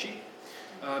 are not cheap.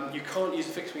 You can't use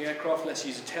a fixed-wing aircraft unless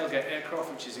you use a tailgate aircraft,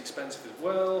 which is expensive as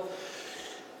well,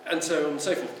 and so on and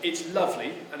so forth. It's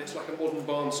lovely, and it's like a modern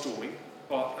barnstorming,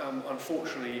 but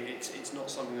unfortunately, it's not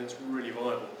something that's really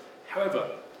viable.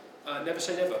 However, never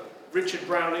say never. Richard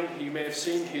Browning, who you may have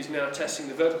seen, who's now testing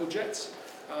the vertical jets,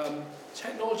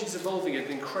 technology is evolving at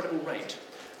an incredible rate.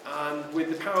 And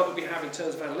with the power that we have in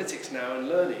terms of analytics now and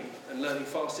learning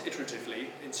faster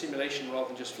iteratively in simulation rather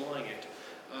than just flying it,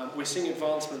 we're seeing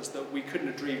advancements that we couldn't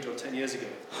have dreamed of 10 years ago.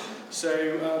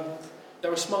 So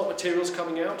there are smart materials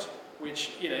coming out,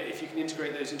 which, if you can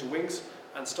integrate those into wings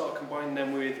and start combining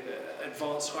them with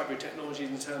advanced hybrid technologies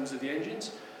in terms of the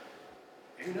engines,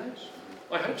 who knows?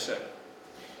 I hope so.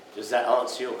 Does that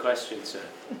answer your question, sir?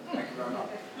 Thank you very much.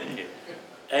 Thank you.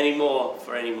 Any more?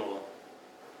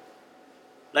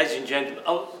 Ladies and gentlemen,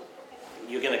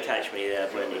 you're going to catch me there,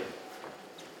 when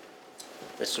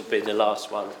this will be the last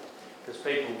one, because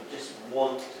people just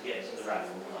want to get to the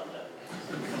raffle Monday.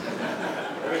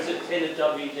 There is a tin of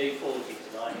WD-40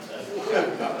 tonight, so.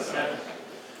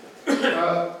 You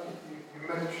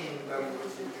mentioned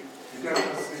you don't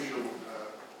have visual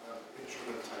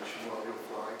instrumentation while you're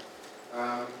flying. It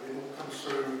all comes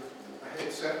through a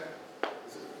headset.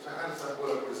 So how does that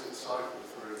work? Does it cycle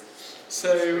through?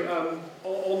 So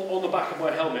on the back of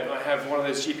my helmet, I have one of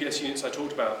those GPS units I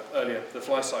talked about earlier, the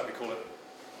fly sight we call it.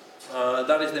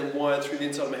 That is then wired through the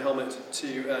inside of my helmet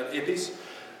to an earpiece,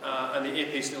 and the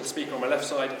earpiece, little speaker on my left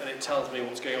side, and it tells me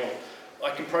what's going on.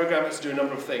 I can program it to do a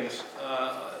number of things.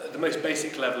 At the most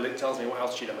basic level, it tells me what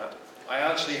altitude I'm at. I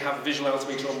actually have a visual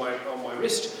altimeter on my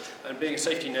wrist, and being a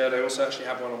safety nerd, I also actually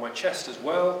have one on my chest as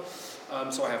well,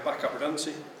 so I have backup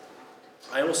redundancy.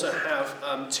 I also have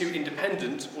two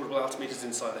independent audible altimeters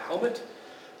inside the helmet,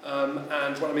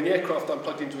 and when I'm in the aircraft, I'm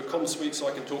plugged into a comm suite so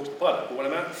I can talk to the pilot, but when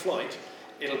I'm out in flight,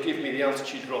 it'll give me the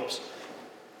altitude drops.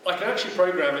 I can actually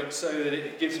program it so that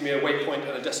it gives me a waypoint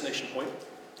and a destination point.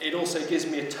 It also gives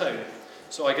me a tone.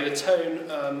 So I get a tone,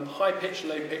 high pitch,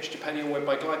 low pitch, depending on where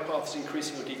my glide path is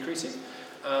increasing or decreasing.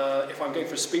 If I'm going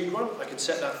for a speed run, I can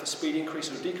set that for speed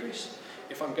increase or decrease.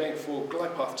 If I'm going for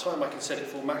glide path time, I can set it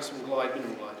for maximum glide,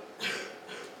 minimum glide.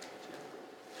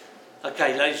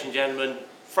 Okay, ladies and gentlemen,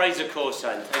 Fraser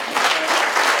Corson.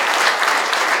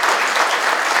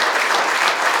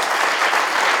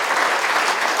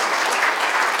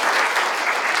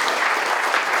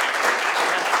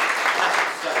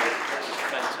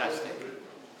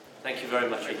 Thank you very much. Thank you very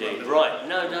much indeed. Right,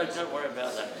 no, don't worry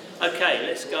about that. Okay,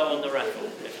 let's go on the raffle,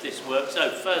 if this works. So,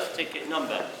 first ticket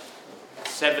number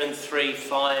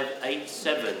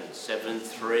 73587.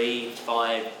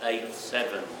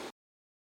 73587.